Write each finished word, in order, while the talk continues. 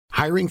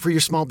Hiring for your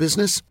small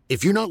business?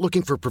 If you're not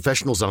looking for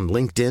professionals on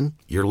LinkedIn,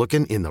 you're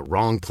looking in the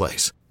wrong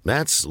place.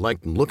 That's like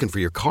looking for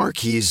your car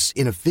keys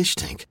in a fish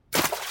tank.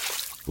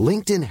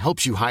 LinkedIn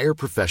helps you hire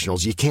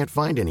professionals you can't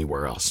find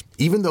anywhere else,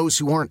 even those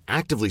who aren't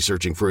actively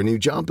searching for a new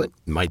job but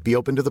might be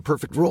open to the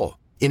perfect role.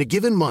 In a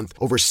given month,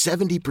 over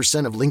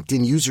 70% of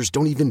LinkedIn users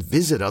don't even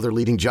visit other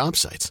leading job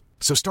sites.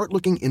 So start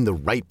looking in the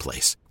right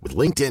place. With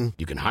LinkedIn,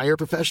 you can hire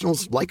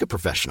professionals like a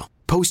professional.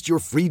 Post your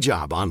free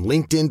job on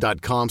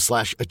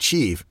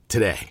linkedin.com/achieve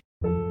today.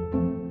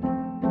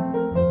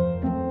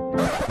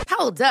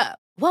 Hold up.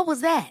 What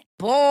was that?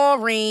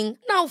 Boring.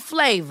 No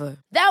flavor.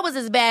 That was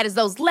as bad as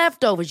those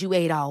leftovers you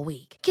ate all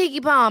week.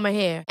 Keke Palmer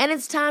here. And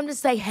it's time to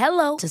say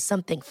hello to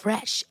something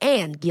fresh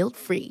and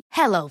guilt-free.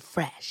 Hello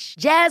Fresh.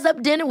 Jazz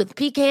up dinner with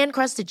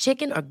pecan-crusted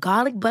chicken or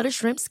garlic butter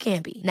shrimp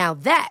scampi. Now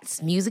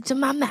that's music to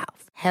my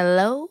mouth.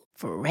 Hello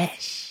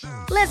Fresh.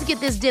 Let's get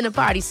this dinner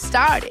party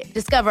started.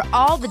 Discover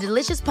all the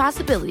delicious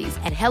possibilities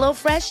at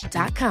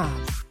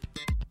HelloFresh.com.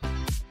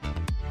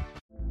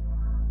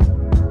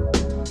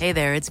 Hey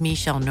there, it's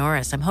Michelle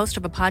Norris. I'm host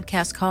of a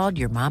podcast called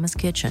Your Mama's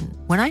Kitchen.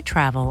 When I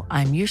travel,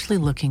 I'm usually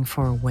looking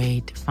for a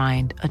way to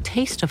find a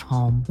taste of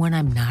home when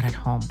I'm not at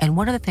home. And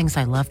one of the things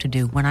I love to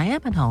do when I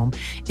am at home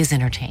is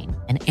entertain.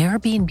 And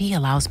Airbnb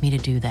allows me to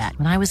do that.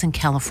 When I was in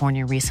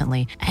California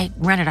recently, I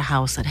rented a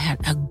house that had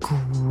a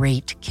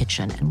great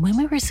kitchen. And when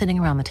we were sitting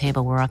around the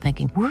table, we're all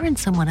thinking, we're in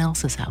someone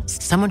else's house.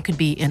 Someone could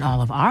be in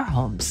all of our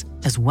homes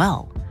as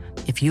well.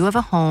 If you have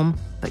a home,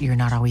 but you're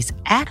not always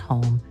at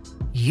home,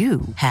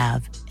 you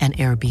have an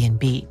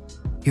Airbnb.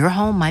 Your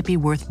home might be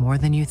worth more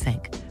than you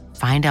think.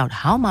 Find out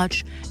how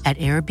much at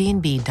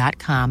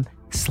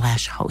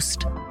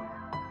airbnb.com/host.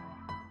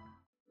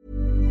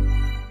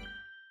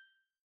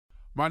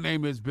 My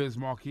name is Biz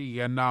Markie,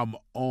 and I'm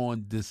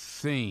on the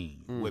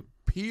scene with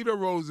Peter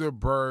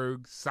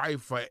Rosenberg,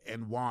 Cypher,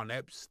 and Juan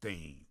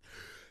Epstein.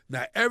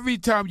 Now, every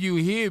time you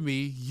hear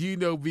me, you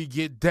know we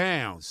get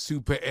down.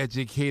 Super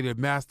educated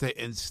master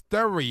in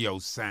stereo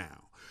sound.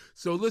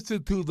 So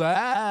listen to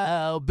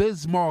the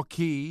Biz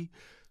Markie.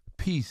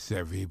 Peace,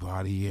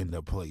 everybody, in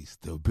the place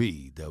to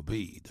be, the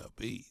be.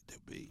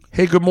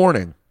 Hey, good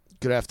morning.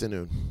 Good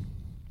afternoon.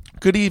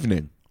 Good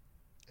evening.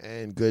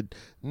 And good.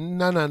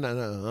 No.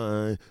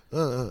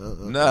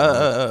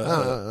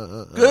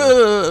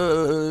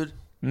 Good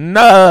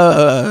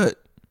night.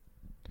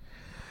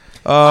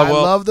 I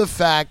love the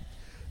fact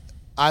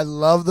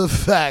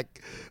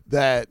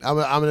that I'm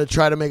going to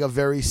try to make a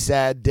very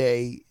sad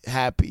day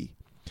happy.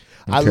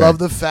 Okay. I love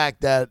the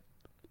fact that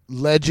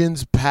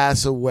legends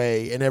pass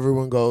away and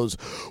everyone goes,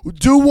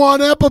 do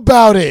one up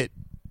about it.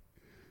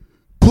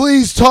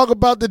 Please talk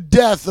about the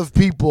death of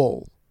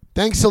people.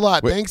 Thanks a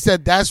lot. Wait. Thanks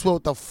that's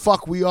what the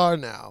fuck we are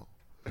now.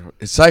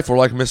 It's Cypher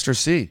like Mr.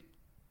 C.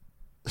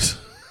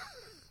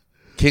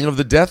 King of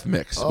the Death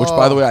Mix, which,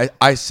 by the way,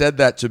 I said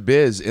that to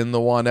Biz in the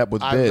One Ep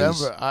with Biz. I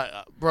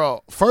remember.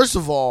 Bro, first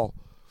of all,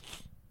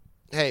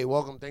 hey,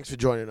 welcome. Thanks for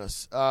joining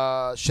us.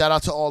 Shout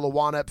out to all the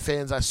One Ep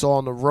fans I saw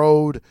on the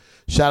road.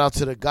 Shout out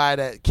to the guy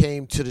that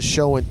came to the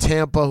show in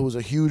Tampa who's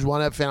a huge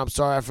One Ep fan. I'm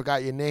sorry I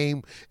forgot your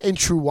name in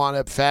true One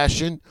Ep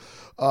fashion.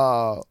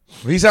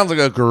 He sounds like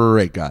a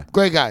great guy.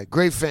 Great guy.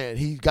 Great fan.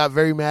 He got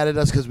very mad at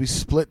us because we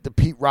split the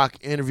Pete Rock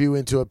interview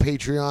into a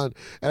Patreon.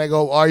 And I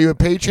go, are you a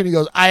patron? He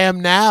goes, I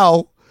am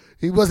now.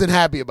 He wasn't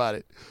happy about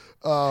it.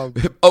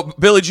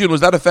 Billie Jean,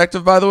 was that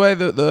effective, by the way,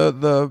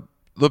 the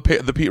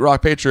Pete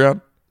Rock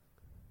Patreon?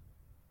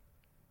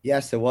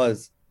 Yes, it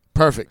was.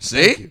 Perfect.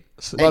 See?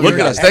 Look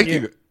at us. Thank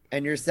you.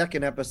 And your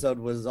second episode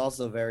was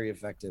also very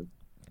effective.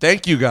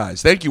 Thank you,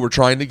 guys. Thank you. We're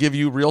trying to give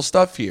you real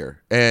stuff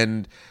here.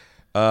 And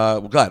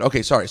we're glad.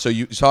 Okay, sorry. So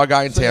you saw a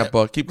guy in Tampa.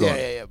 Yeah, keep going.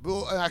 Yeah.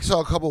 Well, I saw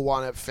a couple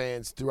One Ep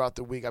fans throughout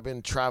the week. I've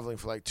been traveling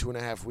for like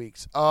 2.5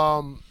 weeks.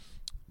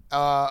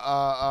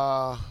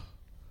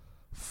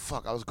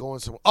 Fuck, I was going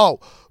somewhere.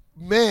 Oh,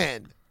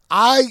 man.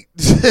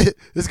 This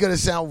is going to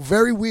sound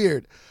very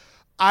weird.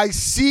 I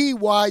see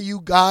why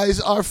you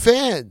guys are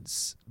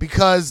fans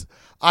because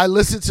I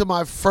listened to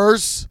my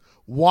first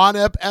One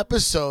Ep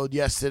episode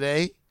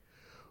yesterday.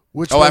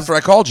 After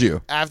I called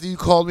you. After you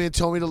called me and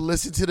told me to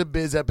listen to the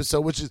Biz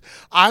episode, which is,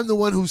 I'm the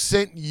one who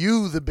sent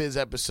you the Biz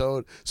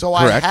episode, so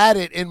Correct. I had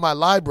it in my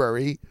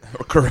library.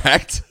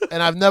 Correct.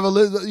 And I've never,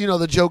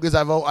 the joke is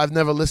I've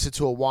never listened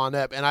to a One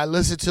Ep, and I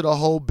listened to the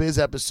whole Biz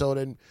episode,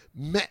 and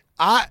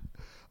I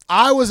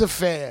was a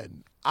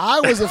fan. I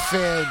was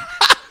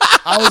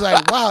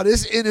like, wow,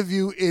 this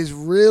interview is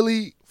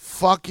really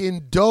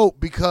fucking dope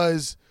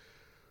because,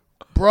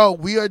 bro,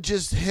 we are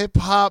just hip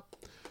hop.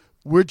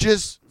 We're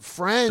just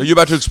friends. So you're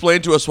about to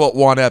explain to us what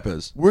One Ep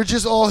is? We're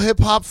just all hip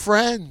hop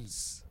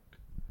friends.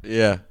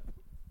 Yeah.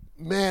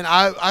 Man,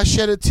 I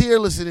shed a tear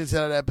listening to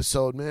that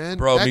episode, man.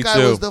 Bro, that me guy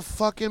too. was the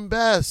fucking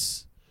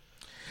best.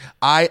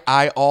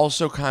 I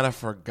also kind of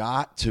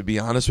forgot, to be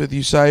honest with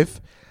you, Syph.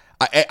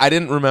 I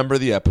didn't remember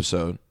the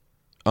episode.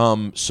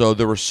 So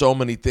there were so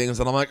many things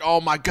that I'm like,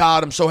 oh my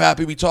God, I'm so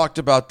happy we talked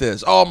about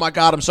this. Oh my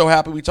God, I'm so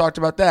happy we talked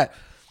about that.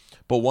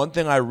 But one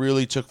thing I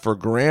really took for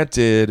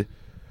granted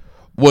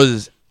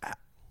was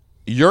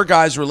your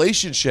guys'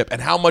 relationship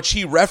and how much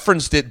he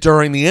referenced it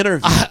during the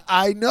interview.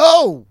 I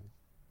know.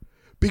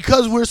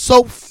 Because we're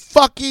so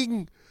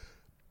fucking...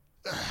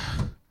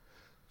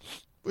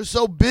 We're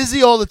so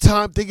busy all the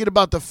time thinking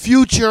about the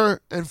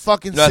future and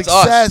fucking That's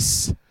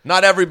success. us.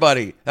 Not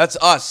everybody. That's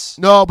us.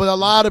 No, but a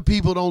lot of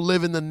people don't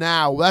live in the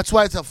now. That's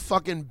why it's a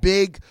fucking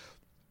big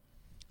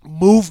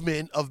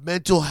movement of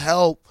mental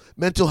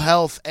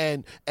health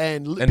and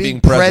being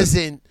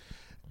present.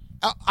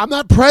 I'm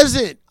not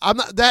present. I'm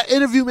not. That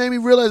interview made me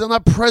realize I'm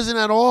not present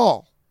at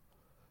all.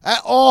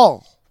 At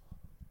all.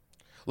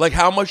 Like,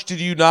 how much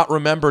did you not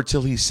remember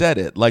till he said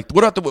it? Like,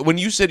 what about when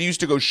you said you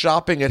used to go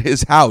shopping at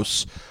his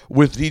house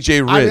with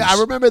DJ Riz?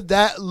 I remember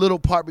that little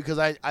part because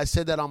I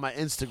said that on my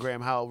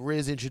Instagram, how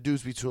Riz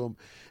introduced me to him,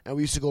 and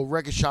we used to go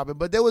record shopping.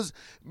 But there was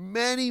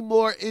many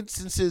more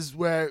instances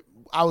where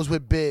I was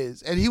with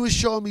Biz, and he was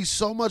showing me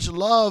so much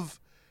love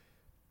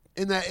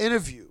in that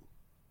interview.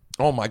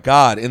 Oh, my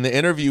God. In the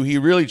interview, he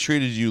really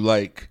treated you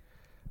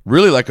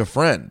really like a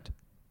friend.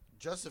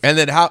 And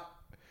then how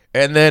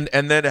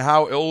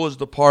ill was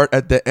the part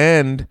at the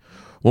end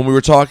when we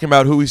were talking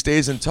about who he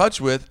stays in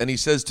touch with, and he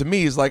says to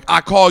me, he's like,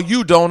 I call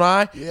you, don't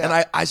I? Yeah.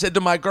 And I said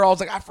to my girl, I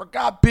was like, I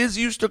forgot Biz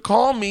used to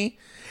call me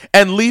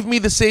and leave me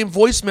the same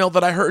voicemail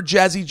that I heard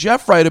Jazzy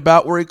Jeff write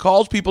about, where he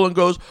calls people and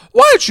goes,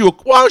 why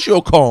don't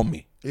you call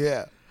me?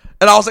 Yeah.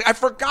 And I was like, I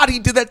forgot he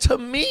did that to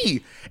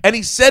me. And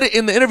he said it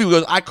in the interview. He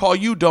goes, I call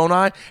you, don't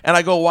I? And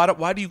I go,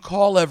 why do you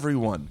call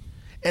everyone?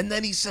 And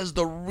then he says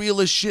the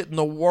realest shit in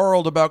the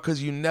world about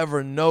because you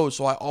never know.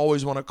 So I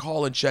always want to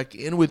call and check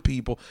in with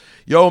people.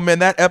 Yo, man,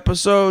 that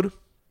episode,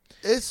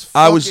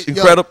 I was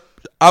incredible.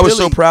 I was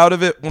so proud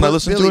of it when I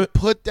listened to it.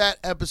 Put that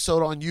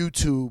episode on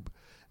YouTube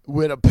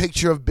with a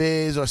picture of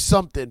Biz or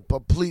something.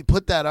 But please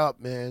put that up,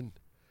 man.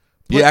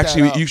 Yeah,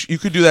 actually, you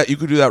could do that. You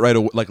could do that right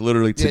away, like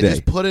literally today. Yeah,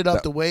 just put it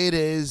up the way it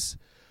is.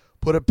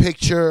 Put a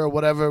picture or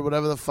whatever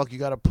the fuck you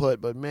got to put.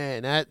 But,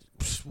 man, that,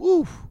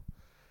 woo.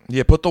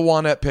 Yeah, put the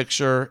Juanette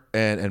picture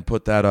and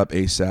put that up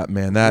ASAP,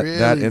 man. That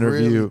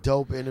interview, really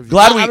dope interview.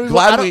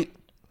 Glad we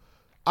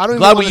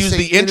use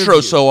the intro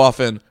interview. so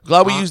often.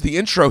 Glad we use the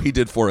intro he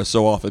did for us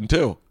so often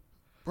too.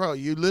 Bro,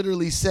 you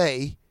literally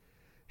say,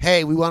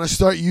 "Hey, we want to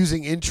start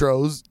using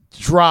intros,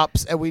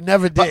 drops," and we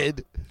never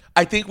did.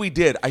 I think we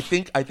did. I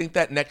think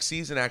that next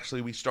season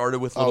actually we started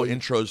with little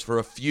intros for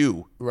a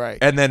few, right?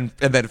 And then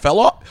fell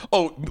off.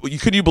 Oh,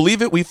 can you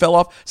believe it? We fell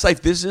off.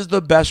 Syph, this is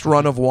the best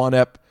run of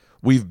Juanep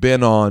we've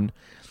been on.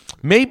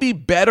 Maybe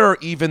better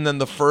even than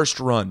the first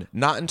run.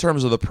 Not in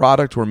terms of the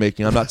product we're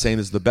making. I'm not saying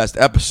this is the best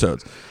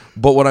episodes.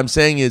 But what I'm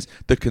saying is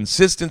the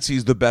consistency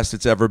is the best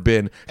it's ever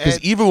been. Because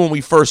even when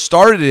we first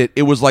started it,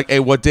 it was like,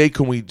 hey, what day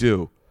can we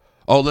do?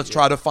 Oh, let's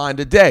try to find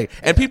a day.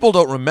 And people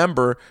don't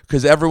remember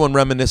because everyone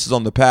reminisces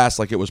on the past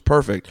like it was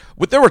perfect.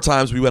 But there were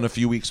times we went a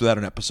few weeks without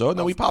an episode, and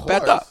then we popped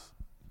back up.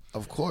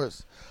 Of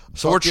course.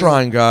 So we're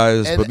trying,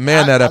 guys. But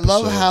man, that episode. I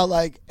love how,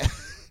 like...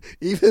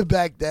 Even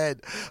back then,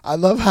 I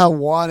love how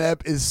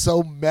Juanep is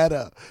so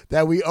meta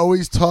that we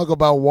always talk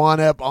about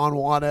Juanep on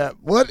Juanep.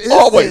 What is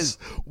this?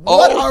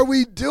 What are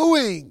we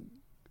doing?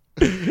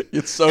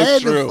 It's so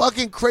and true. And the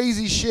fucking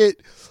crazy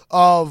shit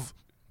of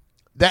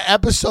the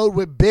episode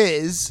with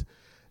Biz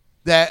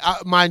that,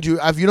 mind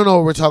you, if you don't know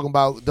what we're talking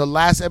about, the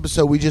last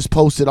episode we just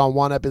posted on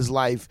Juanep is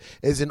Life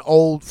is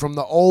from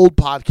the old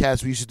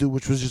podcast we used to do,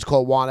 which was just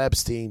called Juan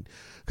Epstein.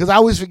 Because I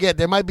always forget,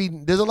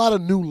 there's a lot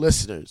of new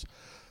listeners.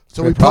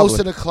 So we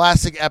posted a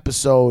classic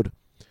episode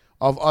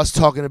of us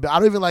talking about, I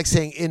don't even like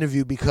saying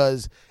interview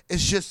because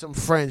it's just some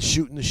friends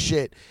shooting the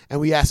shit, and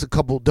we asked a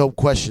couple dope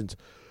questions.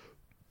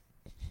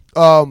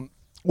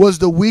 Was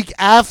the week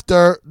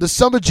after the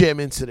Summer Jam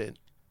incident.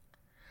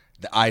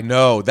 I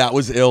know. That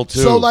was ill,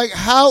 too. So, like,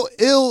 how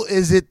ill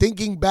is it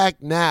thinking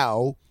back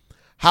now,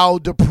 how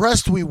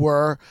depressed we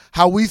were,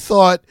 how we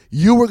thought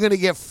you were going to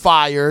get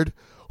fired,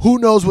 who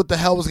knows what the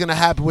hell was going to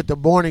happen with the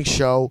morning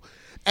show,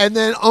 and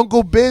then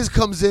Uncle Biz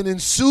comes in and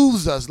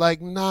soothes us.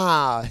 Like,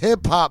 nah,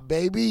 hip-hop,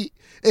 baby.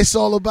 It's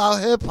all about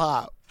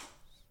hip-hop.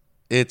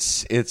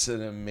 It's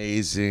an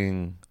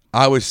amazing...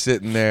 I was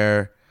sitting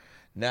there.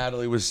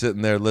 Natalie was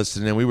sitting there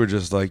listening, and we were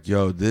just like,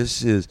 yo,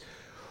 this is...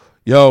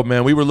 Yo,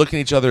 man, we were looking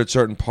at each other at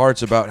certain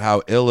parts about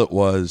how ill it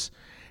was.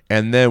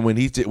 And then when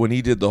he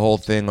did the whole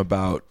thing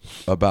about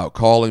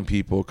calling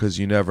people because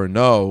you never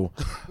know,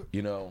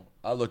 you know,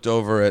 I looked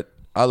over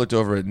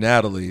at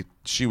Natalie.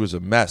 She was a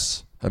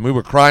mess. And we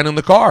were crying in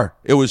the car.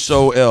 It was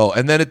so ill.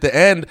 And then at the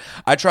end,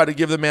 I tried to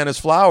give the man his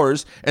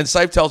flowers, and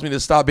Syph tells me to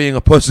stop being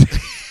a pussy.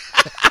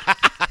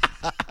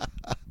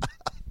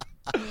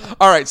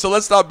 All right, so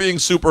let's stop being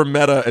super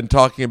meta and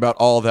talking about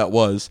all that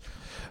was.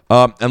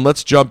 And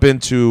let's jump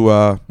into,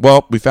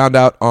 we found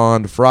out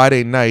on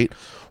Friday night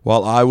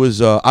while I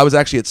was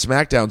actually at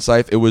SmackDown,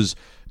 Syph. It was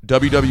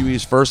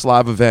WWE's first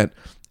live event.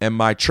 And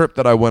my trip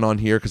that I went on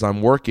here, because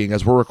I'm working,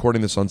 as we're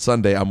recording this on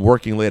Sunday, I'm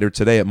working later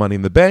today at Money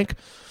in the Bank.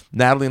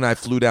 Natalie and I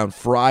flew down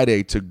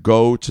Friday to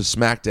go to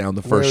SmackDown,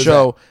 the first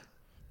show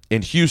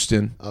in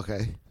Houston.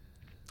 Okay.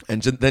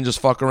 And then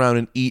just fuck around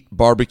and eat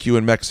barbecue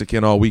and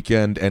Mexican all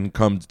weekend and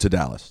come to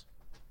Dallas.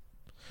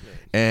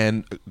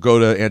 and go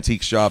to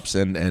antique shops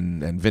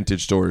and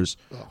vintage stores,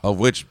 of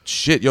which,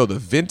 the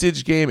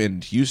vintage game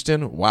in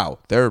Houston, wow,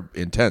 they're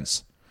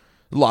intense.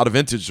 A lot of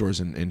vintage stores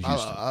in Houston.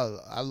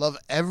 I love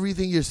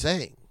everything you're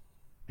saying.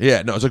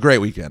 Yeah, no, it's a great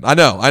weekend. I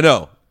know.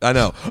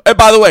 And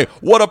by the way,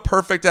 what a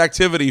perfect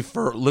activity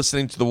for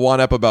listening to the one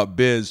up about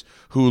Biz,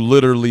 who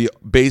literally,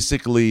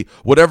 basically,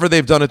 whatever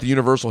they've done at the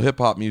Universal Hip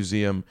Hop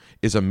Museum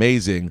is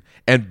amazing.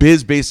 And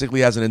Biz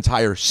basically has an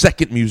entire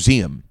second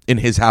museum in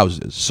his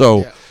houses.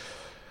 So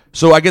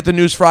I get the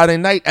news Friday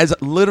night as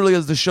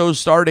the show's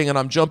starting, and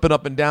I'm jumping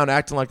up and down,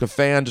 acting like a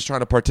fan, just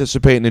trying to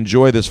participate and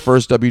enjoy this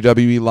first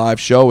WWE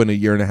live show in a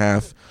year and a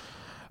half.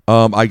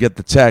 I get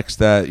the text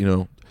that,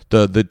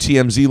 the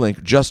TMZ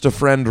link, just a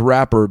friend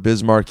rapper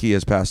Biz Markie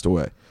has passed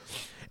away.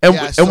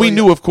 And we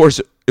knew, of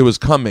course, it was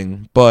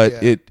coming, but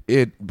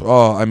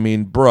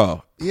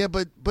bro. Yeah,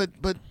 but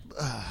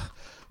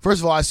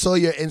first of all, I saw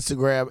your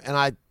Instagram, and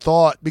I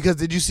thought,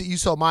 because you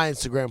saw my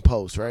Instagram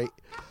post, right?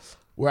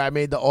 Where I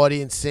made the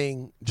audience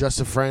sing Just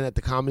a Friend at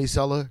the Comedy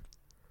Cellar.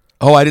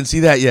 Oh, I didn't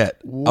see that yet.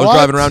 What? I was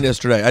driving around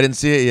yesterday. I didn't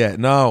see it yet.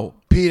 No.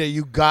 Peter,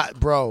 you got,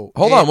 bro.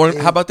 Hold on.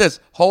 How about this?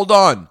 Hold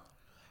on.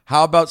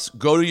 How about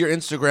go to your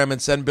Instagram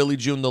and send Billy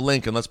June the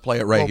link, and let's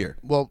play it here.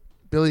 Well,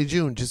 Billy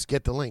June, just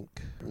get the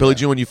link. Billy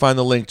June, when you find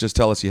the link, just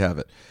tell us you have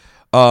it.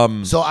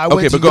 So I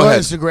went to your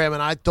Instagram,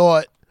 and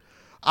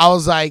I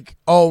was like,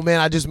 oh, man,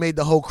 I just made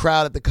the whole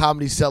crowd at the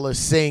Comedy Cellar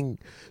sing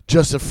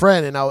Just a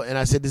Friend, and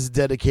I said this is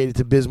dedicated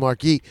to Biz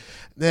Markie.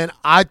 Then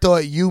I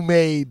thought you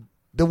made,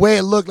 the way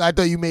it looked, I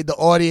thought you made the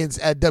audience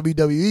at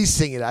WWE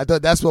sing it. I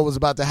thought that's what was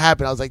about to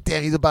happen. I was like,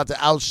 damn, he's about to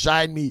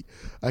outshine me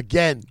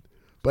again.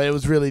 But it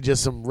was really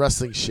just some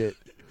wrestling shit.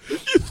 You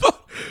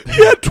thought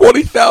he had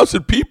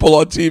 20,000 people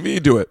on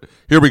TV do it.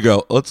 Here we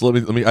go. Let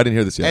me. I didn't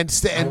hear this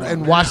yet.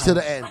 And watch to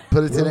the end.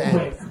 Put it to the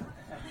end.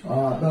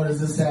 No,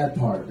 there's a sad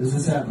part. There's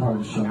a sad part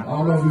of the show. I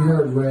don't know if you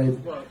heard,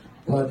 Red,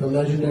 but the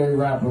legendary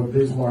rapper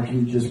Biz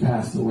Markie just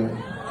passed away.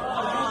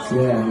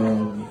 Yeah,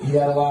 man. He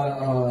had a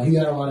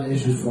lot of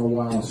issues for a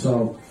while.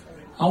 So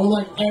I would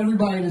like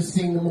everybody to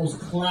sing the most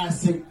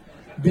classic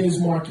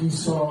Biz Markie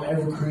song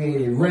ever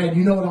created. Red,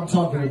 you know what I'm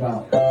talking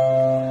about.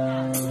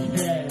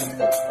 Yeah.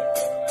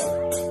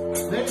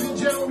 Ladies and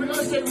gentlemen, we're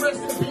gonna say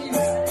rest in peace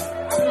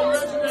to the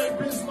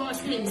legendary Biz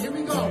Markie. Here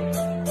we go.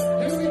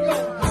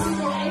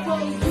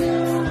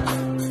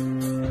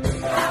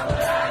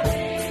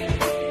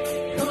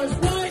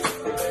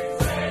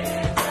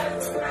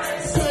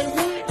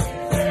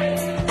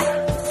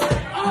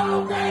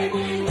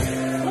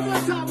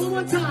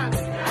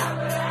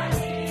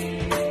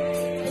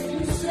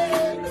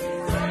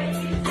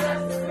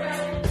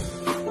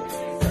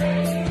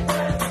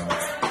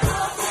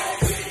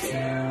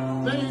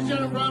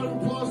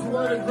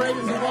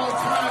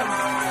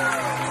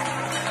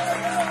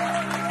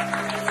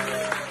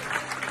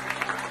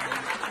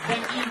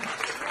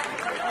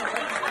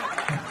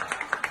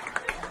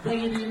 Do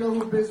you know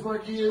who Biz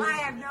Markie is? I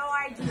have no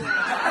idea.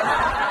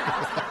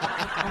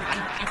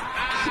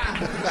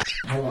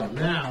 Hold on,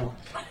 now.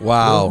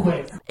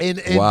 Wow. In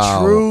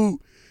true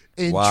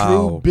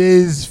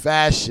Biz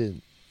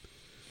fashion.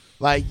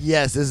 Like,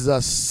 yes, this is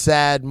a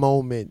sad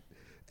moment.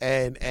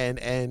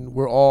 And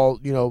we're all,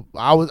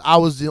 I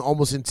was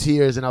almost in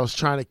tears, and I was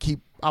trying to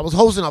I was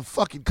hosting a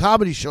fucking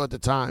comedy show at the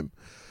time.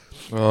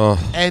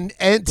 And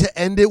to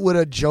end it with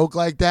a joke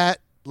like that,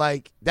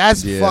 like,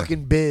 that's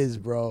fucking Biz,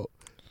 bro.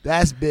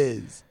 That's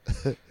Biz.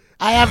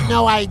 I have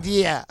no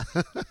idea.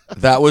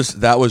 That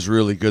was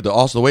really good.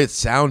 Also, the way it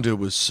sounded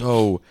was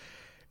so.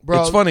 Bro,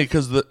 it's funny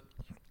because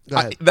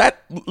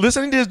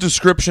listening to his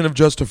description of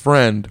Just a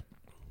Friend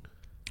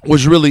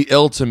was really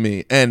ill to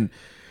me. And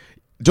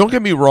don't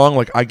get me wrong,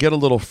 like, I get a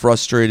little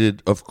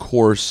frustrated, of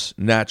course,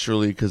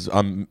 naturally, because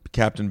I'm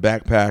Captain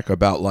Backpack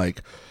about,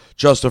 like,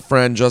 just a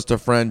friend, just a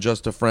friend,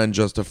 just a friend,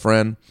 just a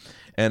friend.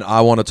 And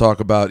I want to talk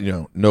about,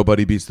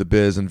 Nobody Beats the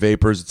Biz and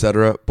Vapors,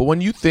 etc. But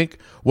when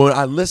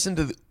I listened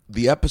to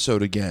the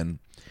episode again,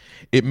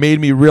 it made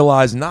me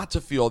realize not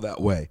to feel that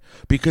way,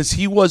 because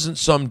he wasn't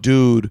some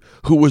dude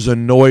who was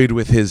annoyed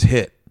with his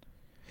hit.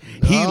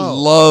 No. He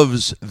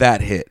loves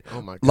that hit.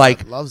 Oh my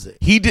God, loves it.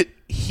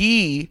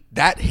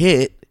 That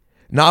hit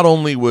not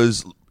only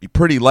was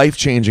pretty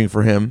life-changing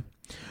for him,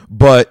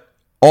 but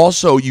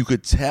also you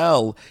could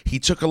tell he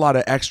took a lot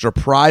of extra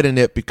pride in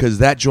it, because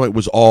that joint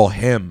was all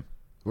him.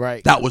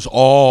 Right. That was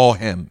all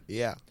him.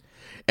 Yeah.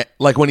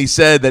 Like when he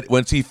said that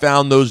once he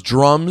found those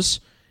drums,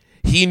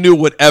 he knew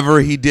whatever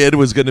he did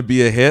was going to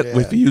be a hit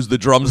if he used the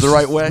drums the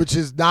right way. Which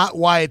is not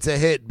why it's a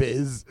hit,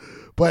 Biz.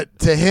 But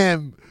to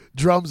him,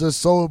 drums are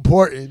so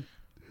important.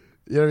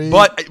 You know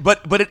what I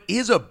mean? But it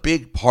is a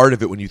big part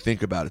of it when you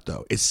think about it,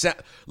 though. It's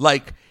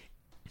like,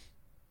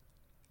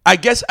 I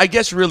guess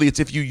really it's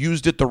if you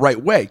used it the right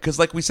way. Because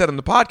like we said on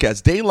the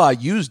podcast, De La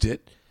used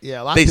it.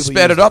 Yeah, a lot they of people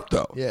sped it up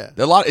though. Yeah,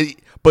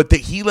 but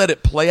he let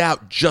it play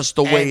out just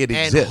the way it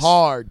exists, and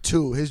hard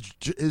too. His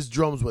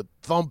drums were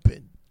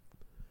thumping.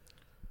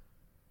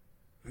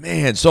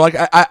 Man, so like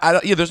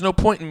there's no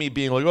point in me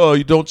being like, oh,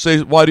 you don't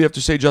say. Why do you have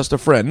to say Just a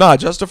Friend? Nah,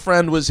 Just a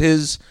Friend was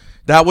his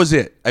That was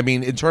it. I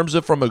mean, in terms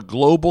of from a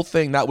global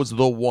thing, that was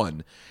the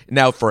one.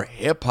 Now, for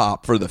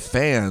hip-hop, for the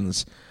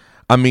fans,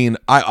 I mean,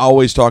 I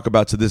always talk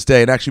about to this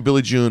day, and actually,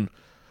 Billy June,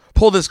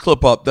 pull this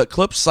clip up. The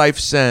clip Syph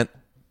sent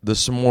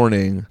this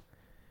morning,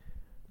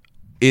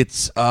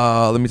 it's,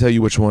 let me tell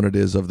you which one it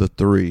is of the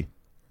three.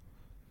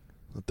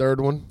 The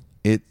third one?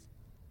 It's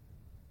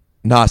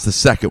the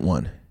second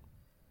one.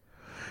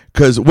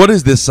 Because what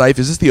is this, Syph?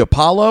 Is this the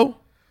Apollo?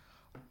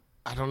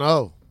 I don't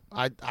know.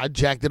 I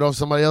jacked it off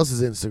somebody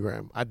else's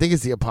Instagram. I think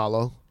it's the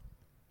Apollo.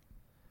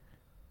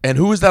 And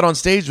who is that on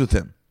stage with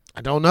him?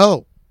 I don't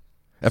know.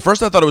 At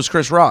first, I thought it was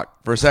Chris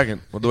Rock for a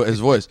second with his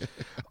voice.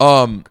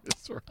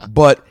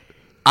 But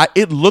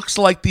it looks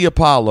like the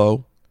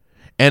Apollo,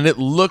 and it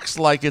looks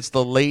like it's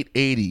the late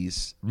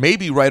 80s,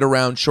 maybe right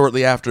around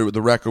shortly after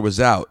the record was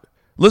out.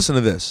 Listen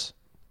to this.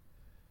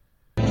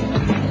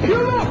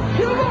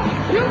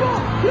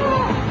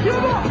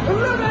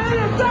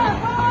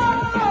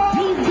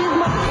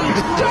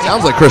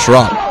 Sounds like Chris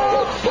Rock.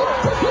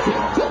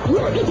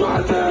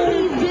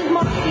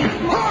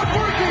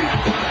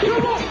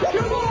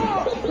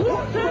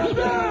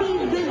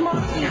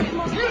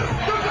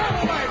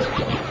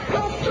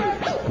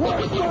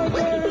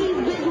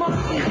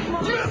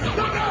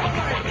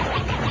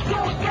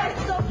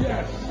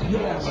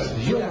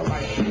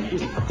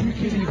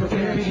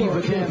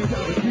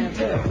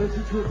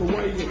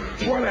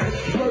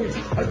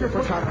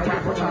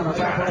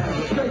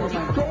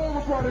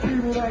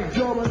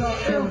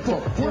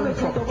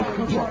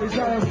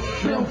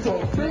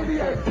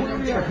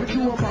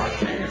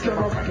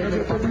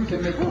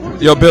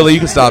 Yo, Billy, you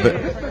can stop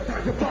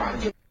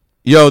it.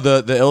 Yo,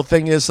 the ill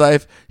thing is,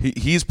 Syph,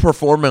 he's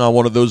performing on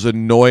one of those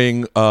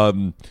annoying,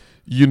 dubs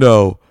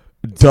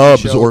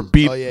or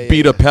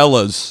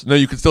beat-a-pellas. No,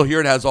 you can still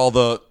hear it has all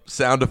the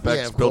sound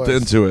effects built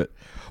into it.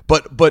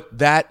 But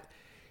that,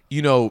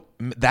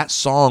 that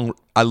song,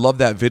 I love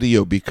that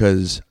video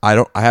because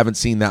I haven't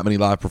seen that many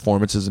live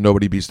performances of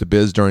Nobody Beats the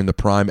Biz during the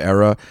prime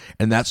era.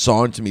 And that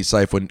song to me,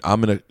 Syph, when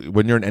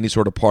you're in any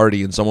sort of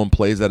party and someone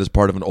plays that as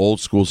part of an old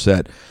school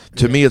set,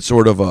 to me it's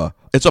sort of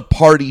it's a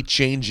party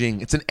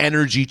changing, it's an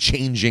energy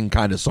changing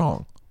kind of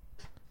song.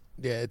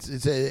 Yeah,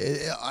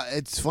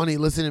 it's funny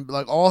listening.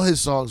 Like all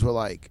his songs were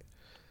like,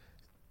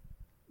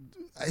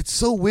 it's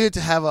so weird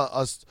to have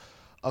a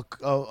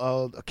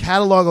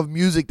catalog of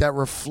music that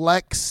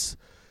reflects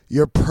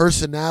your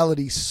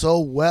personality so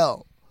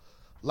well.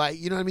 Like,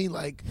 you know what I mean?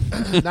 Like,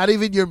 not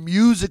even your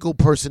musical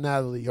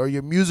personality or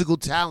your musical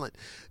talent,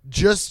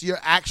 just your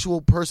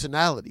actual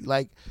personality.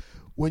 Like,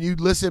 when you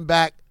listen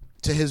back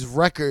to his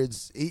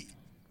records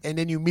and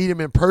then you meet him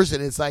in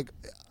person, it's like,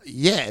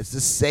 yeah, it's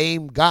the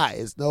same guy.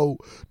 It's no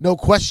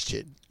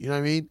question. You know what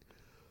I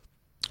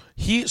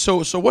mean?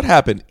 So what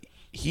happened?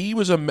 He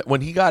was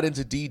when he got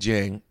into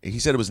DJing, he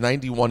said it was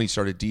 91 he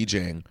started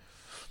DJing.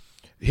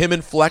 Him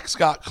and Flex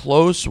got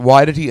close.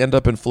 Why did he end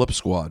up in Flip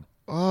Squad?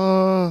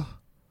 I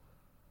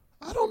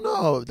don't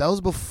know. That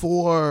was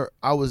before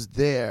I was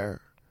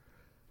there.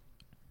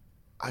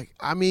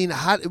 I mean,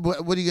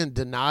 what are you going to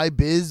deny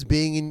Biz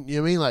being in, you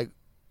know what I mean? Like,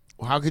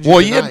 how could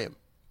you deny him?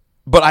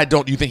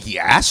 But you think he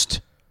asked?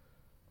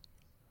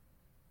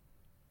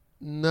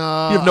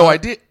 No. You have no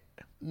idea?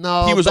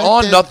 No. He was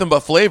on Nothing But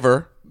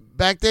Flavor.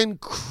 Back then,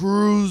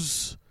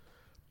 Cruise,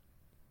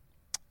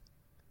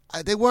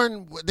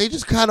 they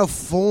just kind of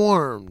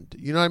formed.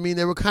 You know what I mean?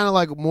 They were kind of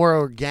like more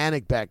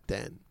organic back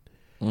then.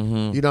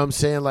 Mm-hmm. You know what I'm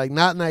saying? Like,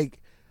 not like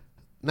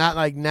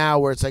now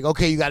where it's like,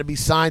 okay, you got to be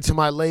signed to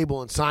my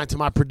label and signed to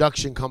my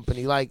production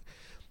company. Like,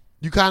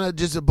 you kind of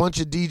just a bunch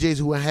of DJs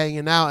who were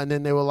hanging out, and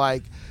then they were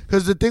like,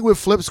 because the thing with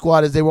Flip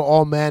Squad is they were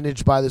all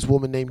managed by this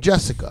woman named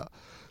Jessica.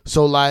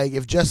 So, like,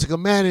 if Jessica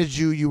managed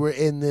you, you were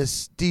in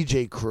this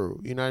DJ crew.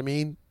 You know what I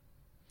mean?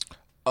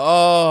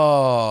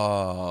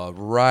 Oh,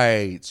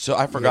 right. So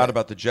I forgot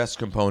about the Jess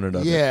component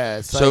of it.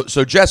 Yeah. So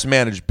Jess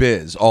managed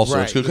Biz also.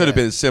 Right, it could have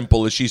been as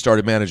simple as she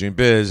started managing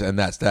Biz, and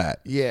that's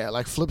that. Yeah,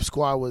 like Flip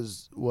Squad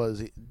was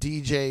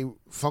DJ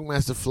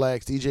Funkmaster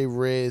Flex, DJ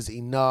Riz,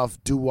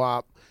 Enough,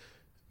 Doo-Wop,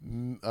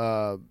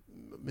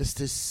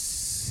 Mr.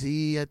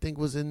 C, I think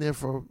was in there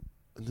for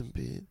the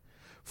bit.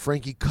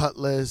 Frankie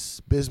Cutlass,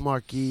 Biz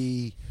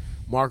Markie,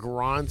 Mark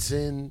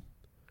Ronson.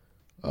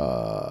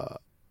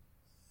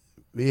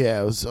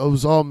 Yeah, it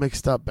was all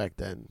mixed up back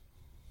then.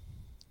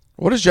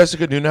 What does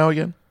Jessica do now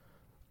again?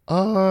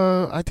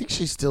 I think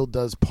she still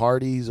does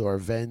parties or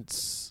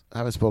events. I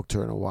haven't spoke to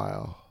her in a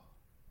while.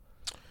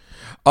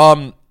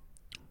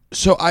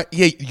 So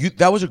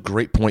that was a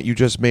great point you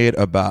just made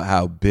about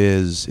how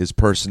Biz, his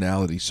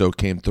personality so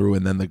came through,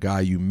 and then the guy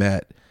you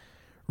met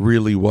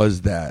really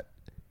was that.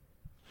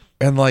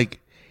 And like,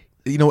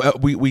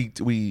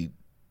 we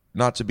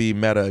not to be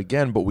meta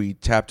again, but we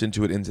tapped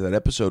into that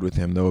episode with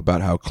him though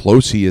about how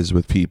close he is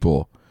with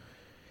people.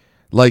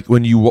 Like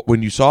when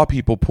you saw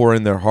people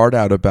pouring their heart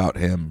out about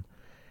him,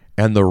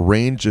 and the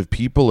range of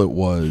people it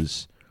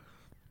was,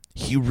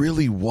 he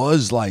really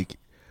was like,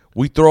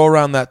 we throw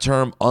around that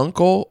term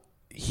uncle.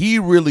 He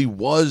really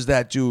was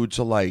that dude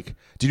to like.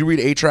 Did you read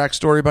A-Track's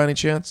story by any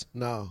chance?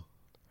 No.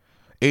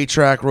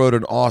 A-Track wrote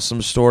an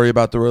awesome story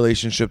about the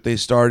relationship they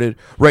started.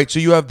 Right, so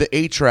you have the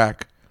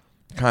A-Track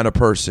kind of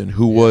person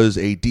who was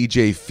a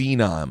DJ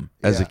phenom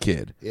as a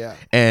kid. Yeah.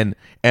 And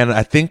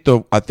I think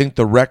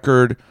the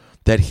record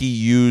that he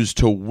used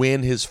to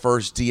win his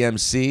first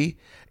DMC,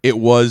 it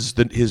was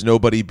his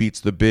Nobody Beats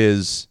the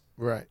Biz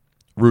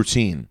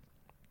routine,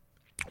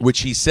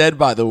 which he said,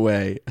 by the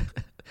way,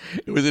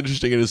 it was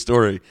interesting in his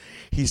story.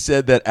 He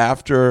said that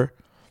after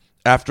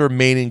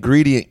Main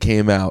Ingredient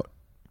came out,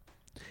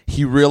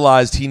 he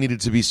realized he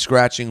needed to be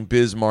scratching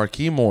Biz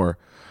Markie more,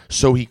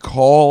 so he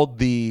called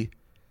the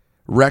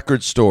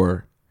record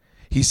store.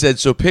 He said,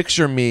 so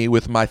picture me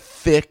with my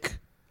thick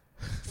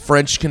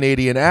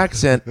French-Canadian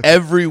accent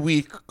every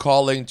week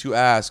calling to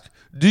ask,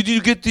 did you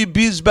get the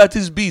Biz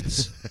Baddest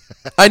Beats?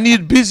 I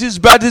need Biz's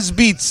Baddest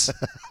Beats.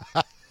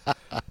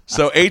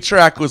 So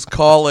A-Track was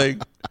calling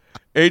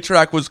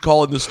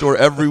the store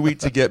every week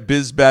to get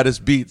Biz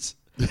Baddest Beats.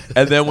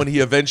 And then when he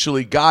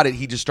eventually got it,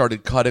 he just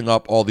started cutting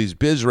up all these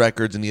Biz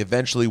records, and he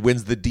eventually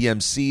wins the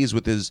DMCs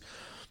with his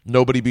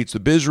Nobody Beats the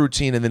Biz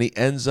routine, and then he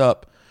ends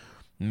up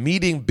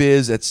meeting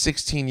Biz at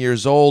 16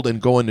 years old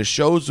and going to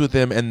shows with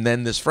him, and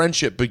then this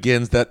friendship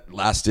begins that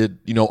lasted,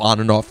 on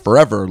and off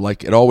forever,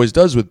 like it always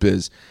does with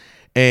Biz.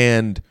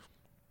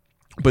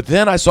 But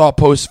then I saw a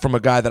post from a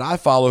guy that I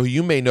follow who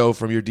you may know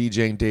from your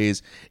DJing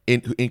days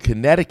in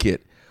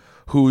Connecticut,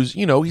 who's,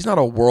 he's not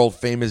a world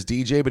famous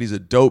DJ, but he's a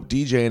dope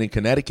DJ, and in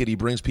Connecticut he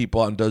brings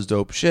people out and does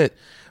dope shit.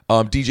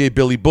 DJ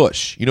Billy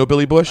Bush. You know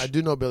Billy Bush? I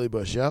do know Billy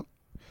Bush, yep.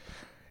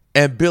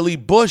 And Billy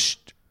Bush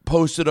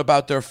posted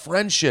about their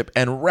friendship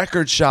and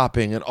record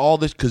shopping and all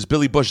this, because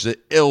Billy Bush is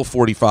an ill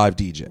 45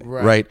 DJ,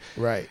 right?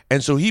 Right.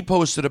 And so he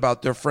posted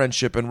about their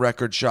friendship and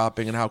record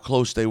shopping and how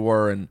close they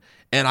were, and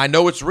I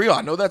know it's real.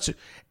 I know that's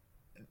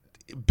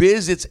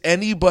Biz. It's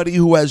anybody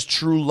who has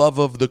true love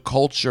of the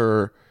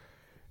culture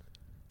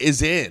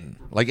is in.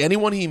 Like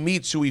anyone he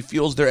meets who he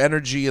feels their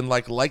energy and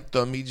like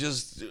them, he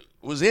just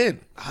was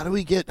in. How do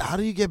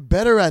you get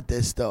better at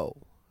this though?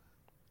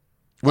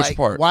 Which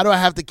part? Why do I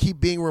have to keep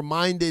being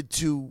reminded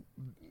to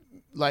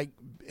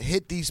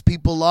hit these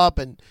people up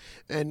and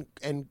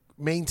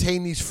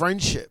maintain these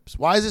friendships?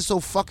 Why is it so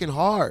fucking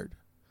hard?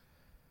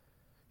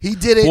 He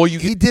did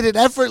it. He did it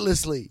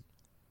effortlessly.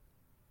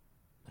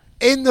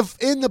 In the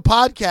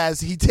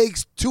podcast, he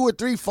takes 2 or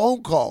 3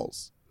 phone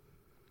calls.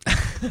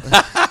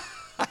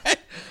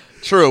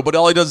 True, but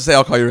all he does is say,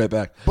 "I'll call you right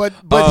back." But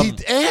he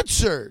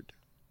answered.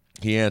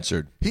 He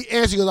answered. He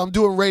goes, "I'm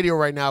doing radio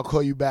right now. I'll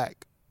call you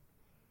back."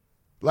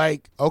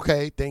 Like,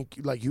 okay, thank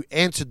you. Like, you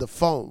answered the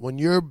phone. When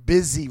you're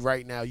busy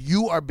right now,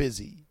 you are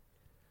busy.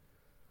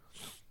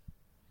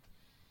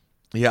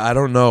 Yeah, I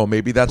don't know.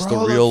 Maybe that's the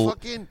real.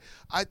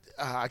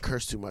 I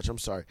curse too much. I'm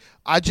sorry.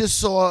 I just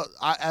saw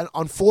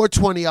on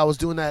 420. I was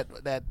doing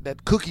that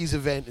cookies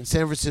event in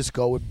San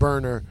Francisco with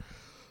Burner,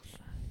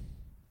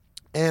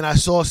 and I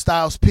saw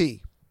Styles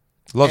P.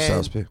 Love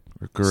Styles P.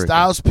 Great.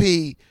 Styles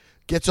P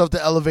gets off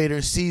the elevator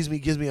and sees me,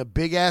 gives me a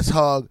big ass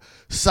hug.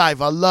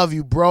 Syph, I love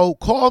you, bro.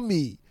 Call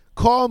me.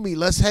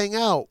 Let's hang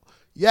out.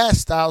 Yes,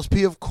 Styles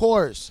P. Of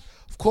course,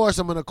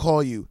 I'm gonna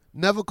call you.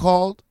 Never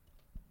called.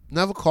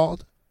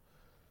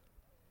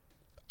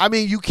 I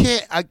mean, you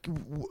can't.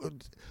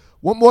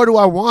 What more do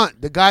I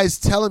want? The guy's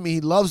telling me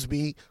he loves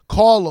me.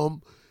 Call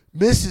him.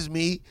 Misses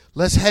me.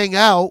 Let's hang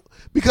out.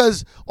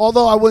 Because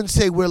although I wouldn't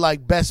say we're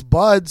like best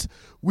buds,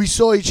 we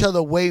saw each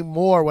other way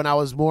more when I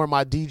was more in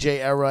my DJ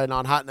era and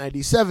on Hot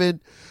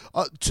 97.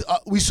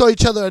 We saw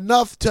each other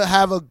enough to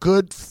have a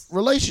good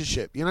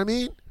relationship. You know what I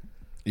mean?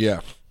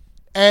 Yeah.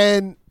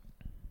 And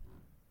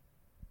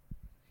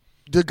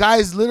the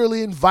guy's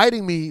literally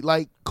inviting me,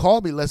 like,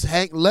 call me.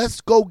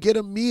 Let's go get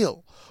a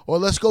meal. Or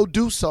let's go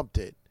do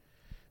something.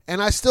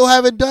 And I still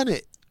haven't done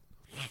it.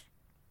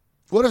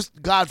 What if,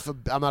 God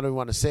forbid, I'm not even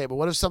want to say it, but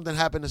what if something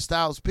happened to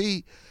Styles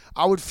P?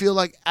 I would feel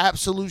like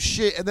absolute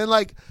shit. And then,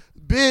 like,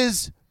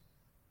 Biz,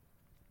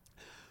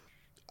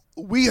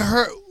 we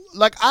heard,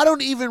 like, I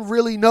don't even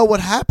really know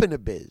what happened to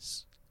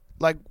Biz.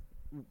 Like,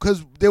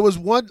 because there was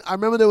I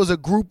remember there was a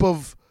group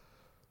of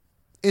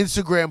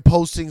Instagram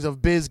postings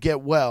of Biz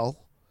get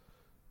well.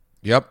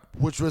 Yep.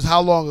 Which was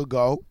how long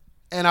ago?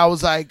 And I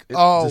was like,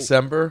 oh.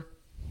 December?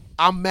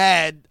 I'm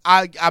mad.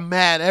 I'm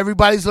mad.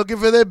 Everybody's looking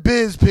for their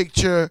Biz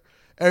picture.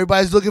 You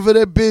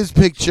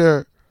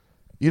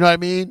know what I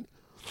mean?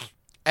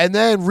 And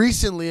then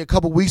recently, a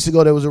couple weeks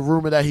ago, there was a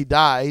rumor that he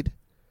died.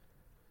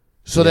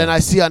 So then I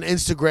see on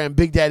Instagram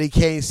Big Daddy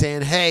Kane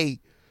saying,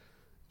 hey,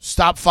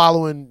 stop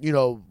following,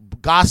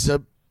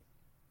 gossip.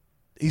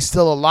 He's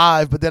still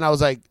alive. But then I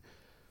was like,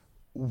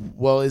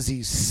 well, is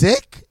he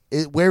sick?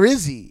 Where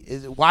is he?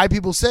 Why are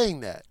people saying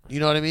that? You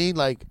know what I mean?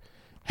 Like,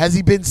 has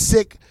he been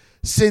sick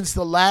since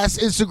the last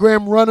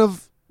Instagram run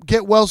of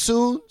Get Well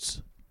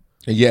Soons?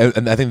 Yeah,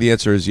 and I think the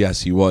answer is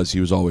yes, he was. He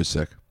was always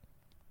sick.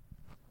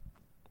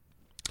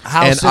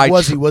 How sick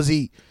was he? Was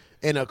he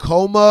in a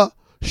coma?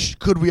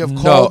 Could we have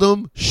called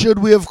him? Should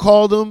we have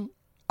called him?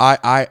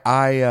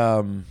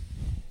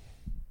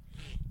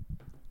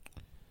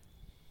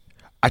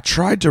 I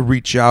tried to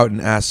reach out and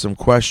ask some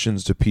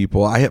questions to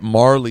people. I hit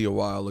Marley a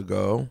while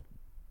ago.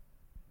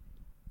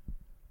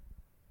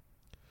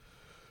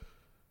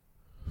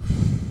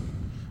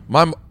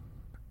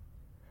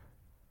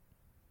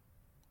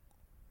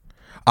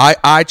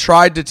 I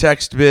tried to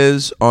text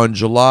Biz on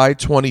July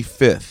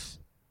 25th.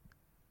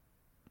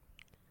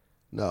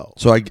 No.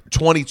 So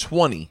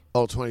 2020.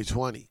 Oh,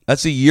 2020.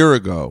 That's a year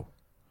ago.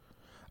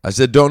 I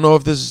said, don't know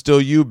if this is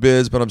still you,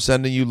 Biz, but I'm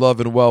sending you love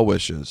and well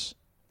wishes.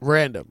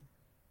 Random.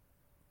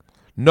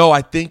 No,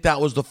 I think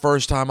that was the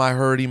first time I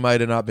heard he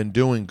might have not been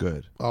doing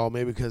good. Oh,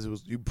 maybe because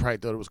you probably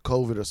thought it was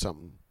COVID or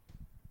something.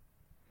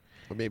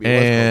 Or maybe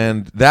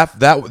and that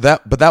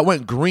but that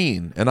went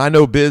green. And I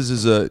know Biz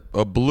is a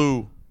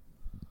blue,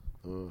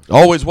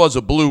 always was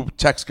a blue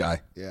text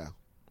guy. Yeah.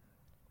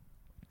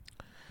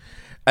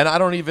 And I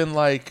don't even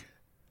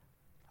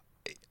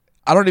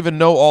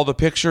know all the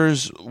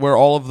pictures where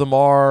all of them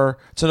are.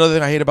 It's another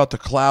thing I hate about the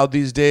cloud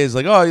these days.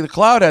 Like, oh, the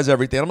cloud has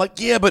everything. I'm like,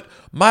 yeah, but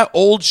my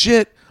old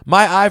shit,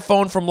 my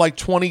iPhone from like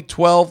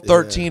 2012,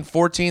 13,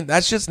 14,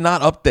 that's just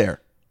not up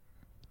there.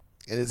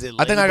 And is it?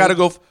 I think I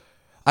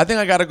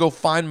gotta go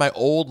find my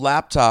old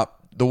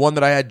laptop, the one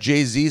that I had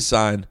Jay-Z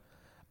sign.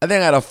 I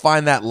think I gotta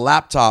find that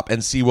laptop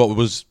and see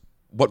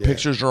what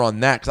pictures are on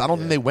that, because I don't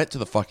think they went to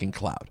the fucking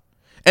cloud.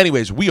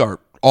 Anyways, we are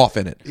off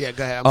in it. Yeah,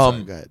 go ahead. I'm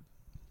sorry. Go ahead.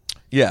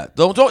 Yeah,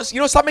 don't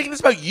stop making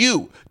this about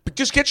you. But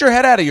just get your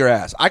head out of your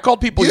ass. I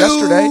called people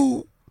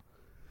yesterday.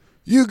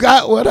 You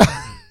got what?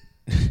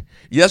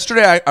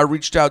 Yesterday, I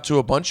reached out to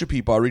a bunch of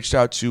people. I reached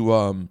out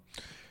to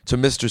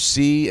Mr.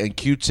 C and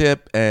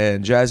Q-Tip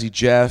and Jazzy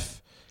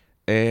Jeff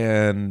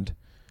and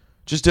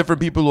just different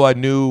people who I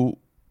knew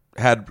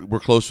were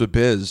close with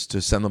Biz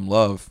to send them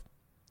love.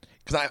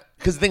 Because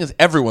the thing is,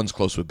 everyone's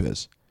close with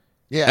Biz.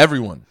 Yeah,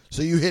 everyone.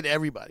 So you hit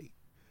everybody.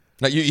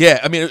 Now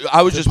I mean,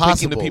 I was just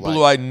picking the people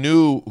who I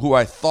knew, who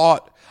I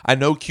thought. I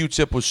know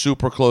Q-Tip was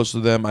super close to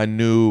them. I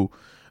knew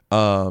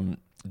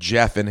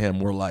Jeff and him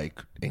were like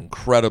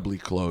incredibly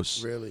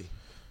close. Really?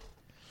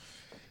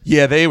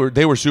 Yeah, they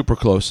were super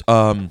close.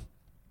 So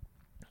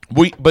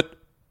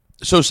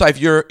Syph,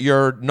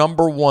 your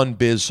number one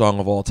Biz song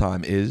of all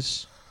time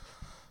is?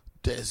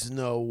 There's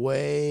no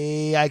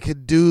way I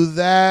could do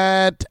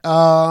that.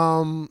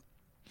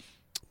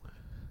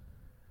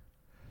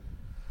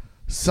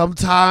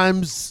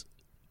 Sometimes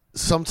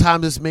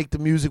it's make the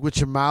music with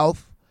your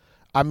mouth.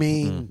 I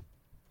mean,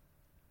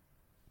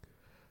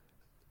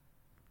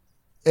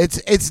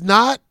 it's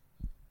not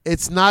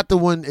the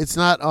one. It's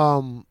not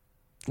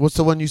what's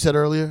the one you said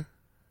earlier?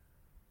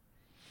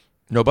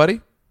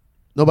 Nobody.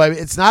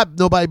 It's not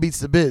Nobody Beats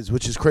the Biz,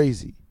 which is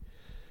crazy.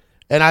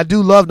 And I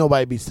do love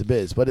Nobody Beats the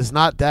Biz, but it's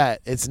not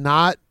that. It's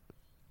not.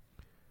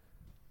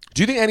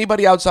 Do you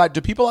think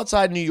do people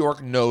outside New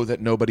York know that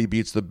Nobody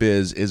Beats the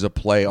Biz is a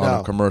play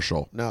on a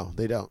commercial? No,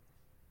 they don't.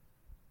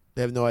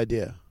 They have no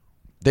idea.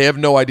 They have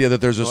no idea that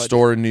there's a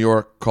store in New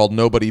York called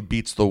Nobody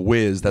Beats the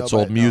Whiz that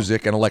sold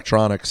music and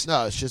electronics.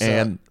 No, it's just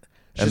the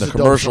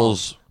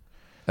commercials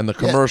and the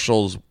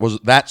commercials was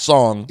that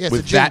song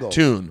with that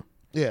tune.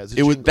 Yeah,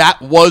 that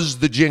was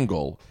the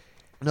jingle.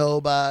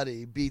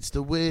 Nobody beats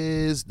the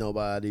Whiz.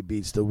 Nobody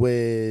beats the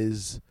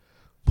Whiz.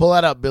 Pull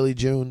that up, Billy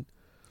June.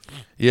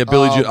 Yeah,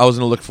 Billy June. I was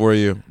gonna look for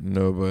you.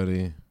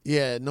 Nobody.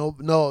 Yeah,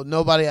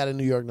 nobody out of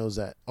New York knows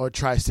that, or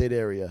tri-state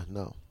area.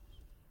 No.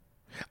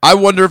 I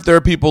wonder if there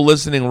are people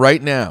listening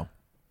right now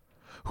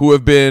who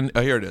have been.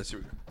 Oh, here it is.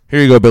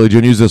 Here you go, Billy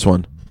June. Use this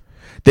one.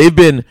 They've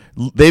been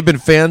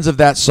fans of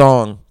that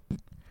song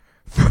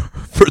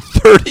for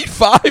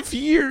 35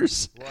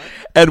 years,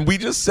 and we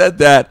just said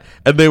that,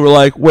 and they were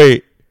like,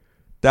 "Wait,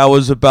 that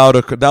was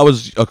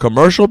a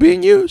commercial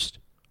being used."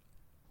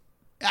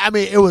 I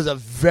mean, it was a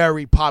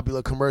very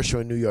popular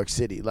commercial in New York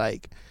City.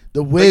 Like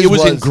the Wiz, it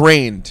was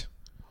ingrained.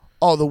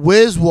 Oh, the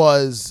Wiz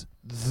was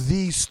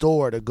the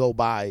store to go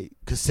buy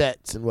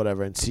cassettes and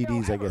whatever and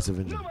CDs, I guess,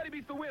 eventually. Nobody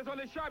beats the Wiz on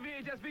this sharp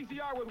VHS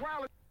VCR with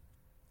wireless.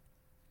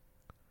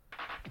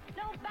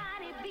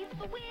 Nobody beats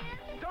the Wiz.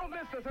 Don't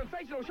miss the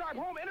sensational Sharp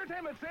home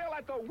entertainment sale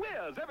at the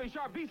Wiz. Every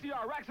Sharp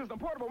VCR, rack system,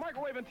 portable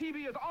microwave, and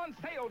TV is on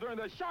sale during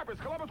the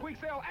sharpest Columbus Week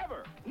sale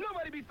ever.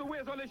 Nobody beats the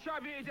Wiz on this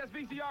Sharp VHS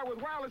VCR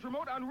with wireless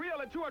remote unreal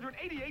at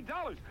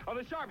 $288. On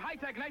the Sharp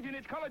high-tech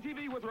 19-inch color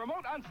TV with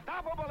remote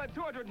unstoppable at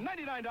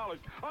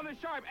 $299. On the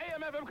Sharp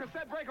AM/FM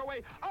cassette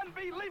breakaway,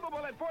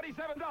 unbelievable at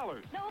 $47.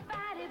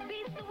 Nobody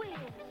beats the Wiz.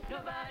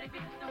 Nobody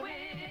beats the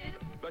Wiz.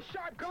 The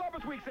Sharp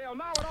Columbus Week sale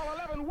now at all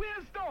 11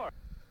 Wiz stores.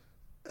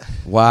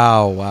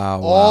 Wow.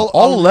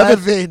 All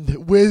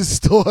 11 Wiz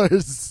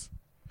stores.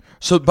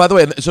 So, by the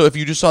way, if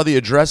you just saw the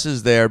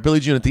addresses there, Billy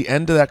June, at the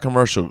end of that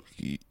commercial,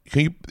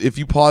 if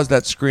you pause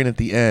that screen at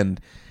the end,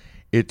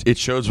 it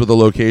shows where the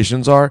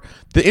locations are.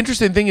 The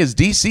interesting thing is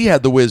DC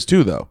had the Wiz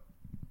too, though.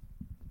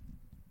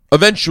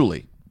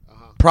 Eventually.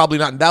 Probably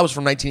not. That was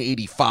from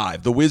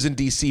 1985. The Wiz in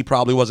DC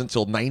probably wasn't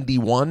until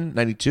 91,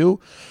 92,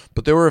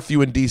 but there were a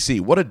few in DC.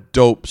 What a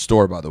dope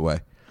store, by the way.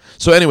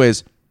 So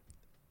anyways,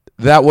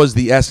 that was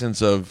the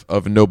essence of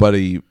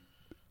Nobody,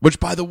 which,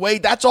 by the way,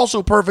 that's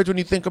also perfect when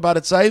you think about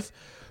it, Syph,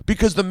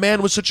 because the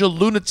man was such a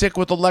lunatic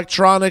with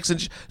electronics,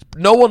 and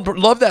no one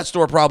loved that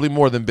store probably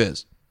more than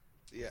Biz.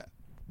 Yeah.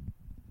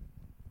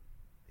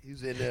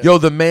 He's in there. Yo,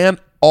 the man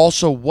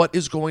also, what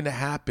is going to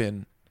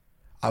happen?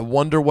 I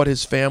wonder what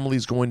his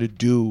family's going to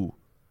do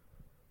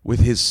with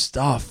his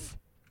stuff.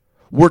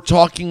 We're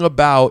talking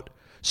about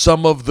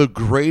some of the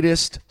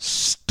greatest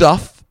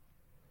stuff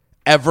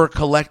ever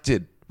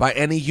collected by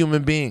any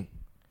human being.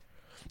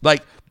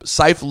 Like,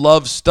 Syph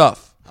loves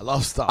stuff. I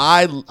love stuff.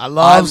 I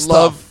love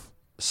stuff.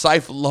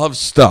 Syph loves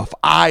stuff.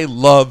 I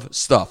love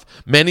stuff.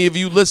 Many of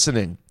you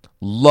listening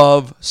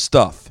love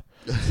stuff.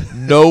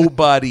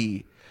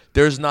 Nobody,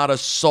 there's not a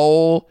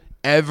soul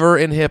ever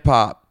in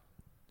hip-hop,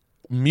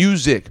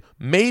 music,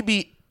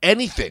 maybe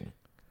anything,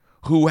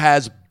 who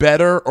has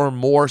better or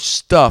more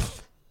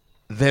stuff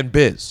than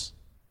Biz.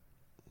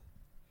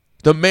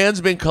 The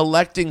man's been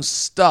collecting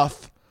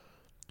stuff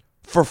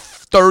for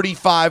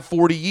 35,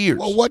 40 years.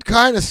 Well, what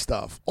kind of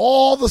stuff?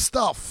 All the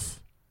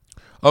stuff.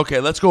 Okay,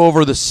 let's go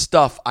over the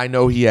stuff I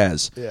know he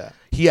has. Yeah.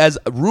 He has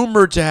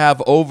rumored to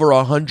have over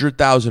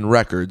 100,000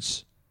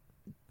 records.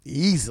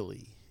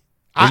 Easily.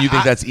 And you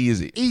think that's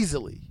easy?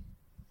 Easily.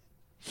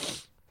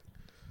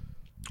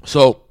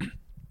 So,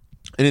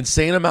 an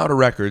insane amount of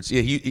records.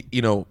 Yeah, he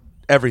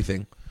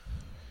everything.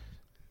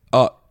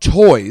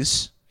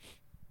 Toys.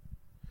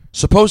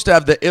 Supposed to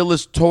have the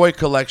illest toy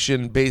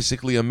collection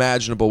basically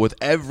imaginable, with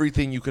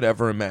everything you could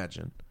ever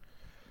imagine.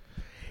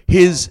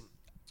 His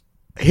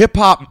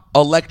hip-hop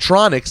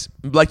electronics,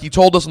 like he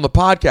told us on the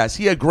podcast,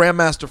 he had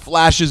Grandmaster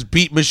Flash's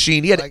beat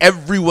machine. He had Like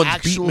everyone's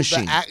beat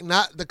machine.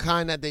 Not the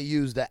kind that they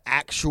use, the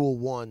actual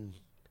one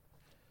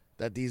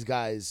that these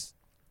guys...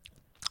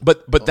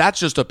 But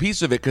that's just a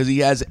piece of it, because he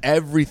has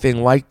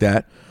everything like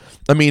that.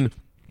 I mean,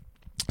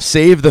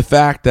 save the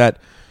fact that,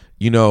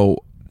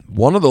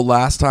 one of the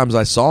last times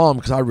I saw him,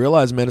 because I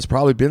realized, man, it's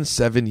probably been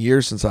 7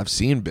 years since I've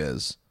seen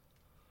Biz,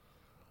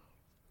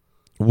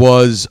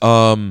 was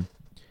I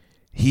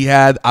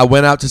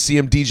went out to see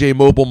him DJ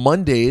Mobile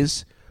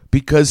Mondays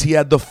because he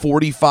had the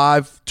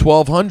 45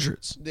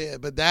 1200s. Yeah,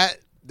 but that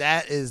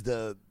is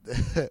the...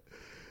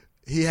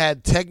 he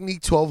had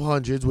Technique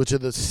 1200s, which are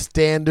the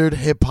standard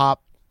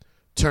hip-hop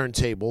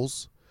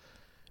turntables,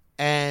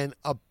 and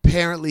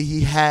apparently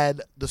he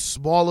had the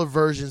smaller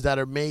versions that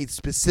are made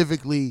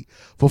specifically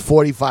for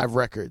 45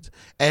 records,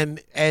 and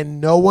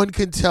no one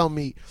can tell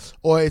me,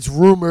 or it's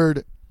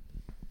rumored,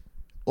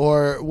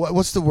 or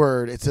what's the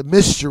word, it's a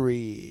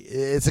mystery,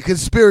 it's a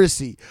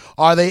conspiracy.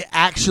 Are they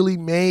actually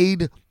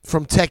made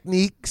from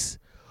Techniques,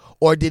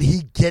 or did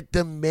he get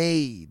them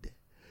made?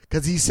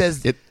 Because he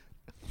says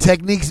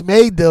Techniques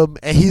made them,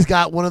 and he's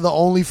got one of the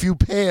only few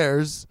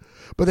pairs.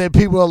 But then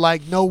people are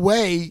like, no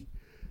way,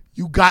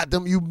 you got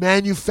them, you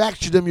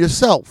manufactured them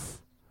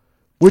yourself.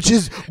 Which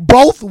is,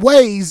 both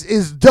ways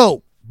is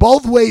dope.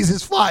 Both ways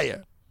is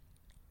fire.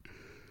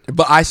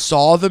 But I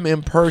saw them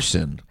in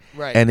person.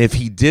 Right. And if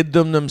he did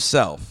them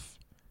himself,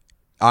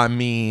 I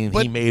mean,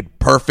 he made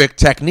perfect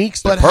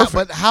techniques. They're perfect.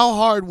 But how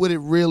hard would it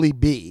really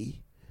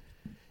be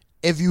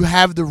if you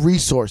have the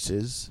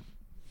resources,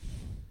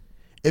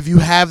 if you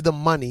have the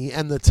money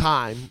and the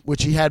time,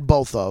 which he had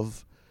both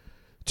of,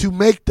 to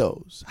make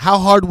those? How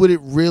hard would it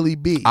really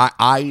be?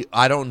 I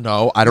don't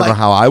know. I don't know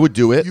how I would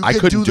do it. I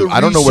couldn't do it. I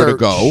don't know where to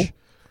go.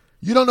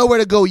 You don't know where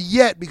to go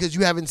yet because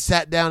you haven't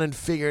sat down and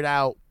figured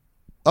out,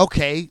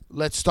 okay,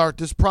 let's start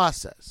this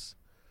process.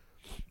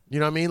 You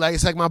know what I mean? Like,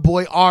 it's like my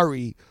boy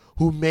Ari,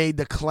 who made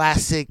the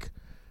classic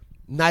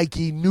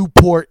Nike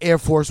Newport Air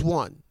Force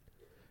One.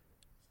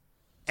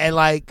 And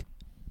like,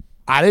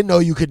 I didn't know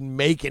you could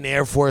make an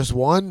Air Force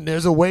One.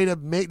 There's a way to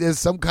make, there's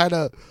some kind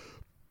of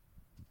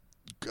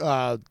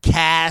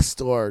cast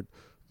or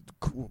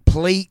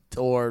plate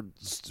or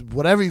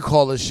whatever you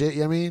call this shit.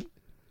 You know what I mean?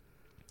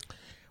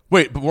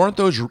 Wait, but weren't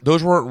those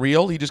weren't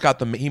real? He just got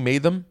them. He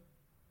made them.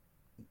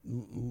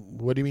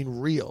 What do you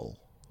mean real?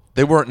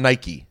 They weren't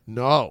Nike.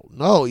 No.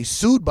 He's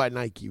sued by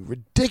Nike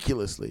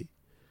ridiculously.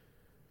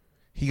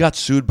 He got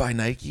sued by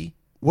Nike.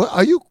 What?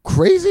 Are you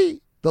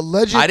crazy? The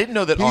legend. I didn't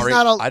know that.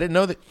 I didn't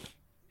know that.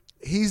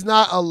 He's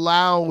not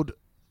allowed.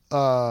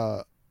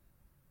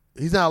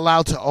 He's not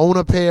allowed to own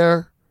a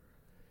pair.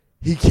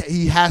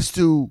 He has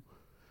to.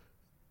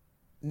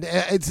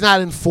 It's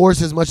not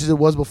enforced as much as it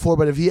was before,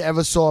 but if he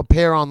ever saw a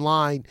pair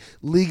online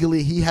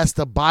legally, he has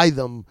to buy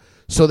them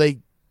so they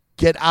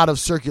get out of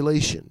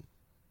circulation.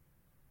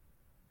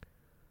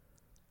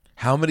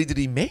 How many did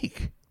he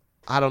make?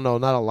 I don't know,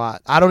 not a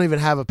lot. I don't even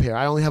have a pair.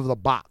 I only have the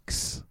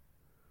box.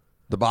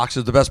 The box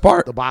is the best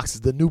part. The box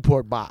is the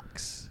Newport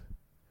box.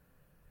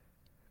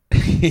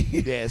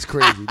 Yeah, it's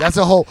crazy. That's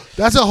a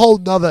whole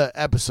nother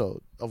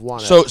episode of one.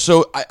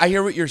 So I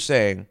hear what you're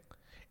saying,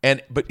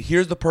 but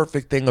here's the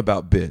perfect thing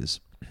about Biz.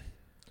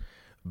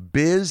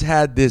 Biz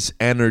had this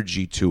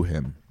energy to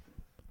him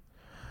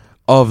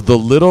of the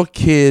little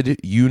kid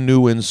you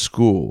knew in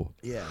school.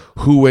 Yeah.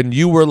 Who, when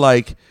you were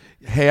like,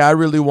 hey, I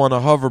really want a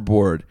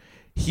hoverboard,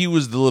 he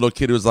was the little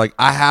kid who was like,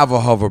 I have a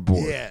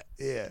hoverboard.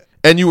 Yeah.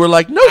 And you were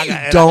like, no, you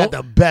don't.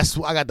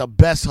 I got the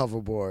best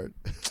hoverboard.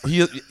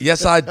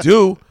 Yes, I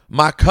do.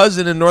 My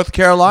cousin in North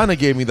Carolina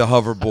gave me the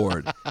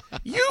hoverboard.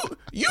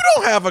 You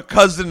don't have a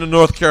cousin in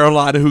North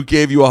Carolina who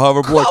gave you a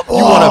hoverboard. You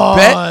want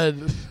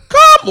to bet?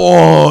 Come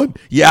on.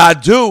 Yeah, I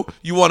do.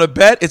 You want to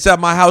bet? It's at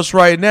my house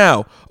right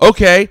now.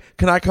 Okay,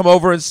 can I come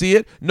over and see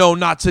it? No,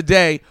 not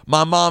today.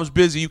 My mom's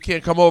busy. You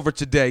can't come over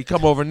today.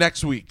 Come over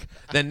next week.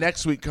 Then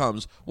next week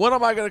comes. When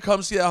am I going to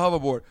come see that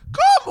hoverboard?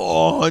 Come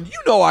on. You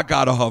know I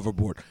got a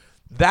hoverboard.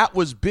 That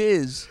was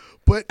Biz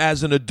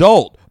as an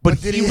adult.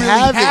 But did he he really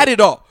have had it? it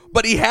all.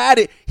 But he had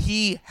it.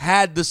 He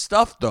had the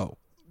stuff, though.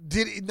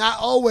 Did he? Not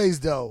always,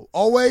 though.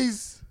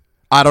 Always?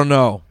 I don't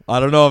know. I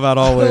don't know about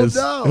always.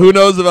 know. Who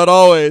knows about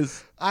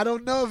always? I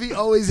don't know if he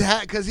always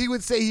had, because he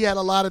would say he had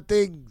a lot of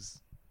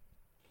things.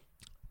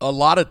 A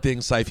lot of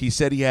things, Saif. He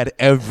said he had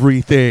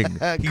everything.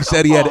 He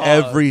said he had on.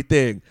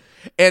 everything.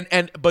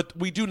 But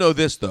we do know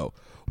this, though.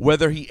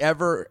 Whether he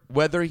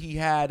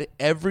had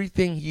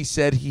everything he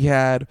said he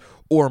had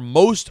or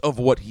most of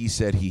what he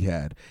said he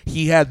had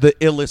the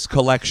illest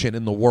collection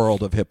in the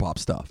world of hip hop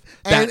stuff.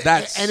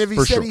 That's and if he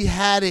for said sure. he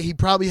had it, he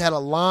probably had a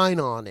line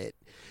on it.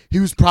 He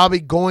was probably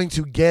going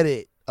to get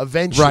it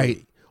eventually.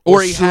 Right.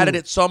 Or he had soon. it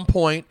at some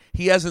point.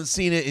 He hasn't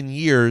seen it in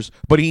years,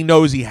 but he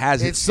knows he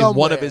has it It's in one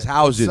somewhere. of his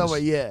houses. Somewhere,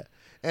 yeah.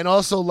 And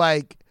also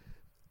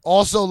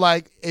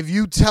if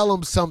you tell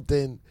him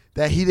something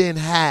that he didn't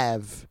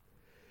have,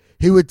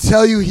 he would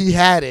tell you he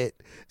had it,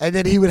 and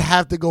then he would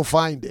have to go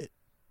find it.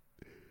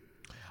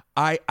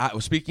 I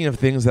speaking of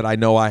things that I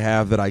know I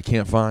have that I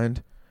can't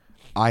find,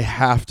 I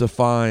have to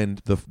find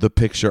the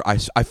picture. I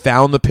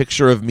found the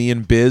picture of me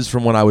and Biz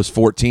from when I was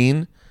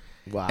 14.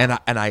 Wow.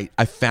 And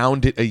I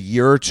found it a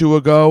year or two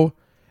ago,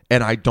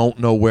 and I don't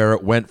know where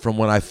it went from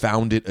when I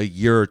found it a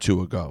year or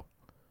two ago.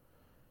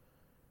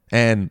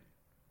 And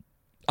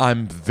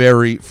I'm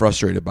very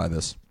frustrated by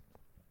this.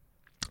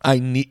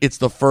 It's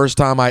the first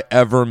time I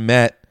ever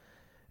met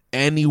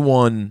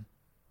anyone.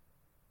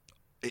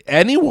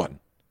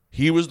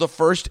 He was the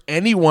first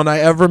anyone I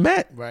ever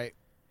met. Right.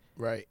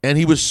 And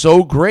he was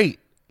so great.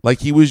 Like,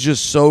 he was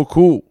just so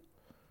cool.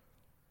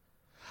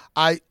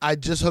 I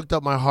just hooked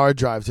up my hard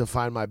drive to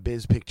find my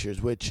Biz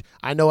pictures, which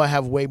I know I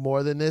have way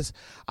more than this.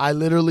 I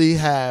literally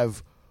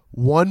have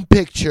one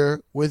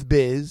picture with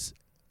Biz.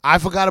 I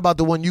forgot about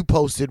the one you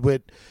posted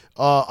with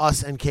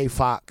us and K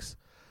Fox.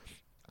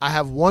 I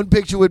have one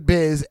picture with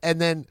Biz,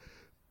 and then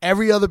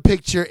every other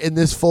picture in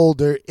this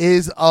folder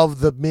is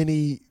of the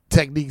mini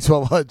Technique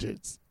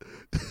 1200s.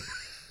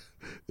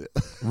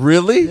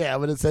 Really? Yeah, I'm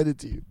going to send it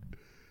to you.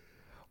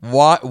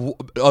 What,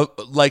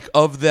 like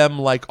of them,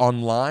 like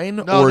online,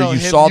 No, or no, you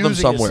him saw them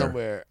using it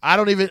somewhere? I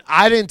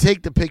didn't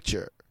take the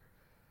picture.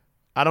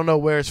 I don't know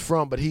where it's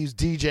from, but he's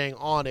DJing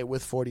on it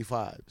with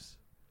 45s.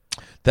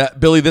 That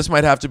Billy, this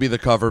might have to be the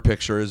cover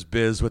picture. Is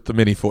Biz with the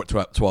mini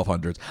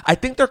 1200s? I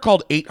think they're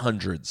called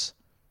 800s.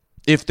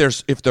 If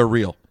they're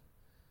real,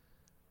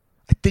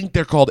 I think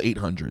they're called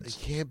 800s. It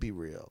can't be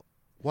real.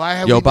 Why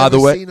have Yo, we by never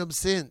the way- seen them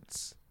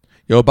since?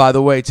 Yo, by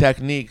the way,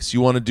 Techniques,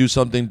 you want to do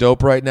something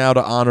dope right now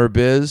to honor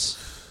Biz?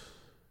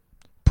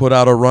 Put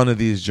out a run of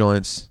these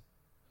joints.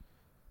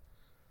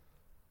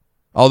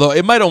 Although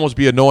it might almost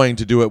be annoying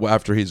to do it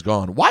after he's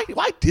gone. Why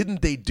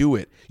didn't they do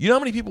it? You know how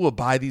many people would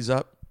buy these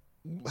up?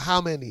 How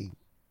many?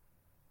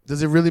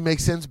 Does it really make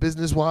sense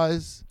business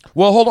wise?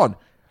 Well, hold on.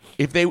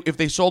 If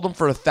they sold them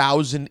for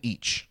 1,000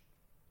 each,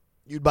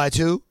 You'd buy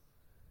two?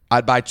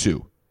 I'd buy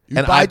two.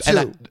 You'd buy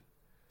two?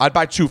 I'd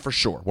buy two for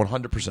sure,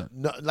 100%.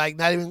 No, like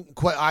not even.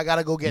 I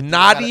gotta go get.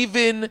 Not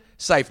even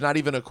Saif. Not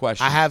even a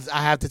question. I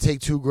have to take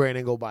 $2,000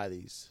 and go buy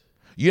these.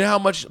 You know how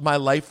much my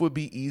life would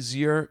be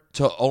easier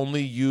to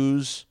only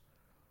use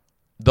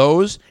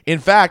those? In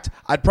fact,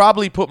 I'd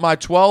probably put my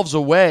 12s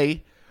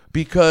away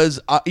because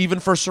even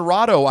for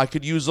Serato, I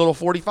could use little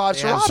 45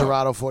 They have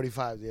Serato. Serato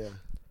 45s, yeah.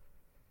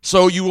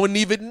 So you wouldn't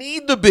even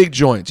need the big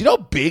joints. You know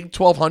how big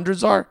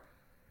 1200s are?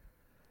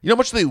 You know how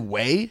much they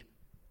weigh?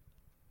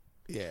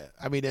 Yeah,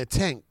 I mean they're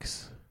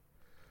tanks.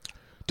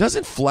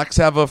 Doesn't Flex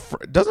have a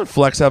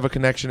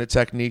connection to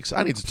Techniques?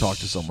 I need to talk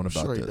to someone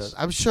about Sure he this. does.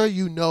 I'm sure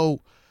you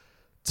know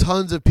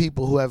tons of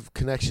people who have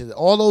connections.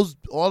 All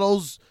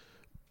those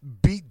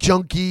beat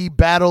junkie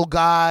battle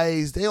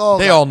guys. They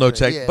all know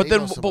Tech. Yeah, but they then,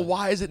 know but somebody.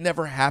 why has it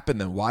never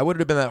happened then? Why would it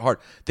have been that hard?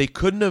 They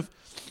couldn't have.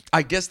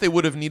 I guess they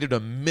would have needed a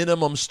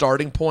minimum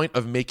starting point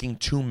of making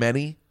too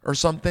many or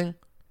something.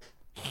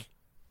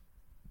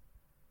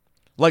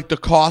 Like the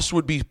cost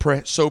would be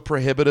so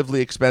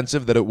prohibitively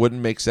expensive that it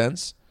wouldn't make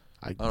sense.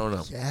 I don't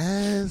know.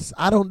 Yes,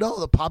 I don't know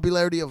the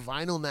popularity of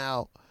vinyl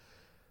now.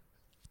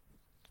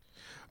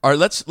 All right,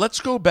 let's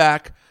go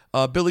back.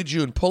 Billy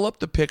June, pull up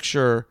the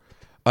picture.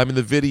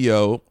 The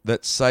video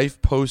that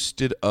Saif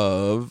posted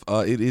of.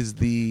 It is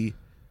the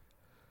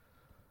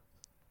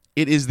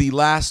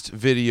last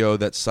video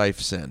that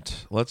Saif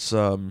sent. Let's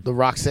The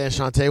Roxanne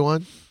Shante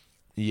one.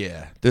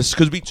 yeah, this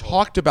because we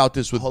talked about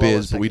this with Hold on one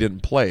Biz, but we second.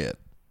 didn't play it.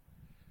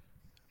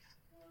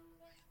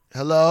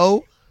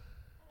 Hello.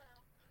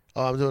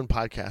 Oh, I'm doing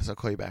podcast. I'll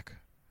call you back.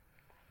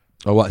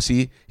 Oh, what?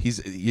 See,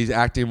 he's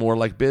acting more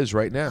like Biz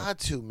right now. Got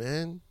to,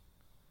 man.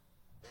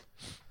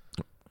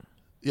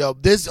 Yo,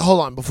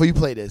 hold on before you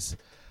play this.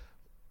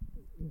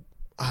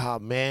 Oh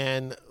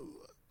man,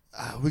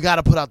 we got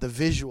to put out the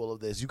visual of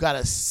this. You got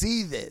to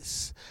see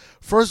this.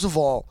 First of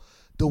all,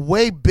 the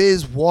way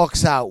Biz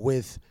walks out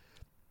with,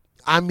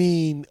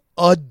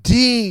 a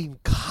Dean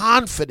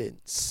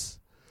confidence.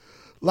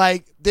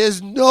 Like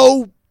there's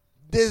no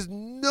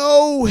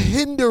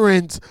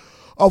hindrance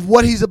of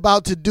what he's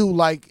about to do.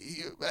 Like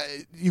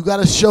you got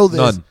to show this.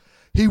 None.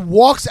 He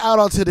walks out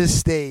onto this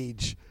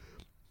stage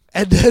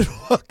and then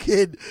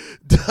fucking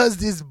does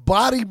this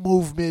body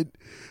movement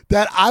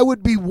that I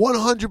would be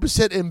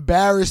 100%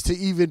 embarrassed to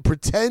even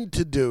pretend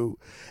to do,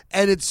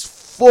 and it's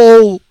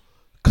full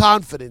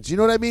confidence. You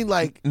know what I mean?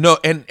 Like no,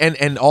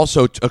 and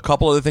also a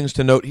couple other things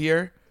to note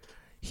here.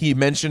 He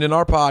mentioned in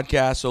our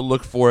podcast, so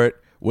look for it.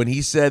 When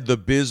he said the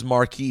Biz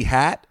Markie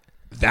hat,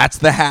 that's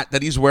the hat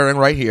that he's wearing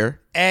right here.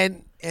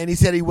 And he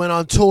said he went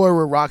on tour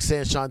with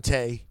Roxanne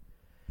Shante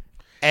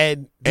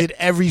and did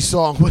every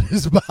song with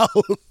his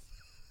mouth.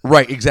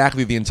 Right,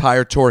 exactly. The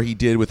entire tour he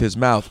did with his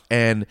mouth.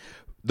 And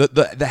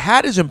the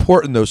hat is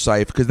important though,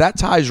 Saif, because that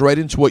ties right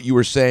into what you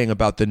were saying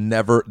about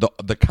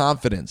the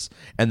confidence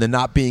and the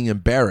not being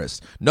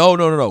embarrassed.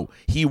 No.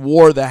 He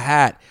wore the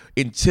hat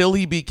until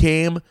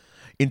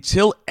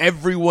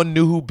everyone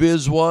knew who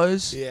Biz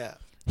was. Yeah.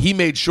 He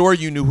made sure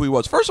you knew who he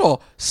was. First of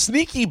all,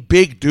 sneaky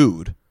big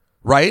dude,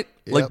 right?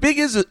 Yep. Like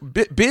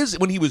Biz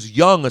when he was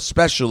young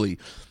especially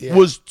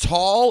was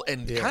tall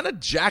and kind of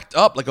jacked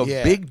up like a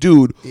big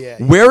dude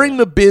wearing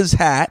the Biz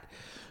hat.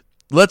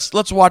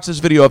 Let's watch this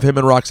video of him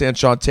and Roxanne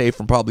Shante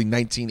from probably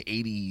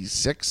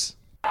 1986.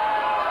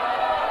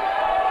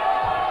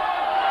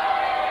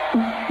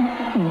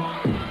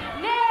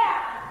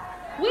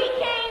 We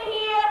came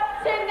here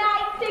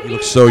tonight to He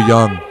looks so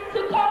young.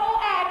 to go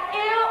act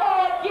ill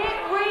or get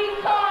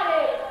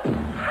retarded.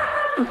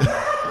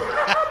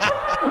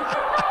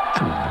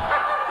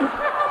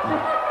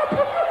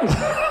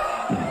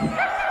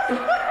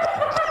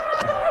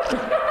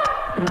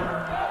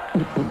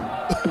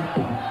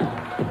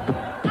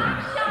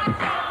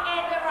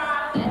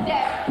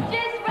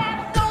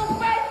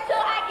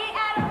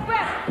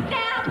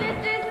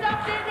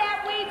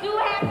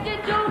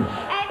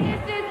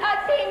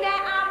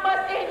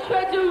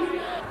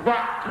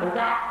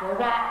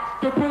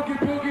 The boogie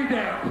boogie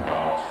down.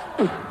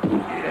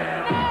 Boogie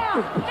down.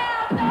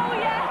 Now throw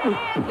your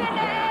hands in the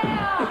air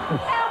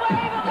and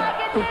wave them like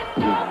a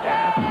disco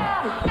bell.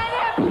 And if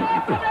you're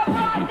from the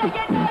Bronx and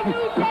you know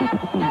you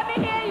dance, let me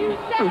hear you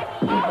say,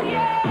 oh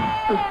yeah,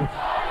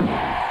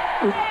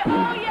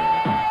 oh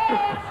yeah.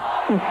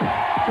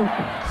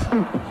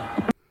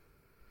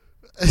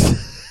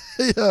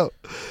 Yo,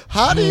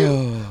 how do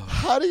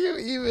you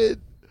even?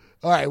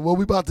 All right, what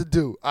we about to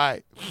do? All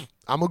right,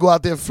 I'm gonna go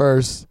out there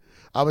first.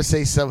 I'm going to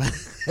say something.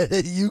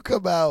 You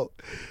come out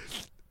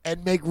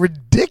and make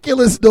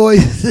ridiculous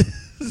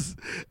noises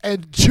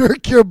and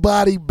jerk your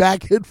body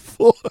back and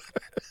forth.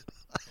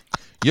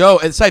 Yo,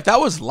 and Saif, that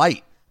was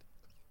light.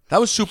 That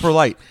was super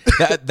light.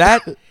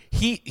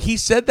 He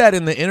said that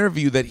in the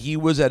interview that he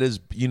was at his,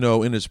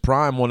 in his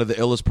prime, one of the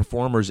illest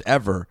performers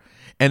ever.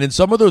 And in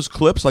some of those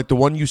clips, like the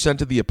one you sent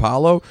to the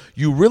Apollo,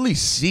 you really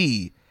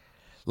see,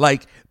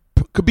 like,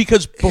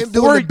 because before him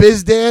doing the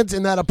Biz dance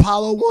in that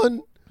Apollo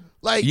one.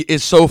 Like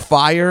it's so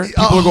fire.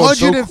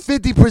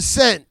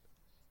 150%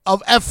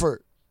 of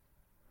effort.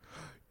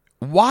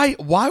 Why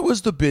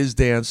was the Biz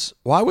dance?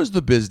 Why was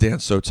the Biz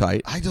dance so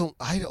tight? I don't.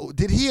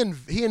 Did he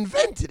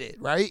invented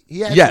it? Right? He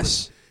had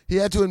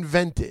to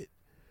invent it.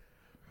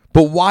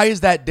 But why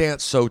is that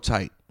dance so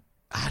tight?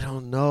 I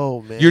don't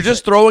know, man. You're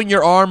just throwing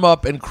your arm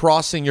up and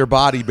crossing your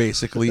body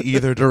basically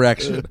either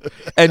direction,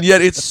 and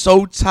yet it's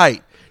so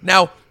tight.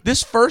 Now,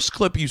 this first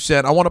clip you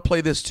sent, I want to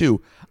play this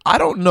too. I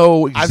don't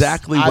know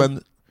exactly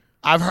when.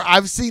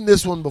 I've seen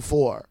this one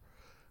before.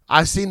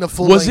 I've seen the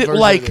full. Was it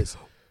version like? Of this.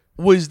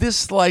 Was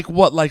this like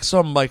what? Like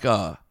some like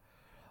a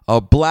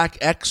Black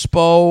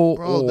Expo?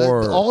 Bro,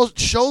 or all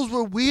shows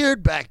were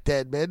weird back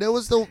then, man. There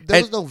was no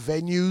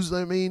venues.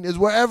 I mean, it's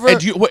wherever.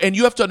 And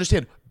you have to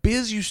understand,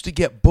 Biz used to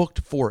get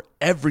booked for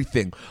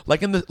everything.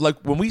 Like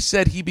when we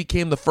said he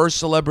became the first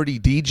celebrity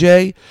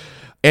DJ,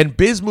 and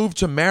Biz moved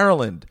to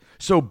Maryland.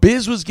 So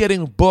Biz was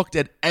getting booked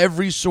at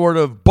every sort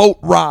of boat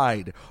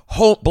ride,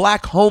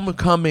 Black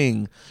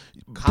homecoming,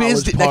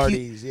 college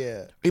parties,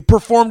 He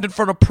performed in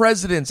front of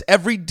presidents,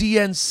 every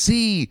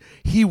DNC.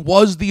 He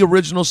was the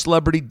original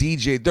celebrity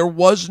DJ. There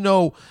was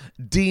no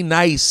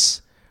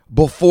D-Nice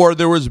before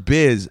there was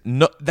Biz.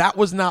 No, that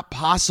was not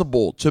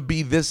possible to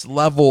be this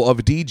level of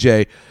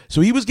DJ.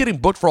 So he was getting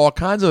booked for all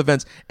kinds of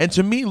events. And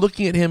to me,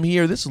 looking at him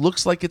here, this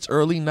looks like it's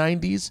early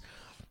 90s.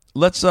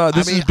 This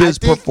is Biz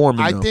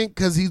performing. I think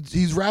because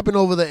he's rapping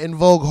over the En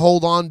Vogue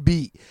Hold On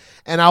beat.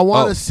 And I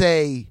want to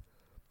say,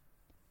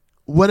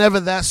 whenever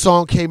that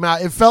song came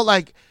out, it felt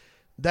like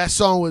that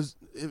song was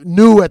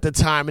new at the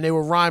time and they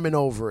were rhyming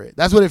over it.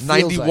 That's what it feels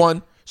 91,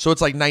 like. So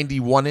it's like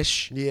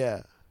 91-ish?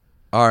 Yeah.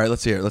 All right,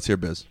 let's hear it. Let's hear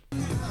Biz.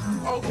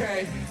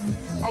 Okay,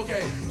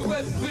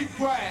 let's be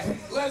quiet.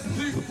 Let's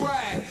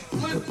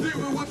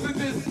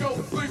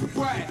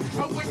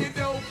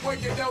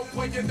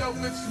well you know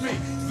it's me.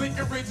 Think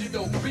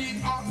original,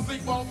 B-R-C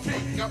ball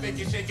king. I make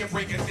it shake and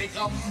break and think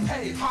of,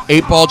 hey,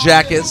 8-Ball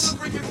Jackets.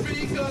 I am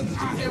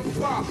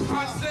fly,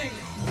 I sing,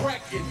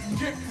 record,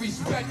 get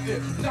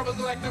respected, never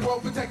selected, well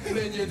protected,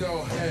 and you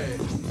know, hey.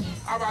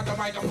 I ride the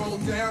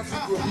microphone down to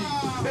the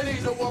beat. It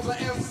ain't no other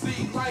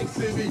MC like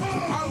Sibby.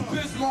 I'm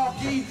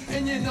Bismarcky,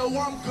 and you know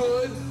I'm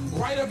good.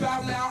 Right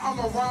about now,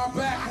 I'ma rhyme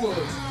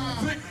backwards.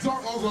 Tick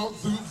tock,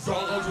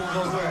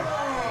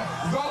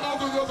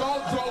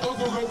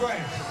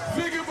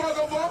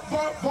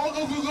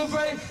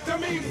 that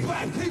means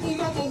black people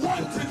number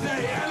one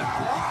today, and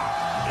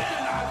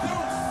I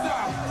don't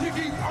stop. You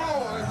keep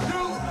on,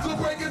 do to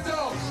break it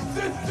down.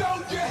 Just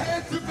don't your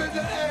head up in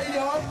the air,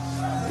 y'all.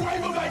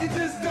 Wave them like you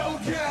just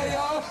don't care,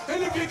 y'all.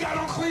 And if you got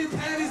on clean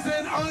panties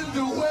and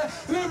underwear,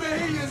 let me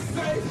hear you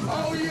say,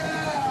 oh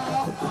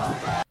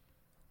yeah.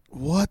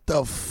 What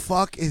the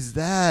fuck is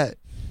that?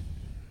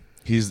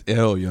 He's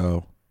ill,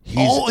 yo.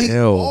 He's he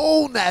ill.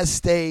 owned that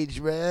stage,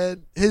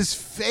 man. His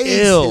face,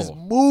 his Ill.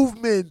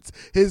 movements,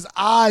 his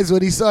eyes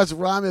when he starts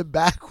rhyming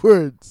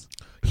backwards.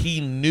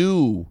 He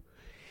knew.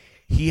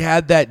 He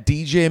had that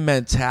DJ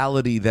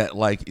mentality that,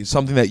 like, is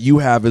something that you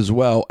have as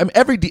well. I mean,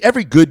 every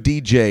good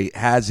DJ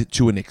has it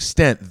to an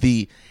extent.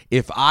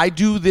 If I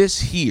do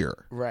this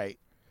here, Right.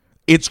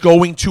 it's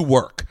going to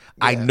work.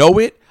 I know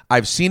it.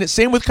 I've seen it.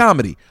 Same with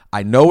comedy.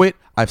 I know it.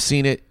 I've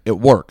seen it. It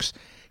works.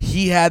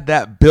 He had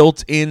that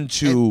built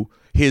into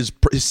his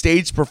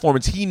stage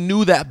performance. He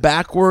knew that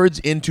backwards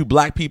into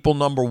Black People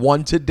number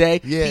one today.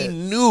 Yeah. He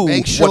knew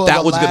Make what that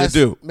the was going to last-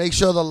 do. Make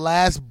sure the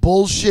last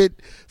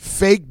bullshit,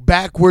 fake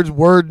backwards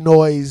word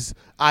noise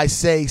I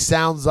say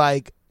sounds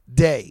like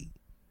day.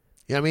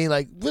 You know what I mean?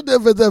 Like,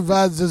 whatever the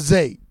vibes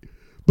say.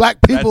 Black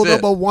People That's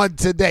it. number one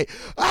today.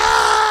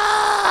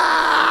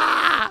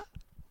 Ah!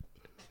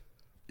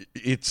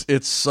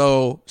 It's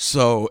so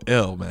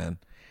ill, man.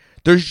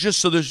 There's just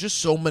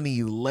so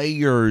many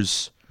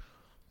layers.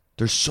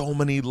 There's so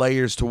many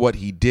layers to what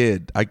he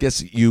did. I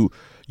guess you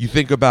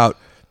think about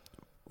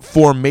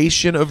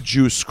formation of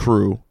Juice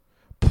Crew,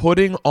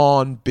 putting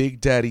on Big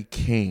Daddy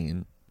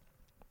Kane,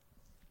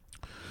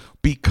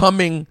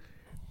 becoming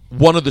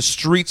one of the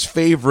street's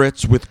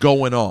favorites with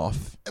Going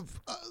Off.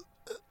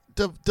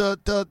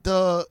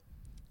 The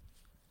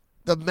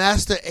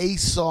Master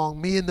Ace song,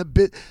 me and the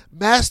bit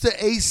Master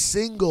Ace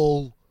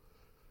single.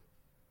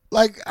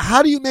 Like,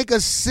 how do you make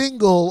a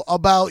single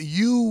about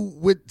you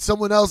with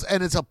someone else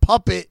and it's a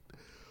puppet?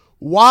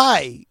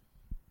 Why?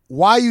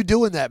 Why are you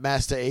doing that,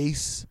 Master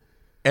Ace?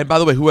 And by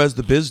the way, who has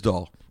the Biz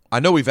doll?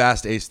 I know we've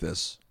asked Ace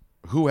this.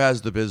 Who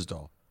has the Biz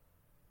doll?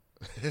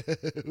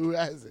 Who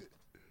has it?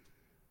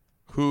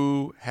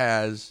 Who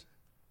has?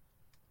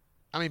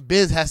 I mean,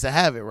 Biz has to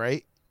have it,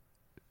 right?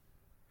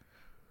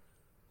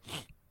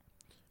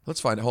 Let's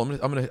find it. Hold on,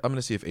 I'm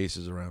gonna see if Ace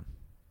is around.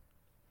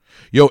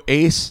 Yo,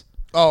 Ace.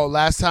 Oh,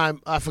 last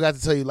time, I forgot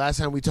to tell you, last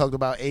time we talked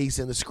about Ace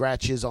and the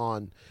scratches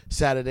on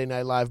Saturday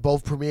Night Live.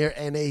 Both Premier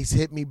and Ace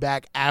hit me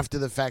back after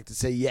the fact to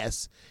say,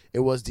 yes, it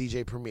was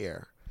DJ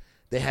Premier.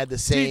 They had the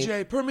same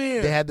DJ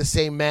Premier. They had the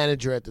same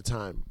manager at the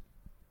time.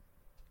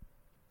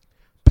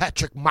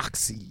 Patrick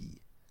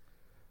Moxie.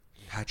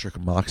 Patrick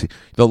Moxie.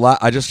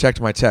 I just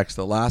checked my text.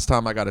 The last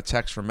time I got a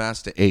text from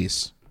Master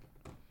Ace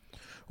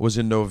was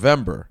in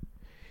November.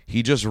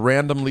 He just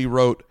randomly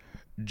wrote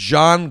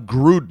John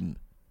Gruden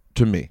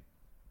to me.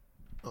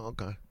 Oh,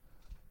 okay.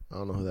 I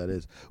don't know who that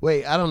is.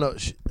 Wait, I don't know.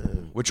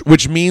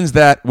 Which means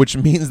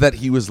that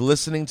he was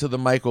listening to the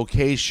Michael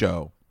K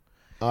show,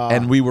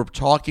 and we were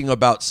talking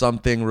about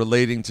something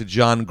relating to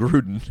John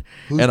Gruden,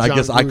 and I John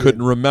guess I Gruden?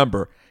 couldn't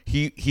remember.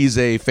 He's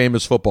a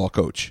famous football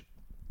coach,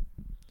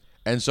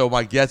 and so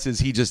my guess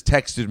is he just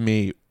texted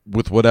me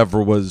with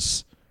whatever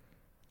was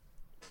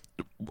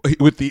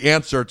with the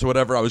answer to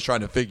whatever I was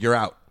trying to figure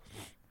out.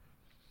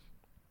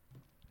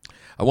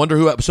 I wonder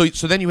who. So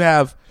then you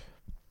have.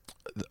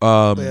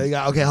 Yeah, you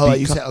got, okay, hold on.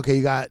 You said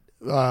you got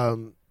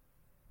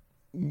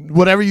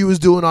whatever you was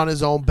doing on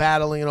his own,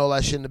 battling and all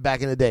that shit in the back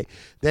in the day.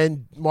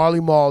 Then Marley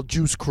Marl,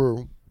 Juice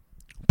Crew,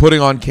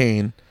 putting on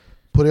Kane,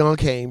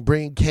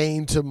 bringing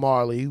Kane to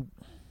Marley,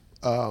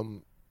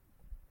 and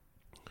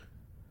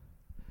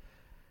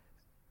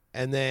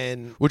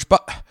then which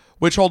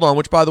hold on,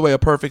 which by the way, a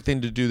perfect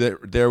thing to do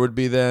there would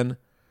be then,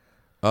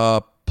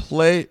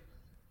 play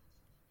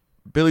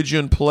Billy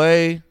June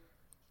play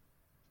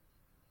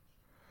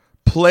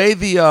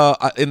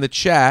the in the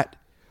chat,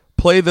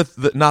 play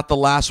the not the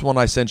last one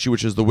I sent you,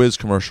 which is the Wiz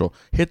commercial.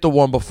 Hit the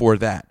one before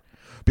that,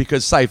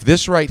 because Syph,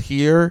 this right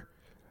here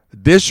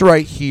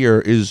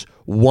is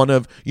one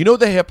of, you know,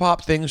 the hip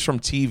hop things from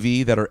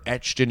TV that are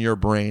etched in your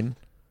brain.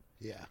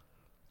 yeah,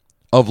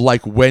 Of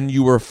like when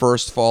you were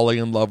first falling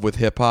in love with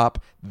hip hop.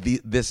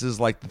 This is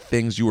like the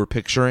things you were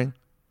picturing,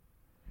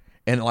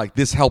 and like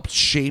this helped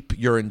shape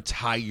your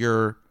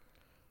entire.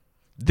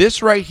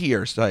 This right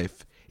here,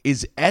 Syph,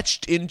 is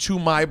etched into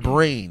my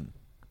brain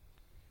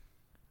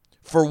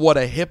for what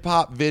a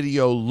hip-hop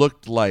video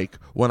looked like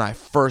when I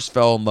first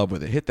fell in love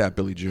with it. Hit that,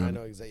 Billy June. I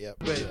know exactly. Yep.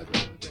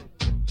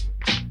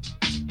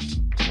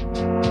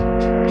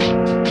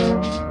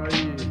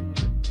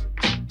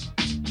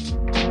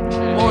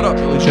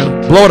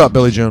 Blow it up,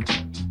 Billy June.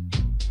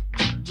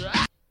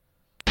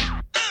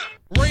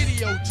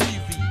 Radio,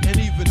 TV, and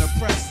even the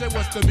press say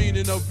what's the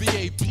meaning of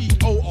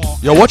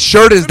VAPOR. Yo, what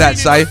shirt is that,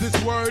 Syfe?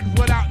 This word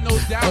without no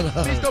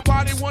doubt means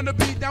nobody wanna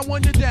beat down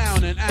when you're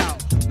down and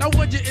out. Now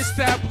when you're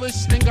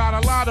established and got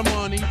a lot of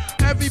money,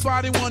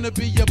 everybody wanna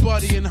be your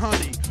buddy and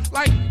honey.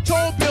 Like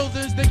tall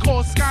buildings they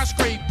call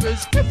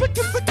skyscrapers.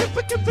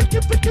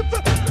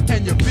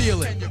 And you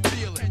feel it.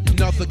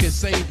 Nothing can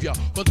save ya,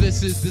 but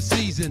this is the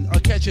season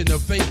of catching the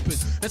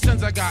vapors. And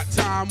since I got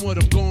time, what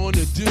I'm going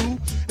to do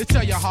is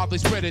tell you how they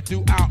spread it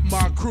throughout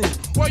my crew.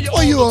 Well,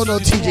 you all know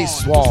TJ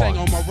Swan. Sang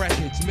on my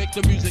records, make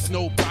the music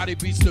nobody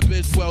beats the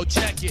biz. Well,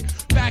 check it.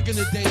 Back in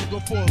the days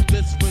before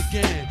this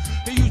began,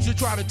 he used to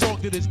try to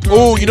talk to this girl.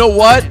 Oh, you know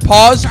what?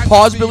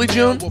 Pause, Billy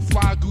June.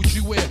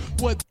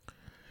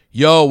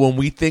 Yo, when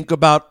we think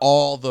about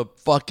all the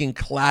fucking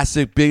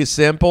classic biz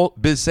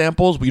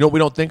samples, we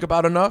don't think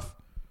about enough?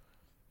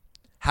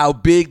 How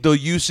big the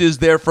use is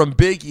there from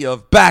Biggie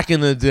of back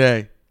in the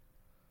day.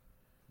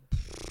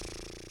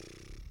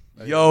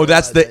 Yo,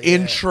 that's the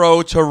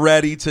intro to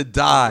Ready to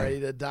Die. Ready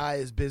to Die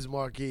is Biz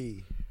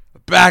Markie.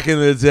 Back in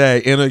the day,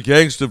 in a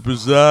gangster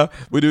bazaar.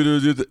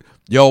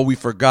 Yo, we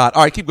forgot.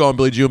 All right, keep going,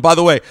 Billy June. By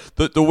the way,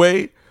 the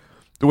way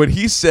when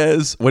he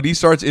starts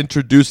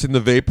introducing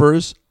the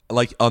Vapors,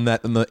 like in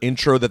the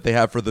intro that they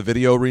have for the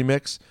video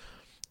remix,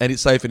 and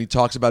he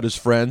talks about his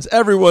friends.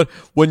 Everyone,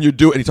 and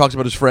he talks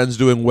about his friends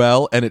doing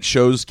well, and it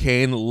shows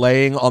Kane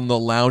laying on the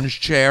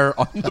lounge chair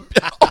on the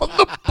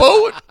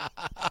boat.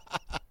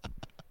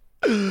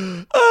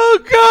 Oh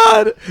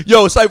God,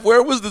 yo, Syfe,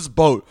 where was this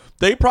boat?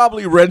 They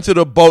probably rented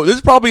a boat. This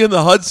is probably in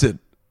the Hudson.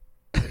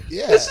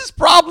 Yeah, this is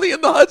probably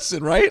in the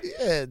Hudson, right?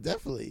 Yeah,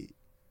 definitely.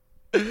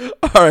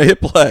 All right,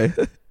 hit play.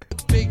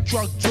 Big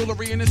drug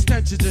jewelry and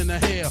extensions in her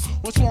hair.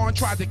 When Swan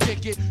tried to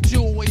kick it, she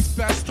always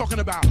best talking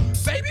about,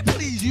 baby,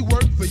 please, you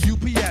work for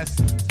UPS.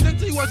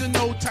 Since he wasn't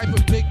no type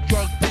of big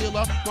drug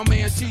dealer, my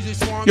man TJ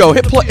Swan. Yo,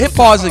 hit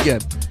pause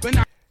again.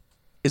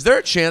 Is there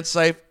a chance,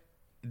 Syfe,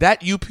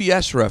 that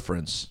UPS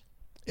reference?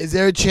 Is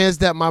there a chance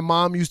that my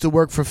mom used to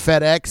work for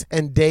FedEx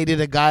and dated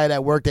a guy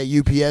that worked at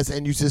UPS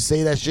and used to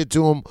say that shit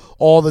to him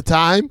all the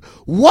time?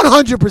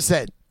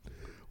 100%.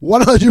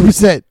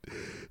 100%.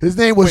 His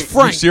name was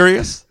Frank. You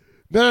serious?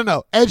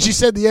 No. And she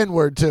said the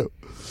N-word, too.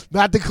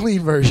 Not the clean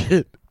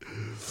version.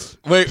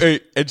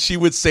 Wait. And she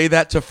would say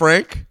that to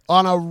Frank?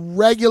 On a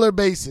regular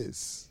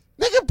basis.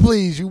 Nigga,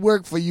 please, you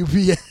work for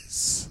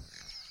UPS.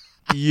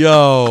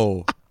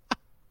 Yo.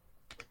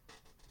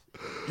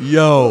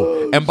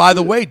 And by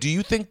the way, do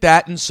you think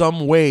that in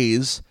some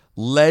ways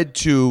led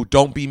to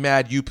Don't Be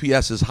Mad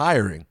UPS is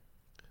hiring?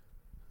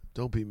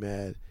 Don't Be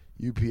Mad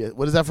UPS.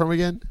 What is that from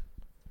again?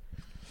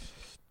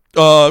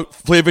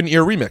 Flavor in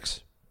Ear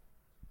remix.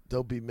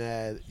 Don't be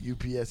mad.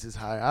 UPS is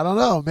higher. I don't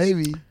know.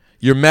 Maybe.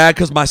 You're mad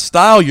because my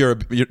style you're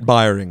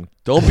admiring.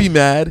 Don't be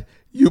mad.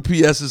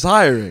 UPS is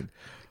hiring.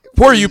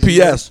 Poor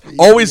UPS.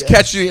 Always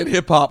catchy in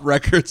hip-hop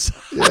records.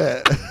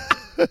 Yeah.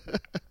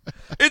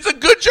 It's a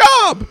good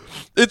job.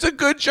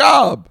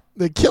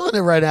 They're killing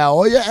it right now.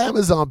 All your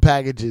Amazon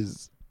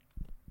packages.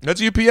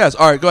 That's UPS.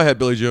 All right, go ahead,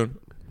 Billy June.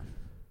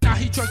 Now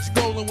he trucks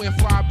gold and wear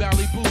fly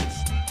belly boots.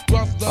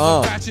 Wealth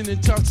leather fashion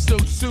and tuxedo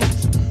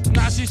suits.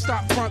 Now she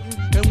stopped fronting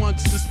and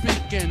wants to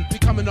speak and be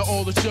coming to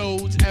all the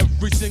shows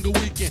every single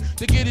weekend.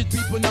 To get his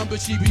people number,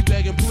 she be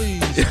begging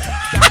please.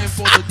 Dying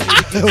for the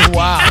day to get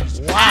Wow.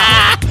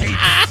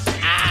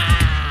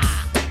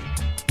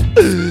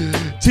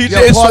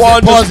 TJ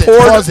Swan just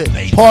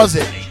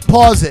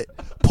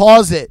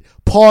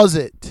Pause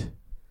it.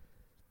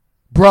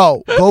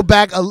 Bro, go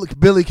back.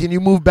 Billy, can you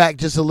move back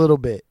just a little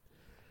bit?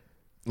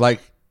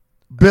 Like,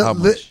 how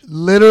much?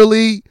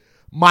 Literally,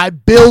 my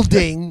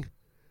building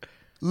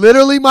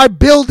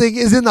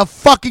is in the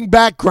fucking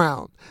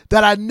background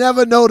that I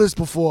never noticed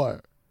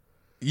before.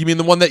 You mean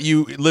the one that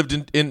you lived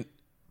in?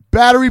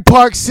 Battery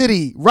Park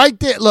City. Right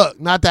there. Look,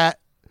 not that.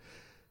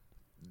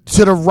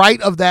 To the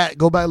right of that.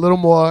 Go back a little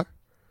more.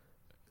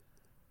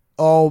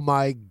 Oh,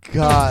 my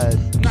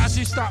God. Now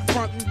she stopped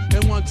fronting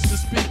and wants to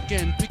speak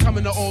and be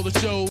coming to all the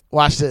shows.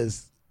 Watch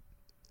this.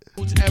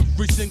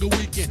 Every single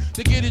weekend.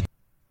 To get it.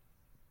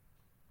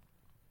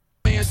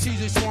 Man,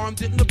 TJ Swan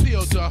didn't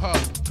appeal to her.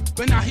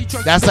 But now he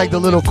that's like the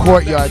little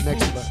courtyard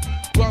next to it.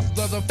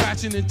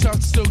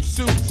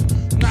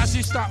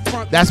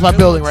 That's my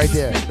building right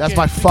there. That's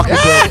my fucking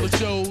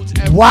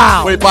building.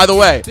 Wow. Wait, by the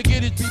way.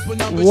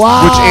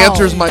 Wow.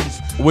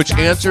 Which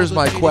answers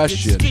my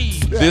question.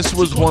 This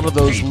was one of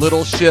those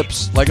little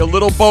ships, like a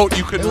little boat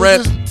you could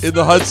rent in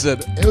the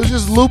Hudson. It was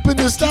just looping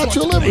the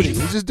Statue of Liberty. It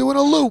was just doing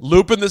a loop.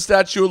 Looping the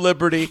Statue of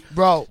Liberty.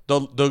 Bro.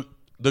 The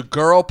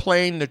girl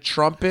playing the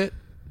trumpet,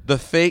 the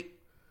fake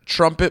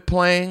trumpet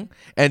playing,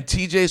 and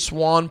TJ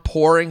Swan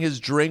pouring his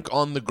drink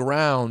on the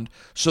ground,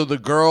 so the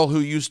girl who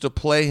used to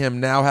play him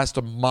now has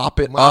to mop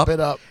it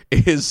up.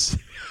 Is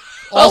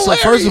also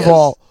hilarious.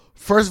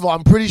 First of all,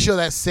 I'm pretty sure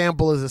that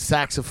sample is a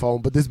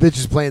saxophone, but this bitch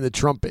is playing the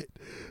trumpet.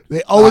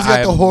 They always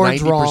get the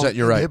horns wrong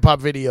in right. hip hop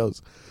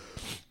videos.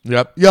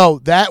 Yep. Yo,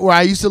 that where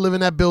I used to live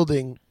in that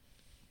building,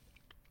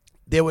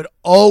 there would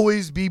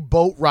always be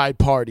boat ride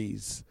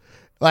parties.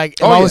 Like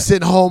if Oh, I yeah. was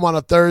sitting home on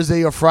a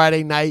Thursday or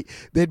Friday night,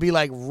 there'd be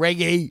like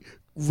reggae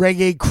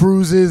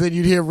cruises, and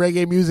you'd hear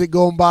reggae music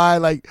going by.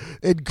 Like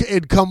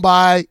it'd come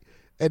by,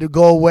 and it'd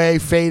go away,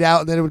 fade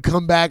out, and then it would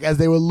come back as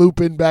they were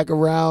looping back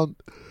around.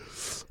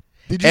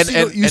 Did you And saw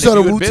if the you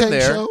had Wu been Tang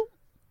there- show?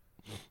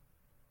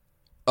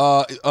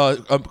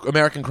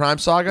 American Crime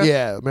Saga.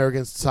 Yeah,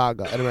 American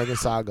Saga. I American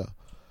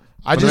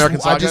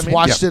Saga, just I mean?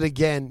 watched Yeah. it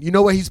again. You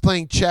know where he's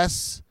playing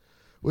chess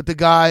with the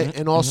guy, Mm-hmm.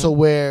 and also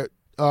where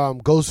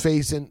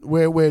Ghostface and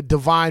where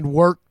Divine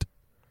worked.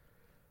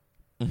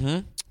 Mm-hmm.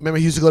 Remember,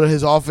 he used to go to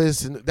his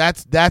office, and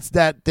that's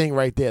that thing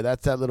right there.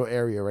 That's that little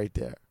area right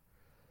there.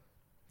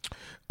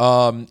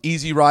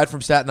 Easy Ride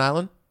from Staten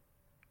Island.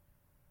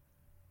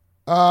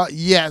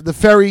 Yeah, the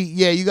ferry.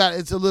 Yeah,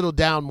 it's a little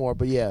down more,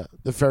 but yeah,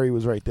 the ferry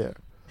was right there.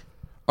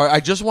 All right, I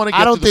just want to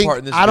get I don't to the think part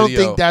in this I don't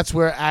video. think that's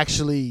where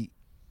actually.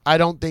 I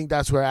don't think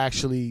that's where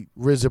actually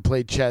RZA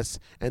played chess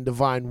and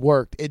Divine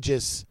worked.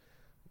 It's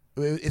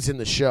in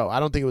the show. I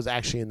don't think it was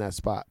actually in that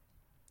spot.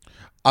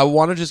 I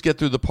want to just get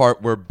through the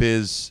part where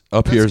Biz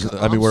appears. go-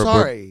 I mean, I'm where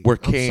sorry. where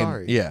I'm Kane.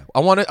 sorry. Yeah, I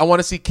want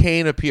to see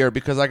Kane appear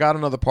because I got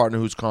another partner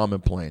who's calm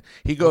and plain.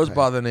 He goes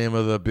by the name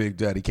of the Big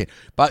Daddy Kane.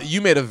 But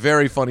you made a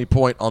very funny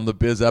point on the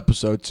Biz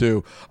episode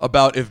too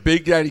about if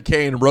Big Daddy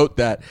Kane wrote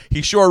that,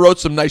 he sure wrote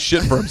some nice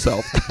shit for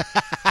himself.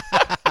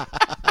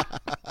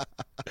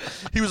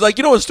 He was like,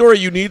 you know what story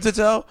you need to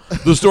tell?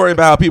 The story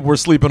about how people were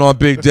sleeping on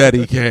Big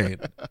Daddy Kane.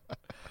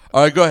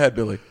 All right, go ahead,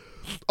 Billy.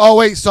 Oh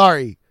wait,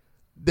 sorry.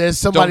 There's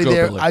somebody Don't go,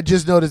 there. Billy. I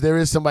just noticed there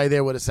is somebody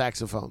there with a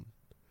saxophone.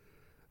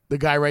 The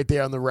guy right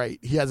there on the right.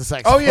 He has a Oh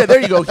saxophone. yeah,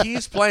 there you go.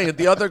 He's playing it.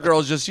 The other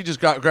girl's she just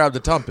grabbed a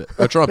trumpet.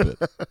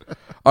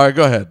 All right,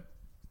 go ahead.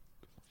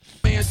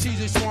 Man,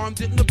 Jesus Swarm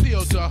didn't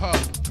appeal to her.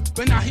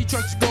 But now he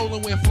trucks gold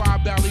and wear fly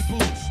belly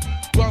boots.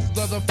 Rough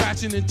leather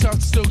fashion and tuck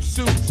silk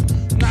suits.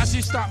 Now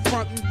she stopped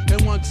fronting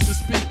and wants to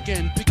speak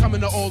and be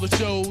coming to all the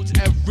shows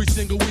every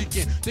single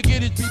weekend. To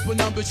get his people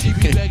number, she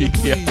be begging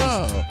please.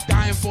 Yeah.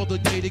 Dying for the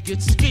day to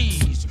get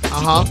skis. She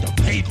got the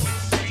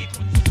papers.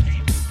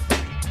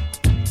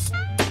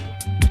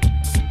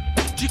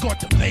 She got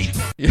the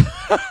papers.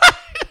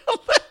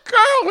 That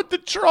girl with the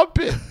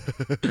trumpet.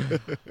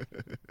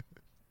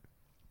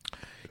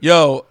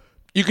 Yo,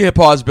 you can hit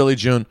pause, Billy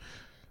June.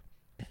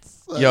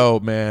 Yo,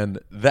 man,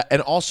 that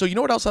and also, you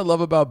know what else I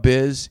love about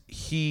Biz?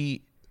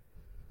 He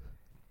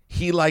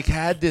like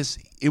had this.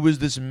 It was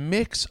this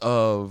mix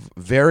of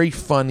very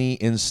funny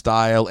in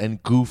style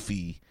and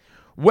goofy.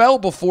 Well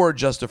before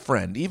Just a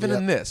Friend, even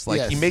in this,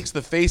 like he Yes. makes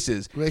the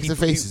faces. Makes the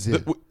faces, yeah.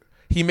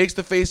 He makes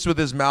the face with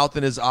his mouth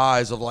and his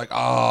eyes of like,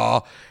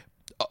 ah.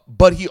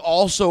 But he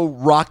also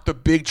rocked the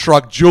big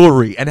truck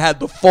jewelry and had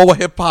the full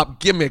hip hop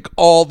gimmick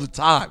all the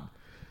time.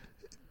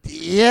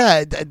 Yeah,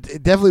 it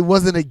definitely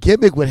wasn't a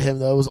gimmick with him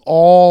though.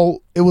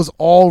 It was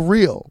all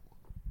real.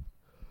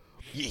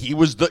 He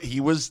was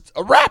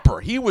a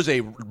rapper. He was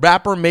a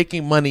rapper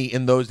making money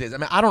in those days. I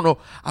mean, I don't know.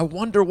 I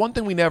wonder, one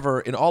thing we never,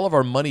 in all of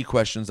our money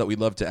questions that we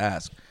love to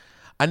ask,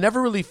 I never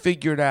really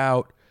figured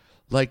out,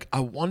 like,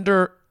 I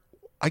wonder,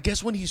 I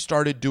guess when he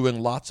started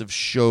doing lots of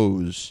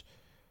shows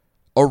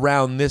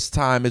around this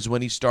time is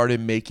when he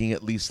started making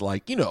at least,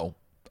 like, you know,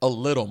 a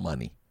little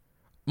money.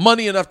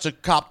 Money enough to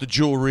cop the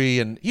jewelry,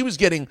 and he was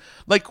getting,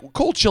 like,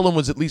 Cold Chillin'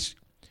 was at least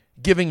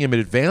giving him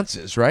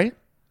advances, right?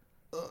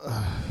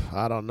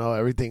 I don't know.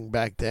 Everything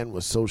back then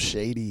was so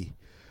shady.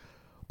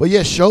 But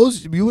yeah,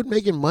 shows, you were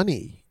making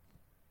money.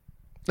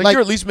 Like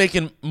you're at least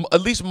making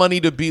money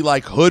to be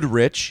like hood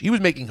rich. He was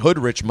making hood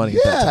rich money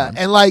at that Yeah, time.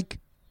 and like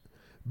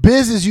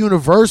Biz is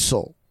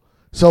universal.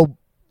 So,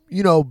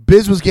 you know,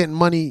 Biz was getting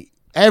money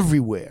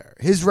everywhere.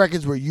 His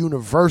records were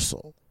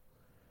universal.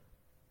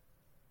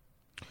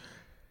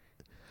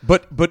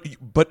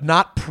 But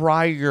not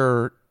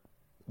prior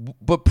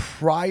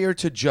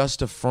to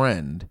Just a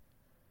Friend,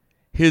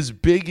 his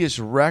biggest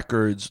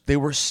records, they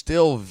were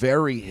still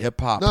very hip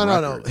hop.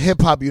 No.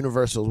 Hip hop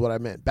universal is what I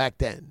meant back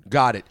then.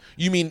 Got it.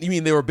 You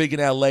mean they were big in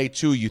LA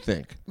too, you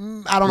think?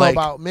 I don't know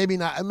about, maybe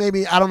not,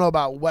 maybe I don't know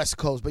about West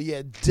Coast, but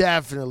yeah,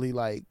 definitely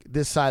like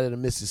this side of the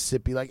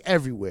Mississippi, like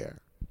everywhere.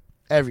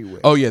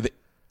 Oh yeah,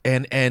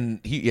 and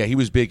he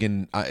was big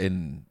in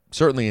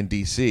certainly in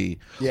DC.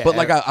 Yeah, but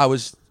like I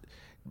was,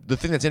 the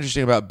thing that's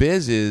interesting about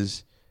Biz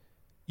is,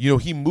 you know,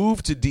 he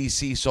moved to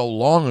DC so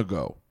long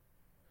ago.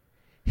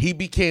 He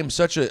became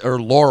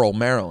Laurel,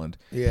 Maryland.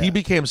 Yeah. He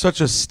became such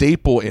a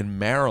staple in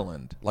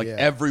Maryland. Like Yeah.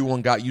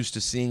 everyone got used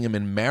to seeing him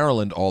in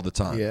Maryland all the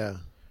time. Yeah.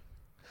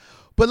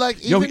 But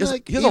like, Yo, even he has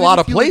like, a even lot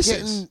if of you were places.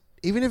 getting-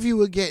 even if you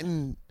were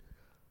getting,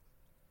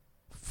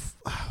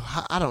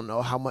 I don't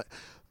know how much,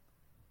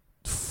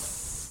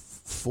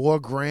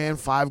 $4,000,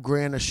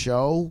 $5,000 a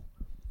show.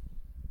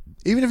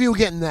 Even if you were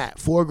getting that,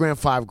 $4,000,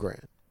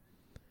 $5,000.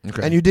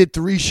 Okay. And you did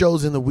 3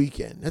 shows in the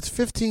weekend. That's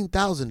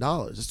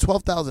 $15,000. It's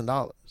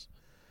 $12,000.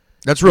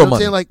 That's You real know what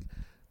money. I'm saying?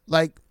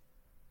 Like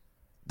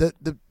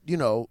the you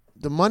know,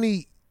 the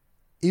money,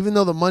 even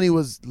though the money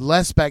was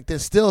less back then,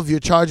 still if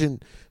you're charging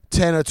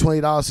 $10 or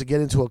 $20 to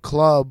get into a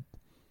club,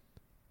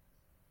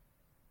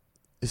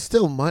 It's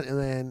still money,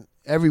 man.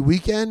 Every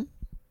weekend.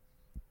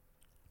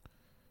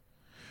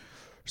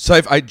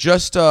 Saif, I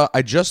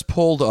just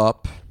pulled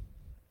up.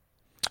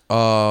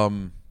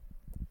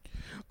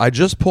 I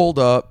just pulled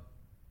up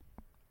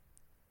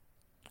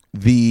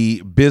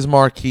the Biz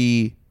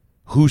Markie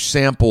Who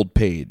Sampled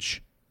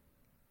page.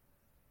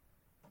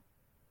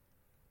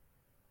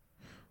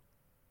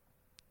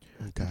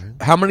 Okay.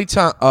 How many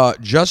times?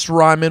 Just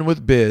Rhymin'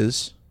 with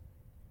Biz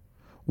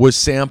was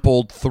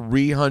sampled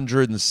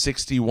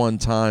 361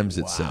 times.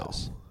 It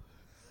says.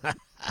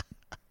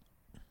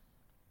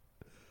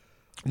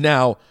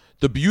 Now,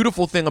 the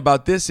beautiful thing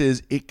about this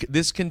is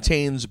this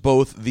contains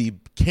both the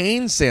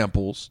Kane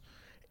samples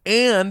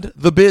and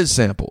the Biz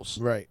samples.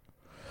 Right.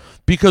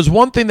 Because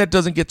one thing that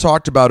doesn't get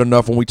talked about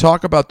enough when we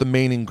talk about the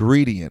main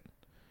ingredient,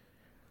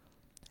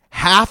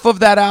 half of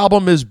that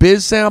album is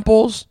Biz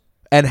samples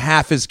and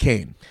half is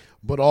Kane.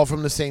 But all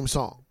from the same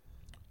song.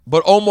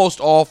 But almost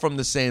all from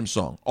the same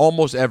song.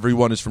 Almost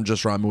everyone is from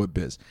Just Rhymin' with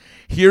Biz.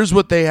 Here's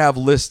what they have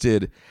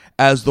listed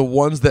as the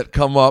ones that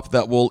come up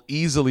that we'll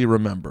easily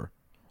remember.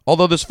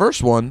 Although this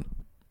first one,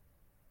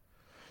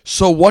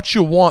 So What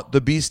You Want,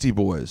 the Beastie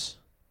Boys.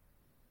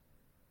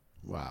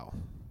 Wow.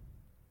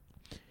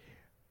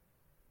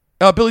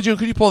 Billy June,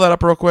 could you pull that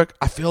up real quick?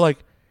 I feel like,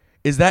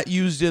 is that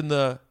used in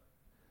the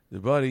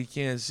buddy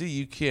can't see,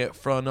 you can't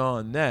front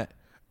on that.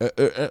 Is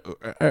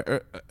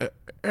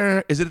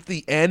it at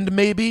the end,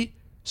 maybe?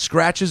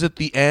 Scratches at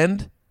the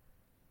end?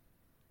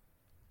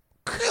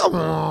 Come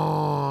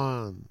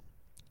on.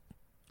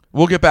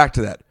 We'll get back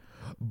to that.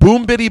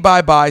 Boom Biddy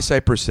Bye Bye,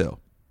 Cypress Hill.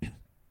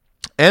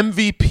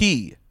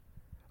 MVP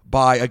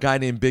by a guy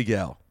named Big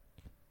L.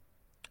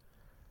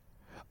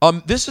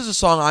 This is a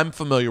song I'm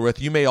familiar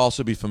with. You may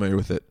also be familiar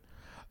with it.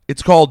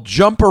 It's called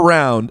Jump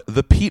Around,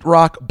 the Pete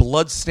Rock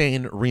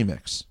Bloodstain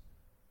remix.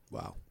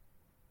 Wow.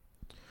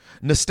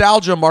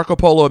 Nostalgia, Marco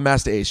Polo and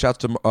Master Ace. Shouts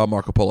to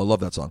Marco Polo. I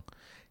love that song.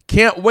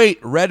 Can't Wait,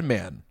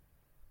 Redman.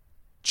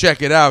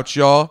 Check it out,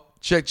 y'all.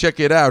 Check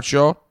it out,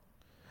 y'all.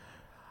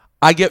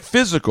 I Get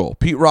Physical,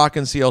 Pete Rock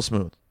and CL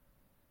Smooth.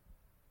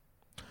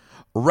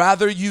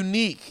 Rather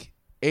Unique,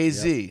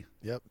 AZ.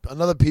 Yep.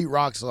 Another Pete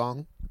Rock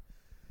song.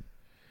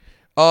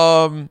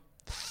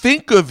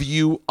 Think of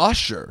You,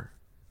 Usher.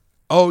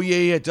 Oh,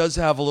 yeah, it does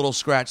have a little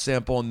scratch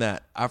sample in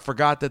that. I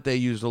forgot that they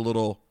used a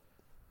little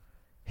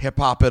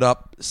hip-hop it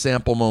up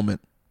sample moment.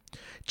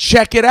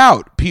 Check It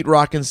Out, Pete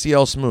Rock and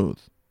CL Smooth.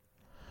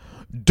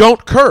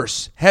 Don't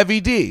Curse,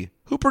 Heavy D.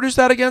 Who produced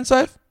that again,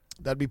 Saif?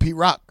 That'd be Pete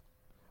Rock.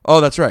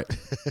 Oh, that's right.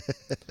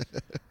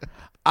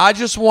 I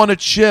Just Want to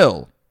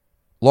Chill,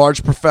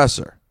 Large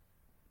Professor.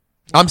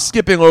 I'm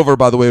skipping over,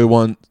 by the way,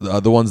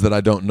 the ones that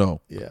I don't know.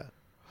 Yeah.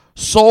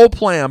 Soul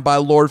Plan by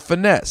Lord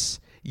Finesse.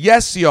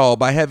 Yes, Y'all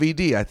by Heavy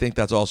D. I think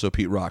that's also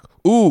Pete Rock.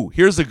 Ooh,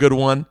 here's a good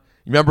one.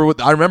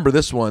 I remember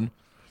this one.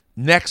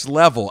 Next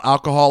Level,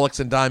 Alcoholics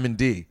and Diamond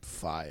D.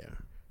 Fire.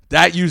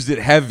 That used it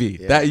heavy.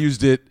 Yeah. That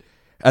used it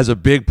as a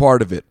big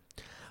part of it.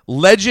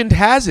 Legend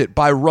Has It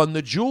by Run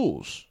the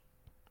Jewels.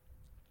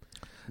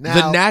 Now,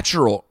 The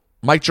Natural,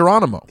 Mike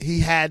Geronimo.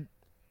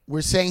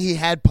 We're saying he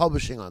had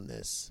publishing on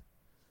this.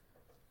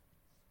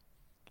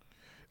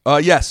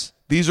 Yes,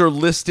 these are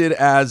listed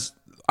as,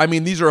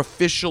 these are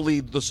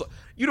officially,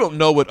 you don't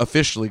know what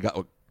officially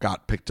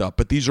got picked up,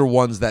 but these are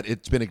ones that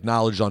it's been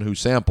acknowledged on who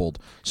sampled.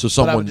 So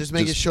someone just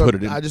put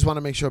it in. I just want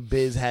to make sure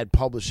Biz had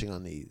publishing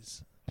on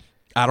these.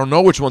 I don't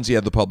know which ones he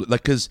had the public,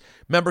 because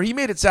remember he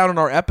made it sound in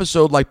our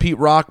episode like Pete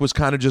Rock was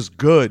kind of just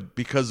good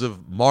because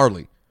of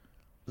Marley.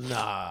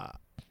 Nah,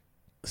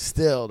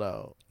 still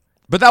though.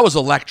 But that was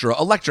Elektra.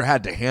 Elektra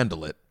had to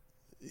handle it.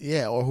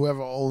 Yeah, or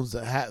whoever owns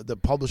the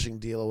publishing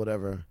deal or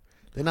whatever.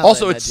 They're not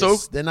Also,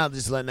 they're not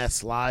just letting that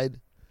slide.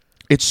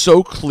 It's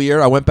so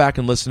clear. I went back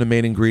and listened to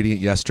Main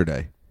Ingredient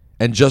yesterday,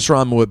 and Just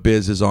Rhymin' with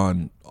Biz is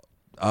on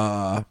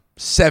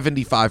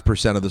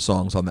 75% of the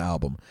songs on the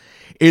album.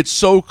 It's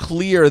so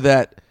clear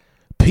that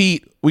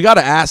Pete, we got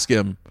to ask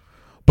him,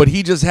 but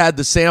he just had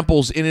the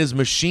samples in his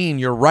machine.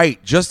 You're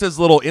right, just as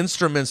little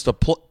instruments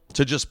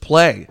to just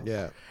play.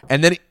 Yeah,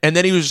 and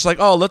then he was just like,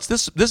 oh,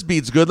 this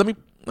beat's good.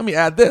 Let me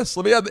add this.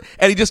 And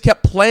he just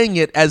kept playing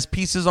it as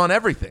pieces on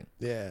everything.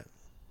 Yeah.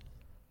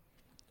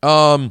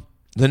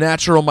 The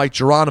Natural, Mike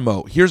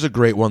Geronimo. Here's a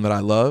great one that I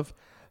love.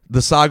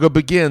 The Saga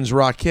Begins,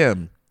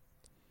 Rakim.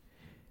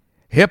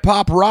 Hip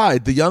Hop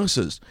Ride, The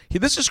Youngsters.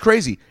 This is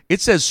crazy.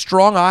 It says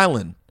Strong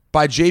Island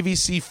by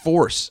JVC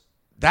Force.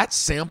 That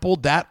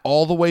sampled that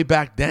all the way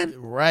back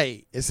then.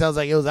 Right. It sounds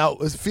like it was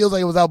out. It feels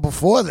like it was out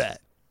before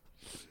that.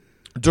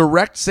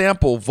 Direct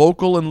sample,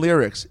 vocal and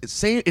lyrics.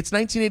 It's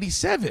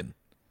 1987.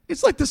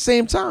 It's like the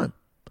same time.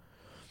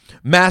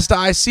 Master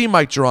IC,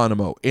 Mike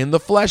Geronimo. In the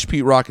Flesh,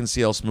 Pete Rock and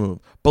CL Smooth.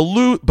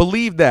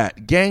 Believe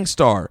That,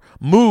 Gangstar.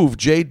 Move,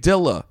 Jay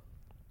Dilla.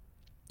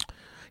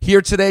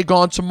 Here Today,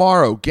 Gone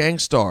Tomorrow,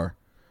 Gangstar.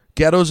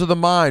 Ghettos of the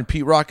Mind,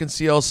 Pete Rock and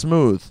CL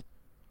Smooth.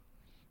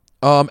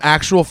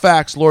 Actual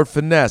Facts, Lord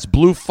Finesse.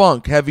 Blue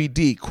Funk, Heavy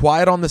D.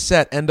 Quiet on the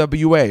Set,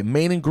 NWA.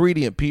 Main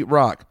Ingredient, Pete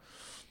Rock.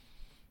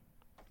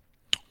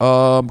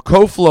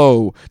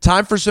 Koflo,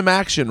 Time for Some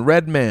Action,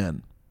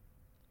 Redman.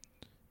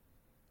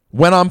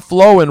 When I'm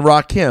Flowin',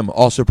 Rakim,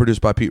 also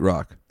produced by Pete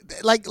Rock.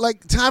 Like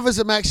Time for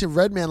Some Action,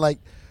 Redman, like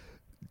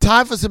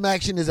Time for Some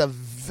Action is a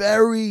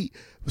very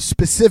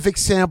specific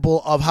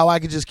sample of How I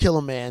Could Just Kill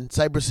a Man,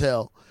 Cypress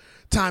Hill.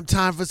 Time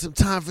for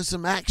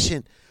some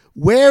action.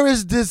 Where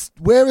is this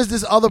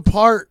other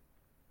part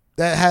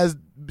that has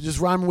just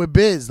rhyming with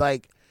biz?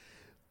 Like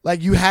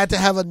you had to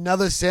have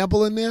another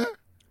sample in there?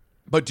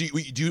 But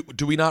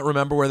do we not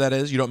remember where that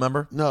is? You don't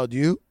remember? No, do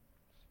you?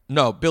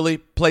 No, Billy,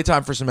 play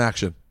Time for Some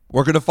Action.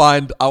 We're gonna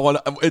find.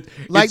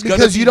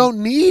 Because you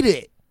don't need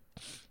it.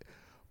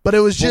 But it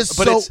was just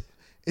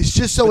it's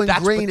just so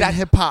ingrained in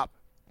hip hop.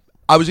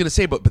 I was gonna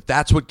say, but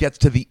that's what gets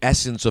to the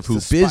essence of who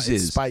Biz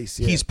is. Spice,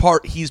 yeah.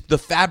 He's the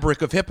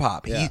fabric of hip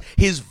hop. Yeah.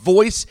 His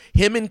voice,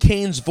 him and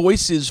Kane's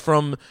voices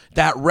from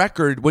that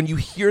record. When you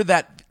hear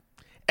that,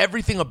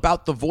 everything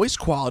about the voice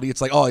quality,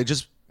 it's like, oh, it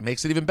just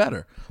makes it even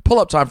better. Pull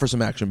up Time for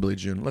Some Action, Billy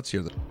June. Let's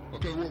hear that.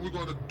 Okay, what we're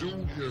going to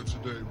do here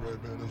today,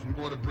 Redman, is we're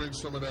going to bring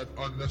some of that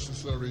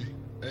unnecessary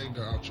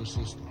anger out your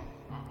system.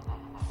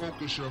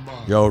 Focus your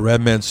mind. Yo,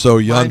 Redman's so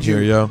young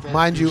here, yo.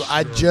 Mind you,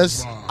 I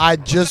just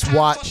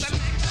watched.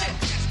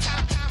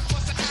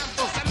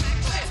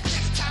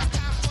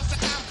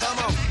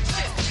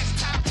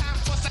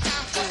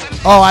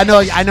 Oh, I know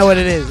what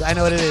it is. I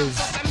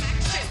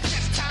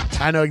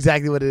know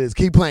exactly what it is.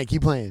 Keep playing.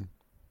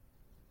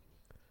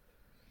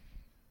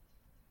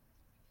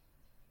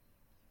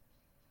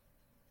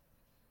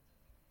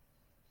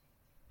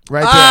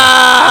 Right there.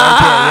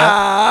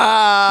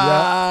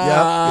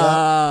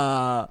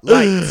 Yep.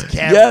 Lights,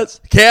 camera. Yes,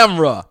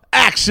 camera,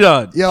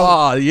 action. Yo,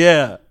 oh,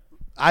 yeah.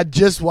 I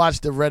just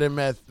watched the Red and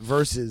Meth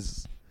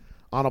verses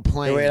on a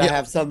plane. Wait, I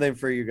have something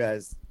for you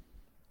guys.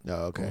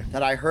 Oh, okay.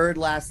 That I heard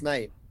last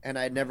night, and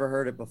I'd never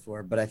heard it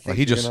before, but I think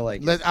you're gonna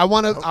like it. I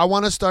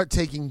want to start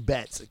taking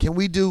bets.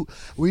 We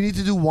need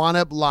to do One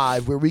Up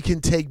Live where we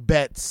can take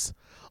bets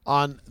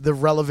on the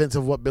relevance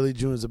of what Billy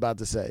June is about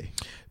to say.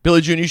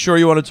 Billy June, you sure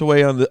you wanted to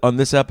weigh on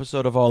this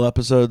episode of all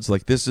episodes?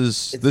 Like this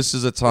is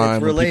a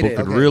time when people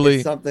could really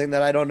it's something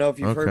that I don't know if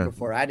you've heard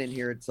before. I didn't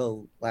hear it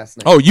till last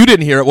night. Oh, you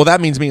didn't hear it? Well, that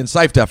means me and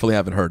Syph definitely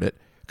haven't heard it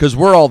because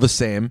we're all the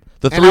same.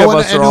 The three of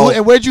us are all.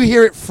 And where'd you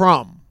hear it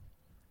from?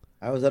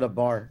 I was at a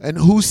bar. And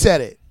who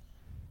said it?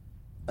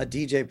 A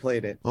DJ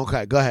played it.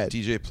 Okay, go ahead.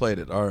 DJ played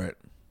it. All right.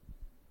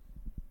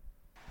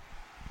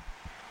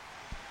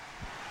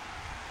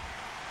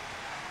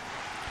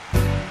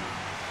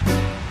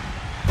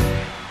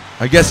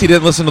 I guess he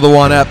didn't listen to the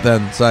One app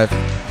then, Syph.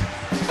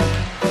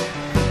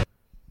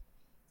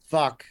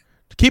 Fuck.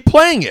 Keep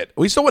playing it.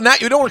 We still want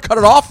that. You don't want to cut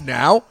it off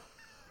now.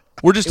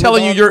 We're just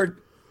telling you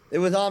it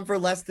was on for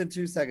less than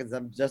 2 seconds.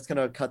 I'm just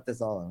gonna cut this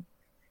all out.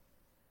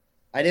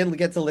 I didn't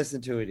get to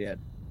listen to it yet.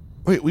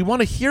 Wait, we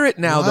want to hear it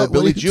now, though,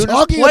 Billy June.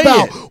 Talking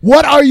about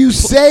what are you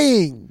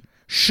saying?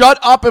 Shut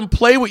up and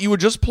play what you were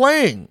just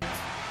playing.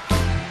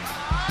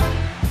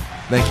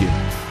 Thank you.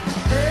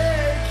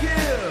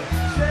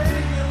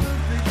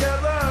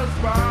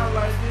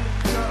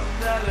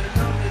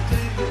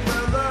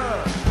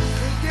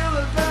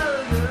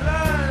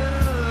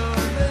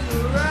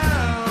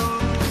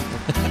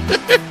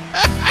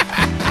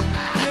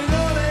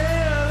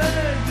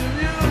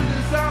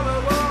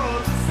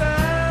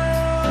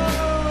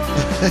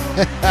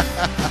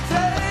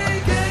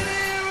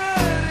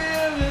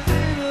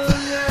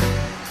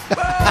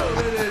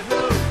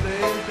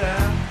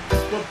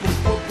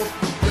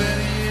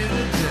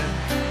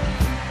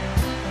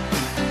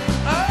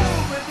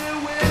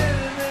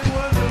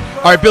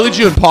 All right, Billy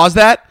June, pause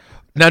that.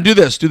 Now do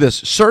this.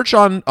 Search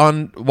on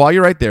while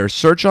you're right there,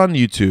 search on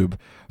YouTube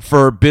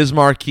for Biz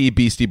Markie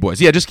Beastie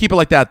Boys. Yeah, just keep it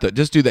like that, though.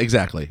 Just do that.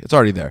 Exactly. It's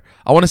already there.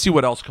 I want to see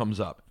what else comes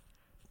up.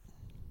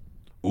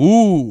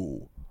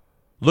 Ooh.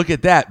 Look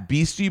at that.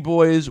 Beastie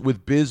Boys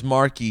with Biz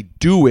Markie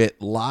do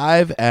it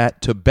live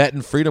at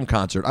Tibetan Freedom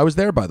Concert. I was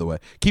there, by the way.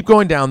 Keep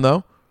going down,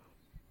 though.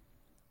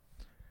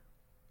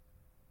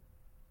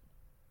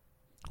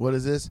 What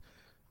is this?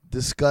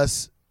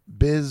 Discuss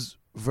Biz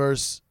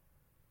versus...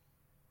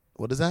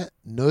 What is that?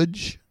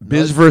 Nudge?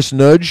 Biz versus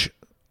Nudge.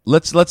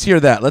 Let's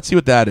hear that. Let's see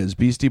what that is.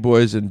 Beastie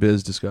Boys and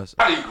Biz discuss.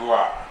 Mardi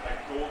Gras.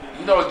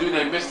 You know a dude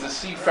named Mr.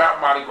 C. Fat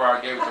Mardi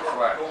Gras gave it to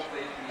Flash.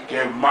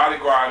 Gave Mardi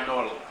Gras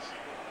Nautilus.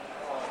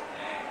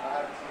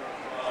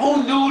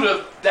 Who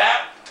knew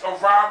that to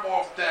rhyme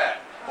off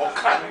that or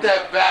cut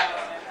that back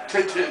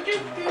to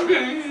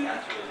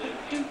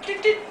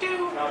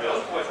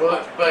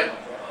But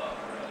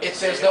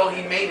it's as though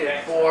he made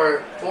it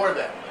for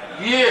them.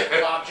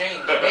 Yeah. Bob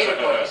James made it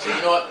for us. So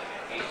you know what?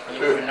 You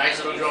put a nice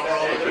little drum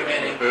roll at the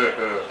beginning.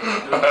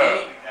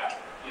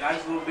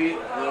 Nice little beat,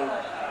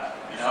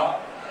 you know?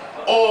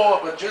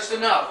 But just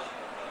enough.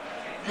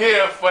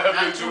 Yeah, for him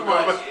not too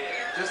much.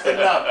 Just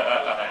enough.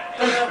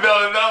 No,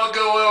 another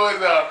good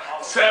one was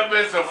 7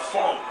 minutes of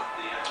funk.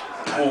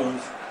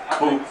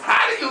 Poof.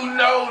 How do you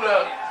know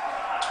that's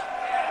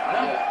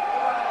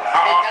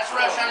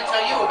what I was trying to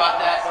tell you about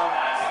that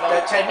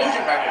Ted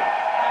Nugent record.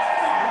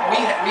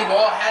 We've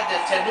all had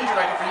that Ted Nugent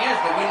record for years,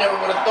 but we never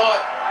would have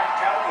thought.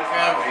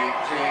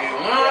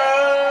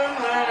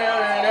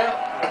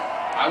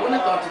 I wouldn't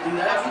have thought to do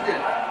that. You did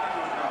it.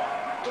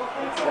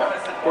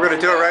 We're going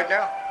to do it right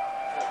now.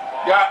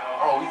 Yeah.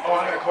 I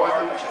got to call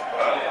it.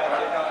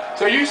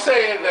 So you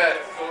saying that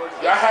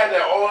y'all had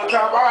that all the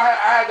time?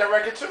 I had that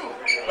record too.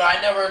 But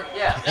I never,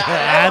 I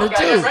had it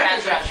too.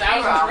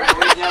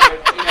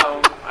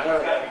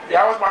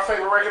 That was my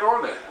favorite record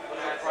on there.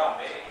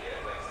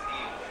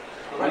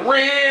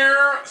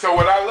 So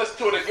when I listened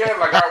to it again,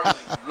 like I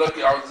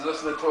was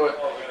listening to it,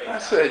 I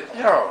said,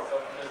 yo,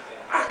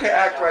 I can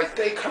act like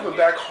they coming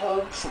back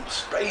home from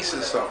space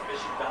or something.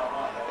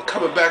 They're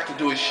coming back to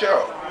do a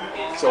show.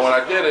 So when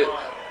I did it,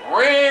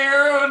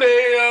 real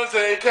niggas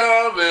ain't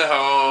coming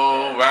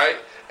home, right?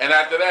 And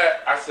after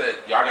that, I said,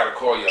 y'all gotta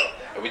call y'all.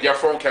 And when your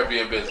phone kept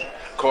being busy,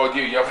 called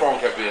you, your phone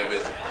kept being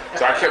busy.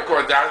 So I kept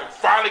going down,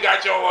 finally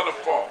got y'all on the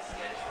phone.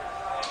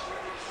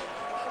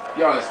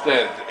 You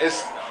understand?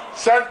 It's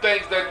some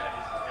things that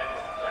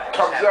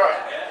comes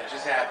up. It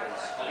just happens.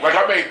 Like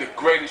I made the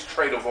greatest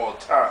trade of all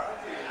time.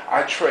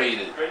 I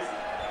traded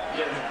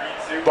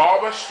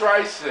Barbra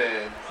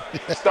Streisand,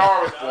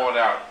 Star is Born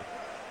out.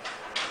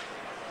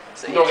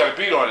 You don't got a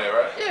beat on there,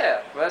 right?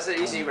 Yeah, well, that's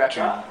an easy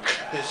record.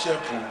 It's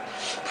simple.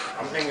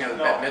 I'm thinking of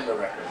that Midler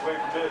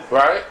record.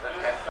 Right?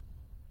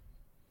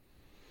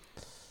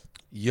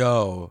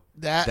 Yo,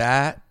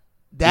 that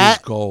is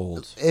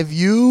gold. If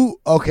you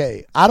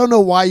I don't know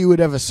why you would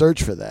ever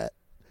search for that.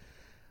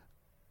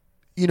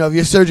 You know, if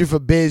you're searching for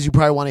Biz, you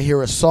probably want to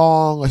hear a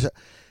song or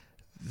something.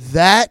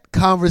 That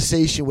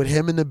conversation with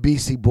him and the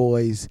Beastie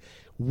Boys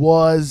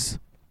was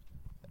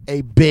a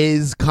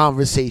Biz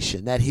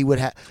conversation that he would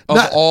have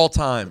all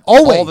time,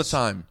 always, all the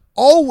time,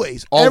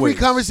 always. Every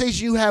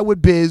conversation you had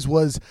with Biz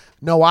was,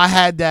 "No, I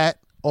had that,"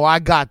 or "I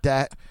got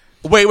that."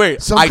 Wait,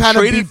 I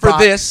traded for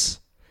this,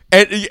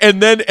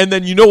 and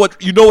then you know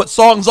what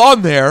songs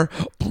on there,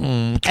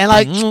 and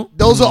like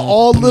those are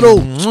all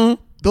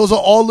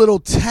little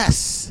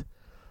tests.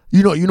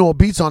 You know what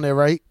beats on there,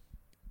 right?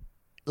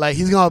 Like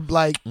he's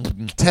gonna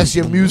test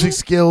your music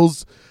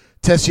skills,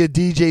 test your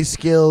DJ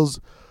skills.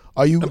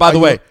 And by the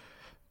way,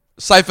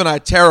 Syph and I are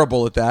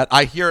terrible at that.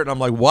 I hear it and I'm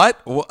like,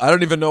 what? I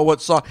don't even know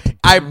what song.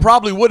 I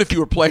probably would if you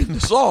were playing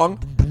the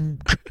song.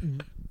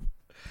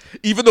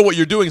 Even though what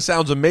you're doing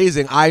sounds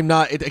amazing, I'm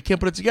not. I can't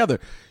put it together.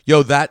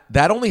 Yo,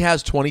 that only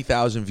has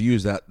 20,000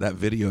 views. That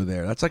video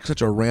there. That's like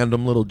such a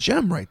random little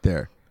gem right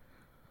there.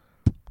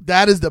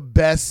 That is the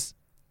best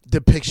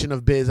depiction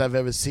of Biz I've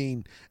ever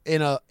seen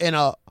in a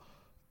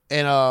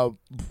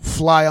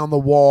fly on the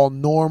wall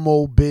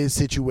normal Biz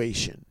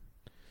situation.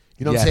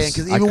 You know what I'm saying?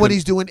 Because even when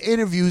he's doing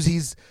interviews,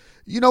 he's,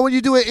 when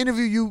you do an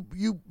interview,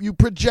 you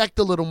project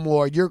a little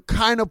more. You're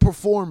kind of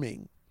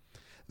performing.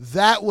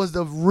 That was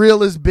the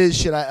realest Biz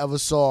shit I ever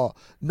saw,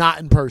 not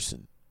in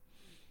person.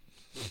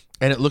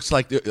 And it looks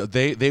like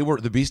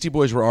the Beastie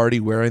Boys were already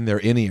wearing their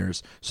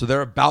in-ears, so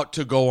they're about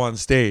to go on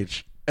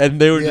stage,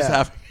 and they were just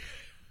having.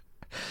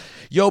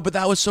 Yo, but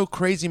that was so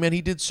crazy, man.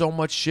 He did so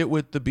much shit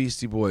with the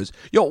Beastie Boys.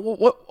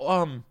 Yo,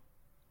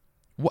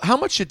 how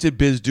much shit did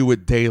Biz do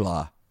with De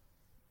La?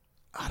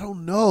 I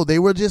don't know. They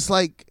were just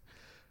like,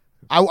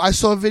 I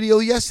saw a video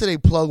yesterday.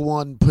 Plug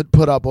One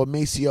put up, or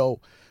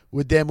Maceo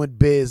with them with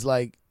Biz.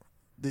 Like,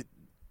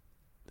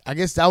 I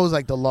guess that was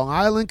like the Long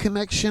Island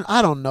connection.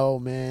 I don't know,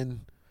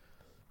 man.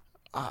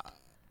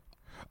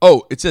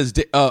 It says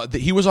that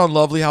he was on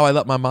Lovely How I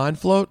Let My Mind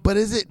Float. But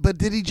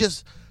did he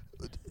just?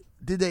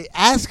 Did they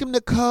ask him to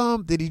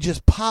come? Did he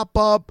just pop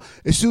up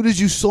as soon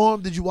as you saw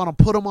him? Did you want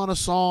to put him on a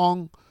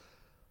song?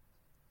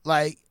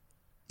 Like,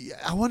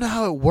 I wonder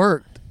how it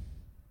worked.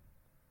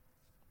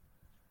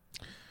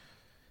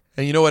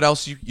 And you know what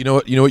else? You know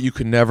what you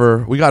could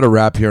never. We got to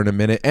wrap here in a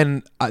minute.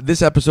 And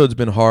this episode's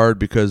been hard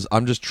because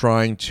I'm just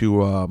trying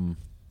to.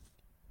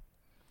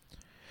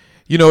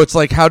 It's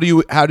like how do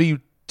you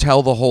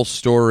tell the whole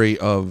story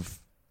of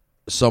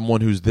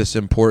someone who's this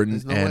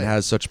important and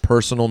has such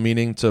personal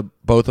meaning to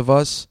both of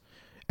us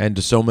and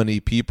to so many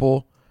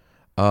people.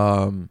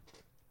 I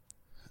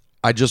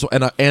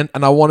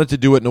wanted to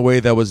do it in a way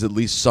that was at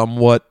least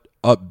somewhat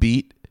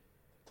upbeat,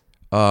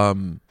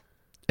 and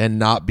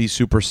not be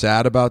super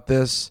sad about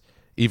this,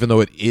 even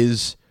though it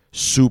is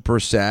super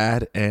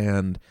sad.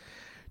 And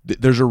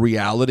there's a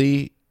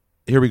reality.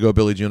 Here we go,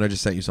 Billy June. I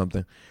just sent you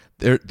something.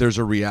 There's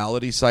a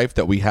reality, Syph,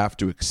 that we have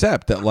to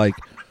accept that, like,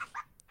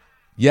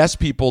 yes,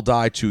 people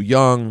die too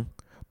young,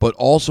 but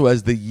also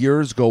as the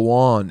years go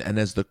on and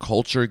as the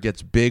culture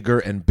gets bigger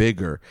and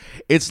bigger,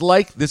 it's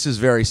like, this is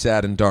very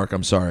sad and dark,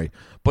 I'm sorry,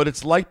 but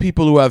it's like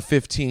people who have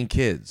 15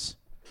 kids.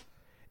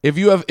 If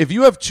you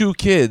have 2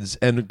 kids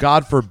and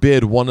God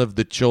forbid one of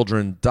the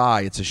children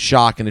die, it's a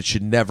shock and it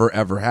should never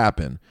ever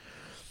happen.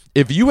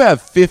 If you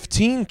have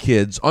 15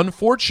 kids,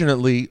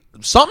 unfortunately,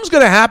 something's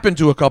going to happen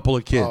to a couple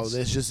of kids. Oh,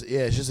 it's just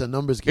a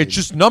numbers game. It's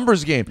just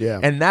numbers game. Yeah.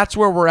 And that's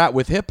where we're at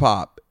with hip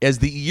hop. As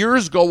the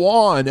years go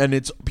on and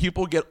it's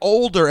people get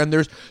older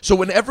and so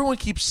when everyone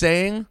keeps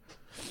saying,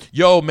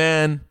 "Yo,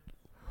 man,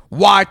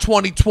 why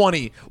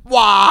 2020?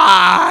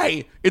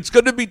 Why?" It's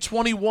going to be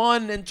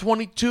 21 and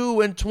 22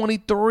 and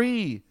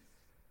 23.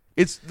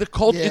 It's the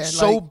culture. It's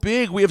so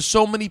big. We have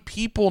so many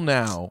people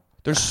now.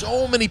 There's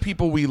so many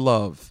people we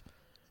love.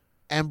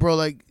 And bro,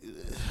 like,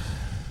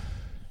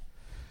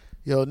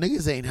 yo,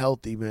 niggas ain't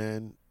healthy,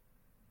 man.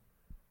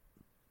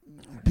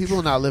 People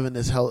are not living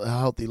this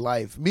healthy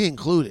life, me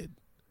included.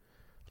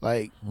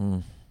 Like,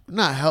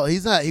 not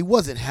he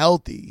wasn't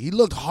healthy. He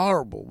looked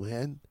horrible,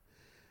 man.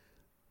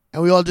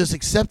 And we all just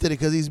accepted it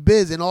because he's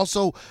Biz. And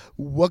also,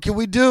 what can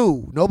we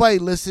do? Nobody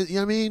listens. You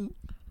know what I mean?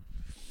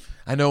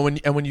 I know.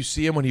 When you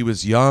see him when he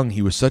was young,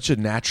 he was such a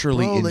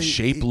naturally in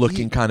shape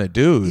looking kind of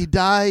dude. He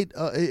died.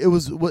 It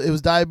was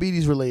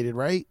diabetes related,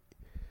 right?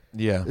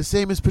 Yeah. The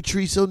same as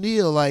Patrice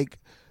O'Neal. Like,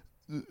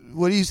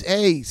 what do you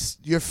say? Hey,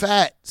 you're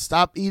fat.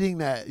 Stop eating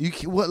that. You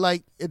can, what?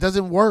 Like, it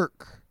doesn't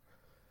work.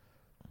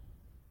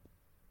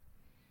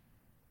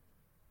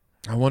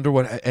 I wonder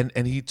what.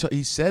 And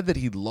he said that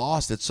he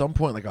lost at some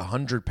point like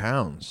 100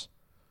 pounds.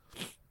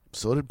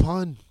 So did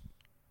Pun.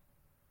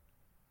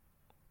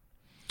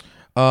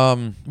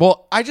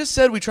 Well, I just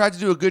said we tried to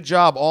do a good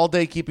job all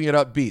day keeping it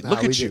upbeat.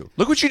 Look at you. Did.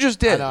 Look what you just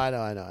did. I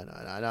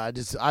know.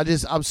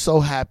 I'm so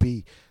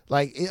happy.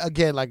 Like,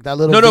 again, like that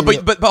little. No,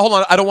 but hold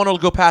on. I don't want to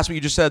go past what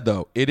you just said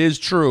though. It is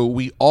true.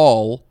 We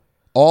all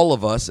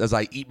of us, as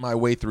I eat my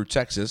way through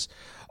Texas,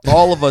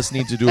 all of us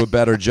need to do a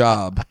better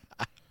job.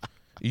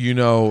 You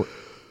know,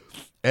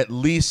 at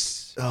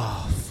least, you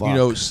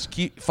know,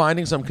 keep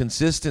finding some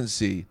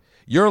consistency.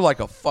 You're like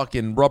a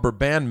fucking rubber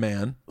band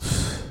man.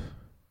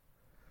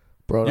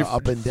 Bro, the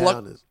up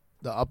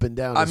and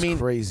down is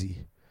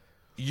crazy.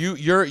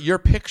 Your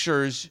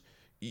pictures,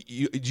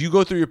 you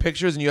go through your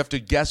pictures and you have to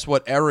guess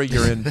what era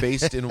you're in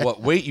based in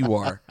what weight you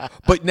are.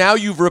 But now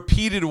you've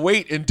repeated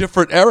weight in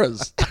different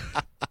eras.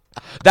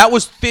 That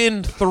was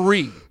thin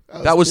 3.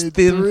 That was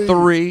thin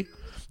 3.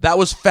 That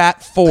was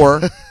fat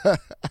 4.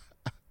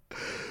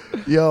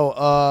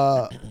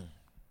 Yo,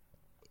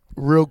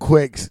 real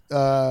quick,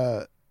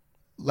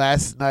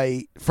 last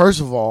night, first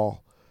of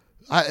all,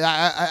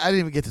 I didn't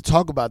even get to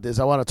talk about this.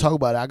 I want to talk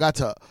about it. I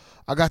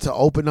got to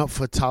open up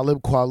for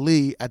Talib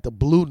Kweli at the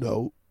Blue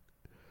Note.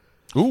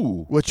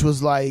 Ooh. Which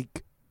was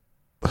like,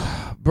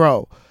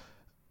 bro,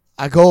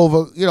 I go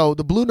over, you know,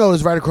 the Blue Note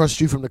is right across the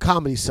street from the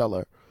Comedy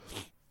Cellar.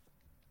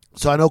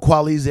 So I know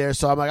Kweli's there.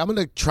 So I'm like, I'm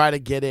going to try to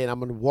get in. I'm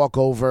going to walk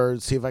over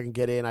and see if I can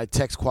get in. I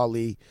text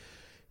Kweli.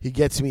 He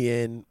gets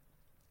me in.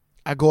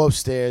 I go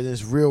upstairs.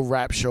 There's real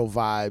rap show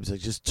vibes, like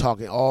just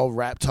talking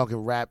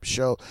rap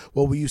show.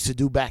 What we used to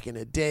do back in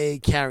the day,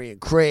 carrying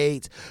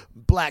crates,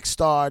 Black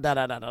Star, da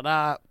da da da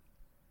da.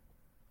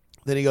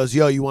 Then he goes,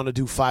 "Yo, you want to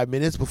do 5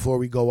 minutes before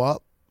we go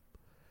up?"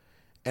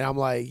 And I'm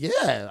like,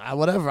 "Yeah,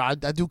 whatever. I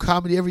do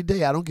comedy every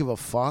day. I don't give a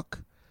fuck."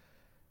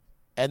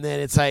 And then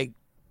it's like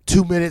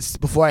 2 minutes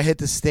before I hit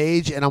the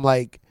stage, and I'm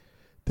like,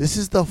 "This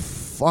is the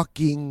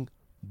fucking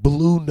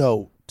Blue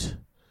Note,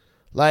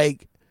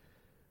 like."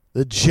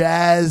 The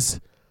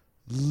Jazz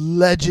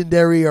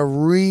legendary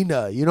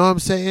arena. You know what I'm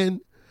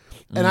saying?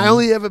 And I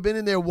only ever been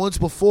in there once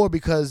before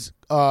because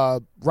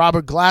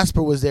Robert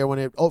Glasper was there when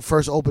it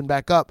first opened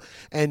back up.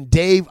 And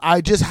Dave, I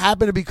just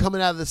happened to be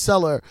coming out of the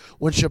cellar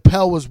when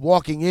Chappelle was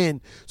walking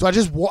in. So I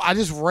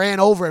just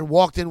ran over and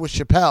walked in with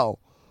Chappelle.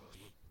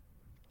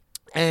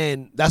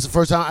 And that's the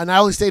first time. And I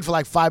only stayed for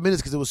like 5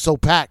 minutes because it was so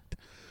packed.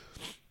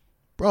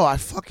 Bro, I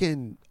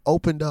fucking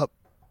opened up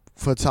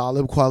for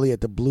Talib Kweli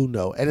at the Blue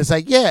Note. And it's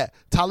like, yeah,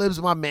 Talib's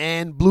my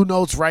man. Blue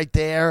Note's right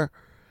there.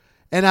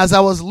 And as I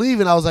was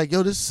leaving, I was like,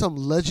 yo, this is some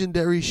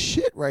legendary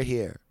shit right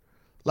here.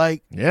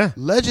 Like, yeah,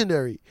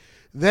 legendary.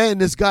 Then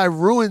this guy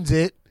ruins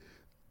it.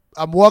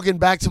 I'm walking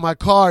back to my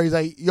car. He's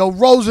like, yo,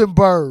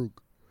 Rosenberg.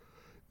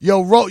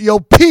 Yo,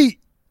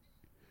 Pete.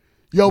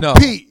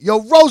 Pete.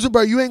 Yo,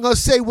 Rosenberg, you ain't going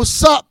to say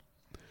what's up.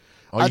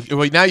 Oh,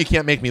 well, now you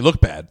can't make me look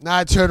bad. Now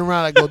I turn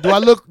around. I go,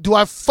 do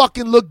I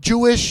fucking look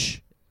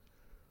Jewish?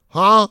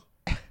 Huh?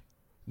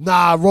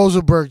 Nah,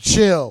 Rosenberg,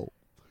 chill,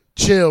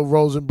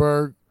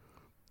 Rosenberg.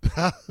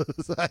 I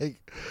was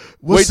like,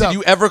 what's up? Did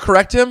you ever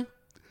correct him?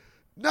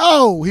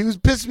 No, he was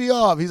pissed me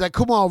off. He's like,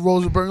 come on,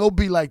 Rosenberg, don't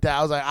be like that.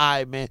 I was like, all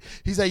right, man.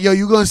 He's like, yo,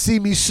 you gonna see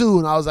me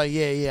soon? I was like,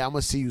 yeah, I'm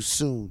gonna see you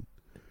soon.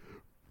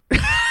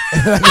 And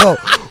I go,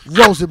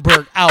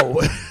 Rosenberg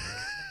out.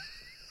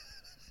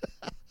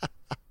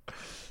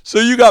 So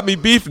you got me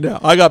beef now.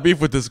 I got beef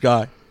with this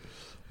guy.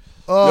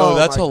 Oh, yo,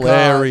 that's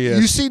hilarious.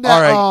 God. You seen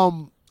that? All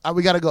right.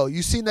 We gotta go.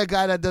 You seen that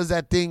guy that does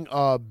that thing,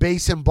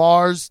 bass and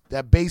bars?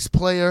 That bass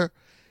player,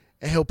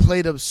 and he'll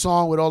play the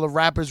song with all the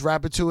rappers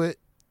rapping to it.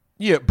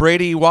 Yeah,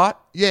 Brady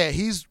Watt. Yeah,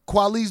 he's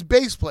Kweli's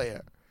bass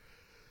player.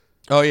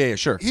 Oh yeah,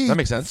 sure. He that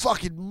makes sense.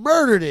 Fucking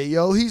murdered it,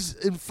 yo. He's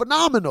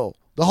phenomenal.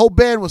 The whole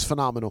band was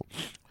phenomenal.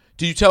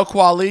 Do you tell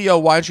Kweli, yo,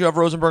 why don't you have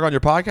Rosenberg on your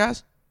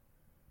podcast?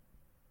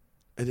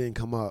 It didn't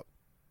come up.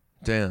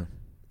 Damn.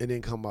 It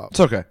didn't come up. It's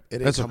okay. It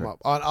didn't come up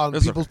on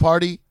People's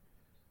Party.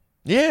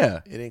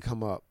 Yeah. It didn't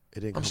come up.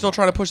 I'm still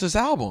trying to push this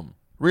album.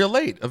 Real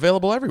Late,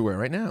 available everywhere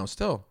right now,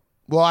 still.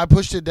 Well, I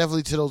pushed it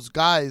definitely to those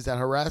guys that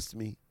harassed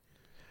me.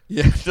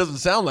 Yeah, it doesn't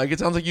sound like it.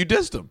 Sounds like you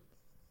dissed them.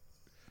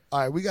 All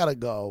right, we got to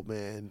go,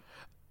 man.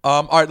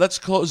 All right, let's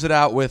close it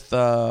out with,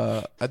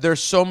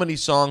 there's so many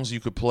songs you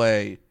could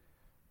play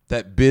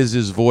that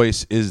Biz's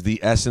voice is the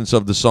essence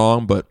of the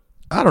song, but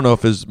I don't know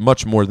if it's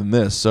much more than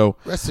this. So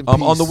Rest in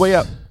on the peace. way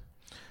up,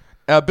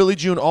 Billy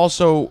June.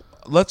 Also,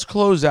 let's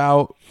close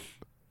out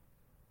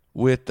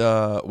with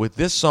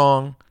this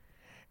song,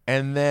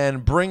 and then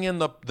bring in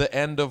the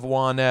end of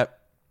Juanette.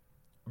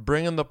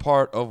 Bring in the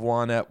part of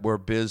Juanette where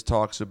Biz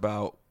talks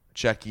about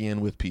checking in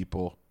with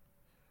people,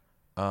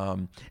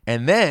 and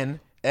then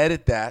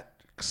edit that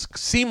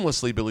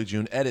seamlessly. Billy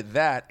June, edit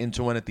that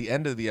into when at the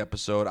end of the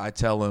episode I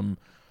tell him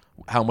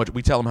how much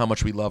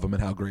we love him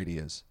and how great he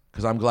is.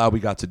 Because I'm glad we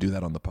got to do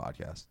that on the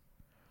podcast,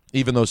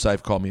 even though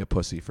Saif called me a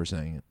pussy for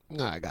saying it.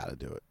 No, I gotta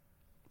do it.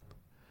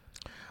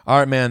 All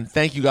right, man.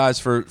 Thank you guys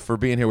for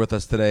being here with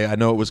us today. I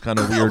know it was kind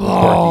of weird and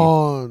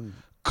quirky.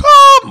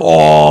 Come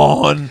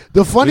on.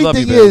 The funny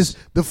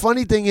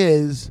thing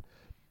is,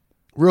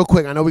 real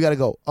quick, I know we gotta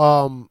go.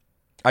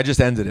 I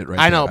just ended it right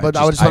I know, there. but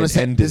I just want to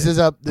say ended this is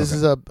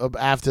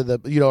after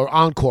the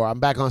encore. I'm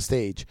back on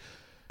stage.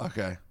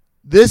 Okay.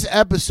 This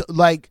episode,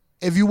 like,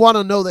 if you want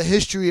to know the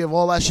history of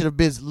all that shit of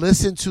Biz,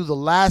 listen to the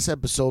last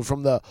episode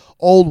from the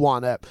old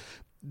one.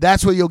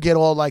 That's where you'll get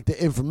all like the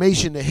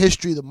information, the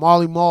history, the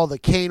Marley Marl, the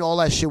Kane, all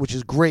that shit, which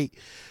is great.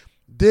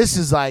 This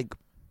is like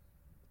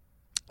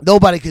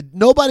nobody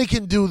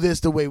can do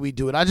this the way we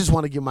do it. I just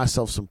want to give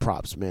myself some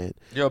props, man.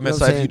 Yo, Miss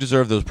Saif, you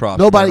deserve those props.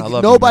 Nobody man. I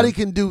love you,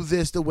 can do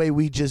this the way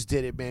we just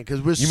did it, man.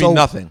 Because You mean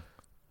nothing?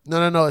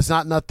 No. It's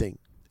not nothing.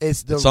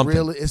 It's the Something.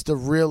 real. It's the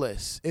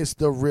realest. It's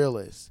the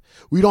realest.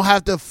 We don't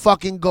have to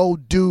fucking go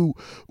do.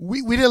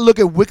 We didn't look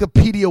at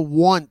Wikipedia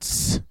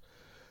once.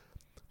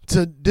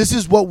 This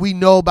is what we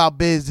know about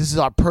Biz. This is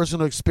our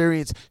personal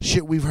experience.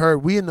 Shit we've heard.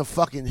 We in the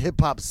fucking hip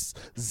hop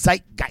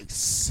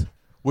zeitgeist.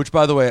 Which,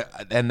 by the way,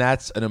 and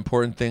that's an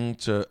important thing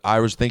I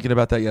was thinking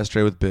about that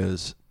yesterday with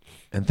Biz,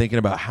 and thinking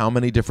about how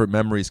many different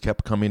memories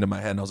kept coming to my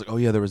head. And I was like, oh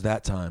yeah, there was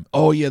that time.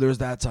 Oh yeah, there was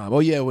that time.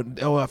 Oh yeah,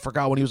 I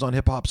forgot when he was on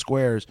Hip Hop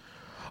Squares.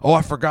 Oh,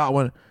 I forgot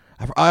when.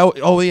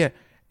 Oh yeah,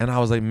 and I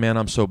was like, man,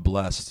 I'm so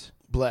blessed.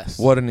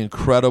 What an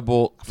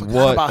incredible. I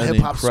forgot about Hip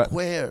Hop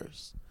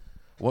Squares.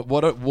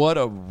 What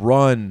a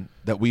run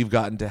that we've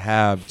gotten to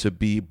have, to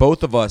be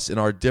both of us in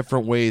our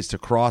different ways, to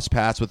cross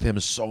paths with him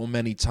so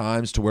many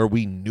times to where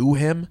we knew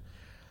him.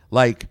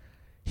 Like,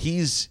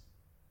 he's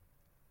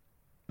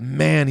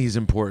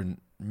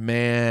important.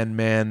 Man.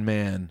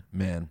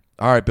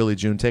 All right, Billy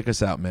June, take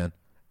us out, man.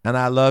 And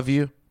I love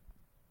you.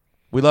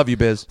 We love you,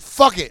 Biz.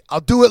 Fuck it.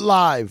 I'll do it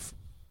live.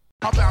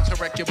 I'm about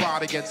to wreck your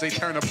body again, say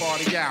turn the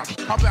party out.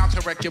 I'm about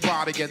to wreck your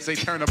body again, say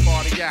turn the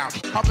party out.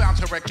 I'm about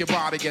to wreck your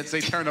body again, say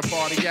turn the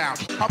party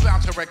out. I'm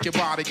about to wreck your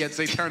body again,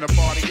 say turn the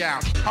party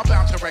out. I'm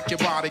about to wreck your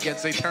body again,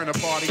 say turn the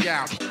party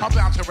out. I'm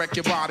about to wreck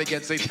your body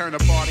again, say turn the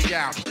party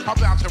out. I'm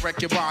about to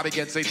wreck your body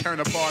again, say turn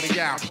the party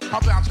out.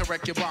 I'm about to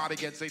wreck your body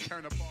again, say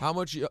turn the party out. How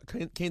much?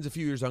 Kane's a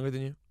few years younger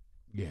than you?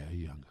 Yeah,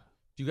 younger.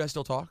 Do you guys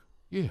still talk?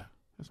 Yeah,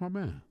 that's my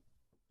man.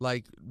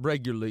 Like,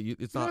 regularly?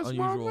 It's not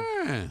unusual? That's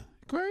my man.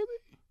 Crazy.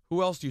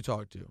 Who else do you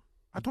talk to?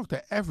 I talk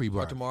to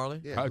everybody. Talk to Marley?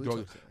 Yeah,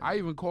 I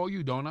even call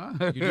you, don't I?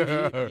 You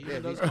do? He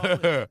does call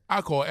me?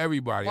 I call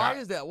everybody. Why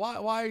is that? Why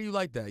are you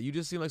like that? You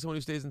just seem like someone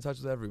who stays in touch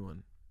with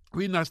everyone.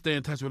 We not stay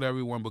in touch with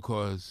everyone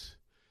because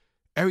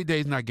every day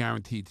is not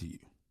guaranteed to you.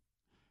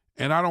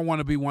 And I don't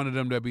want to be one of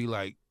them that be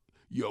like,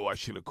 yo, I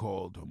should have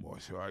called him, or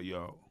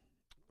yo.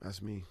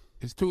 That's me.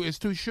 It's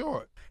too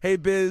short. Hey,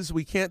 Biz,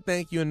 we can't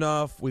thank you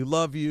enough. We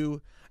love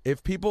you.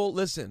 If people,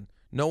 listen,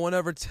 no one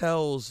ever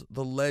tells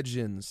the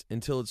legends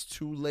until it's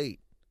too late.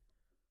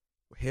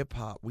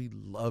 Hip-hop, we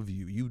love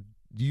you.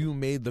 You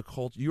made the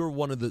culture. You're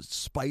one of the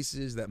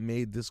spices that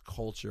made this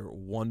culture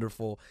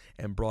wonderful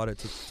and brought it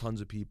to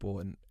tons of people,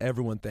 and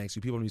everyone thanks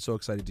you. People are going to be so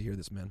excited to hear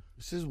this, man.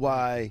 This is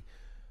why,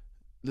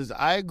 listen,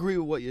 I agree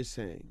with what you're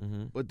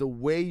saying, but the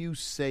way you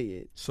say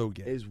it so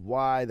gay. Is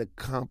why the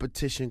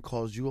competition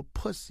calls you a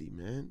pussy,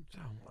 man.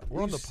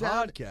 We're on the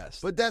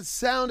podcast. But that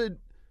sounded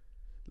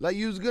like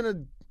you was going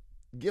to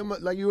give him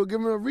like you were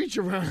giving him a reach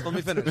around. Let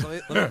me finish.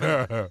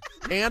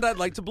 And I'd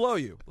like to blow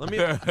you. Does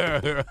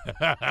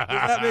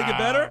that make it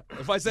better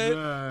if I say it?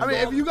 I mean,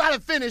 if you gotta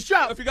finish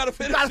up, you gotta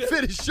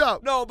finish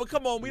up. No, but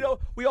come on,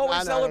 we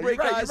always celebrate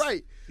guys. You're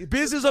right.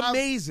 Biz is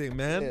amazing,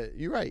 man. Yeah,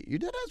 you're right. You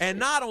did that. And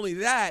not only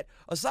that,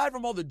 aside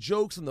from all the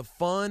jokes and the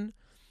fun,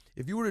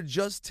 if you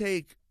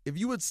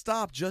would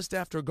stop just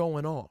after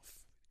going off,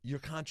 your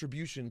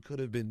contribution could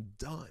have been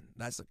done.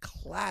 That's a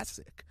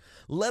classic.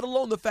 Let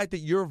alone the fact that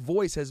your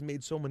voice has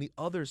made so many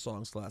other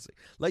songs classic.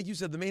 Like you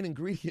said, the main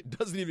ingredient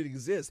doesn't even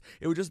exist.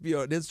 It would just be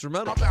an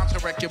instrumental. I'm about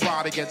to wreck your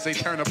body again, say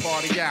turn the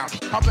party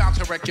out. I'm about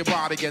to wreck your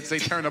body again, say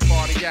turn the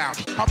party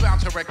out. I'm about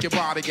to wreck your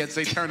body again, say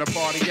turn the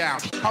party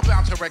out. I'm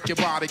about to wreck your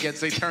body again,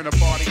 say turn the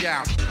party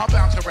out. I'm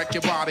about to wreck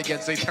your body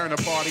again, say turn the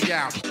party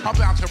out. I'm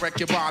about to wreck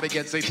your body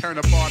again, say turn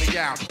the party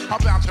out. I'm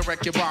about to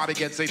wreck your body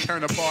again, say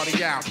turn the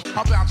party out.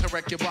 I'm about to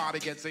wreck your body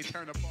again, say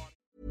turn the party.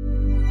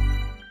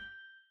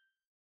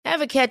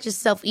 Ever catch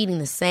yourself eating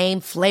the same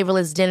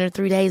flavorless dinner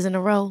 3 days in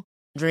a row?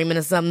 Dreaming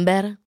of something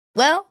better?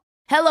 Well,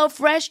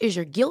 HelloFresh is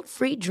your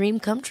guilt-free dream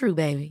come true,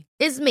 baby.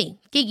 It's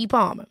me, Keke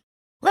Palmer.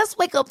 Let's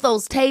wake up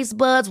those taste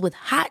buds with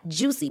hot,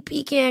 juicy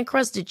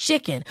pecan-crusted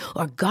chicken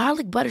or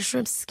garlic butter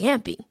shrimp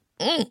scampi.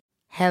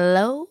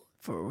 Hello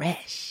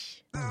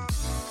Fresh.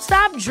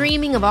 Stop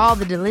dreaming of all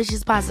the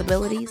delicious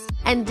possibilities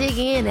and dig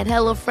in at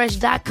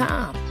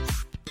HelloFresh.com.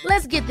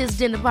 Let's get this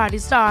dinner party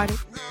started.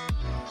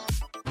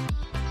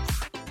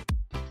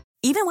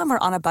 Even when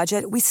we're on a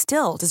budget, we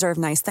still deserve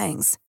nice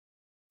things.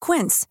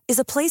 Quince is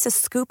a place to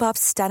scoop up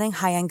stunning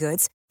high-end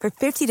goods for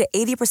 50 to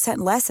 80%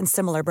 less than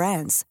similar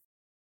brands.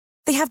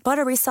 They have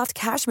buttery soft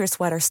cashmere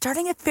sweaters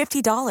starting at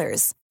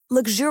 $50,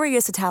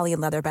 luxurious Italian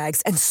leather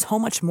bags, and so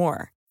much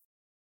more.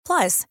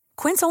 Plus,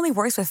 Quince only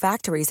works with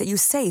factories that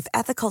use safe,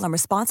 ethical, and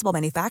responsible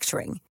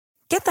manufacturing.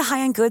 Get the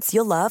high-end goods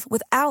you'll love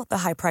without the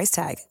high price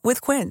tag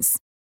with Quince.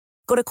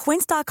 Go to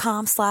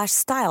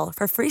quince.com/style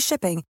for free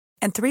shipping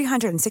and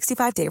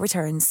 365-day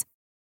returns.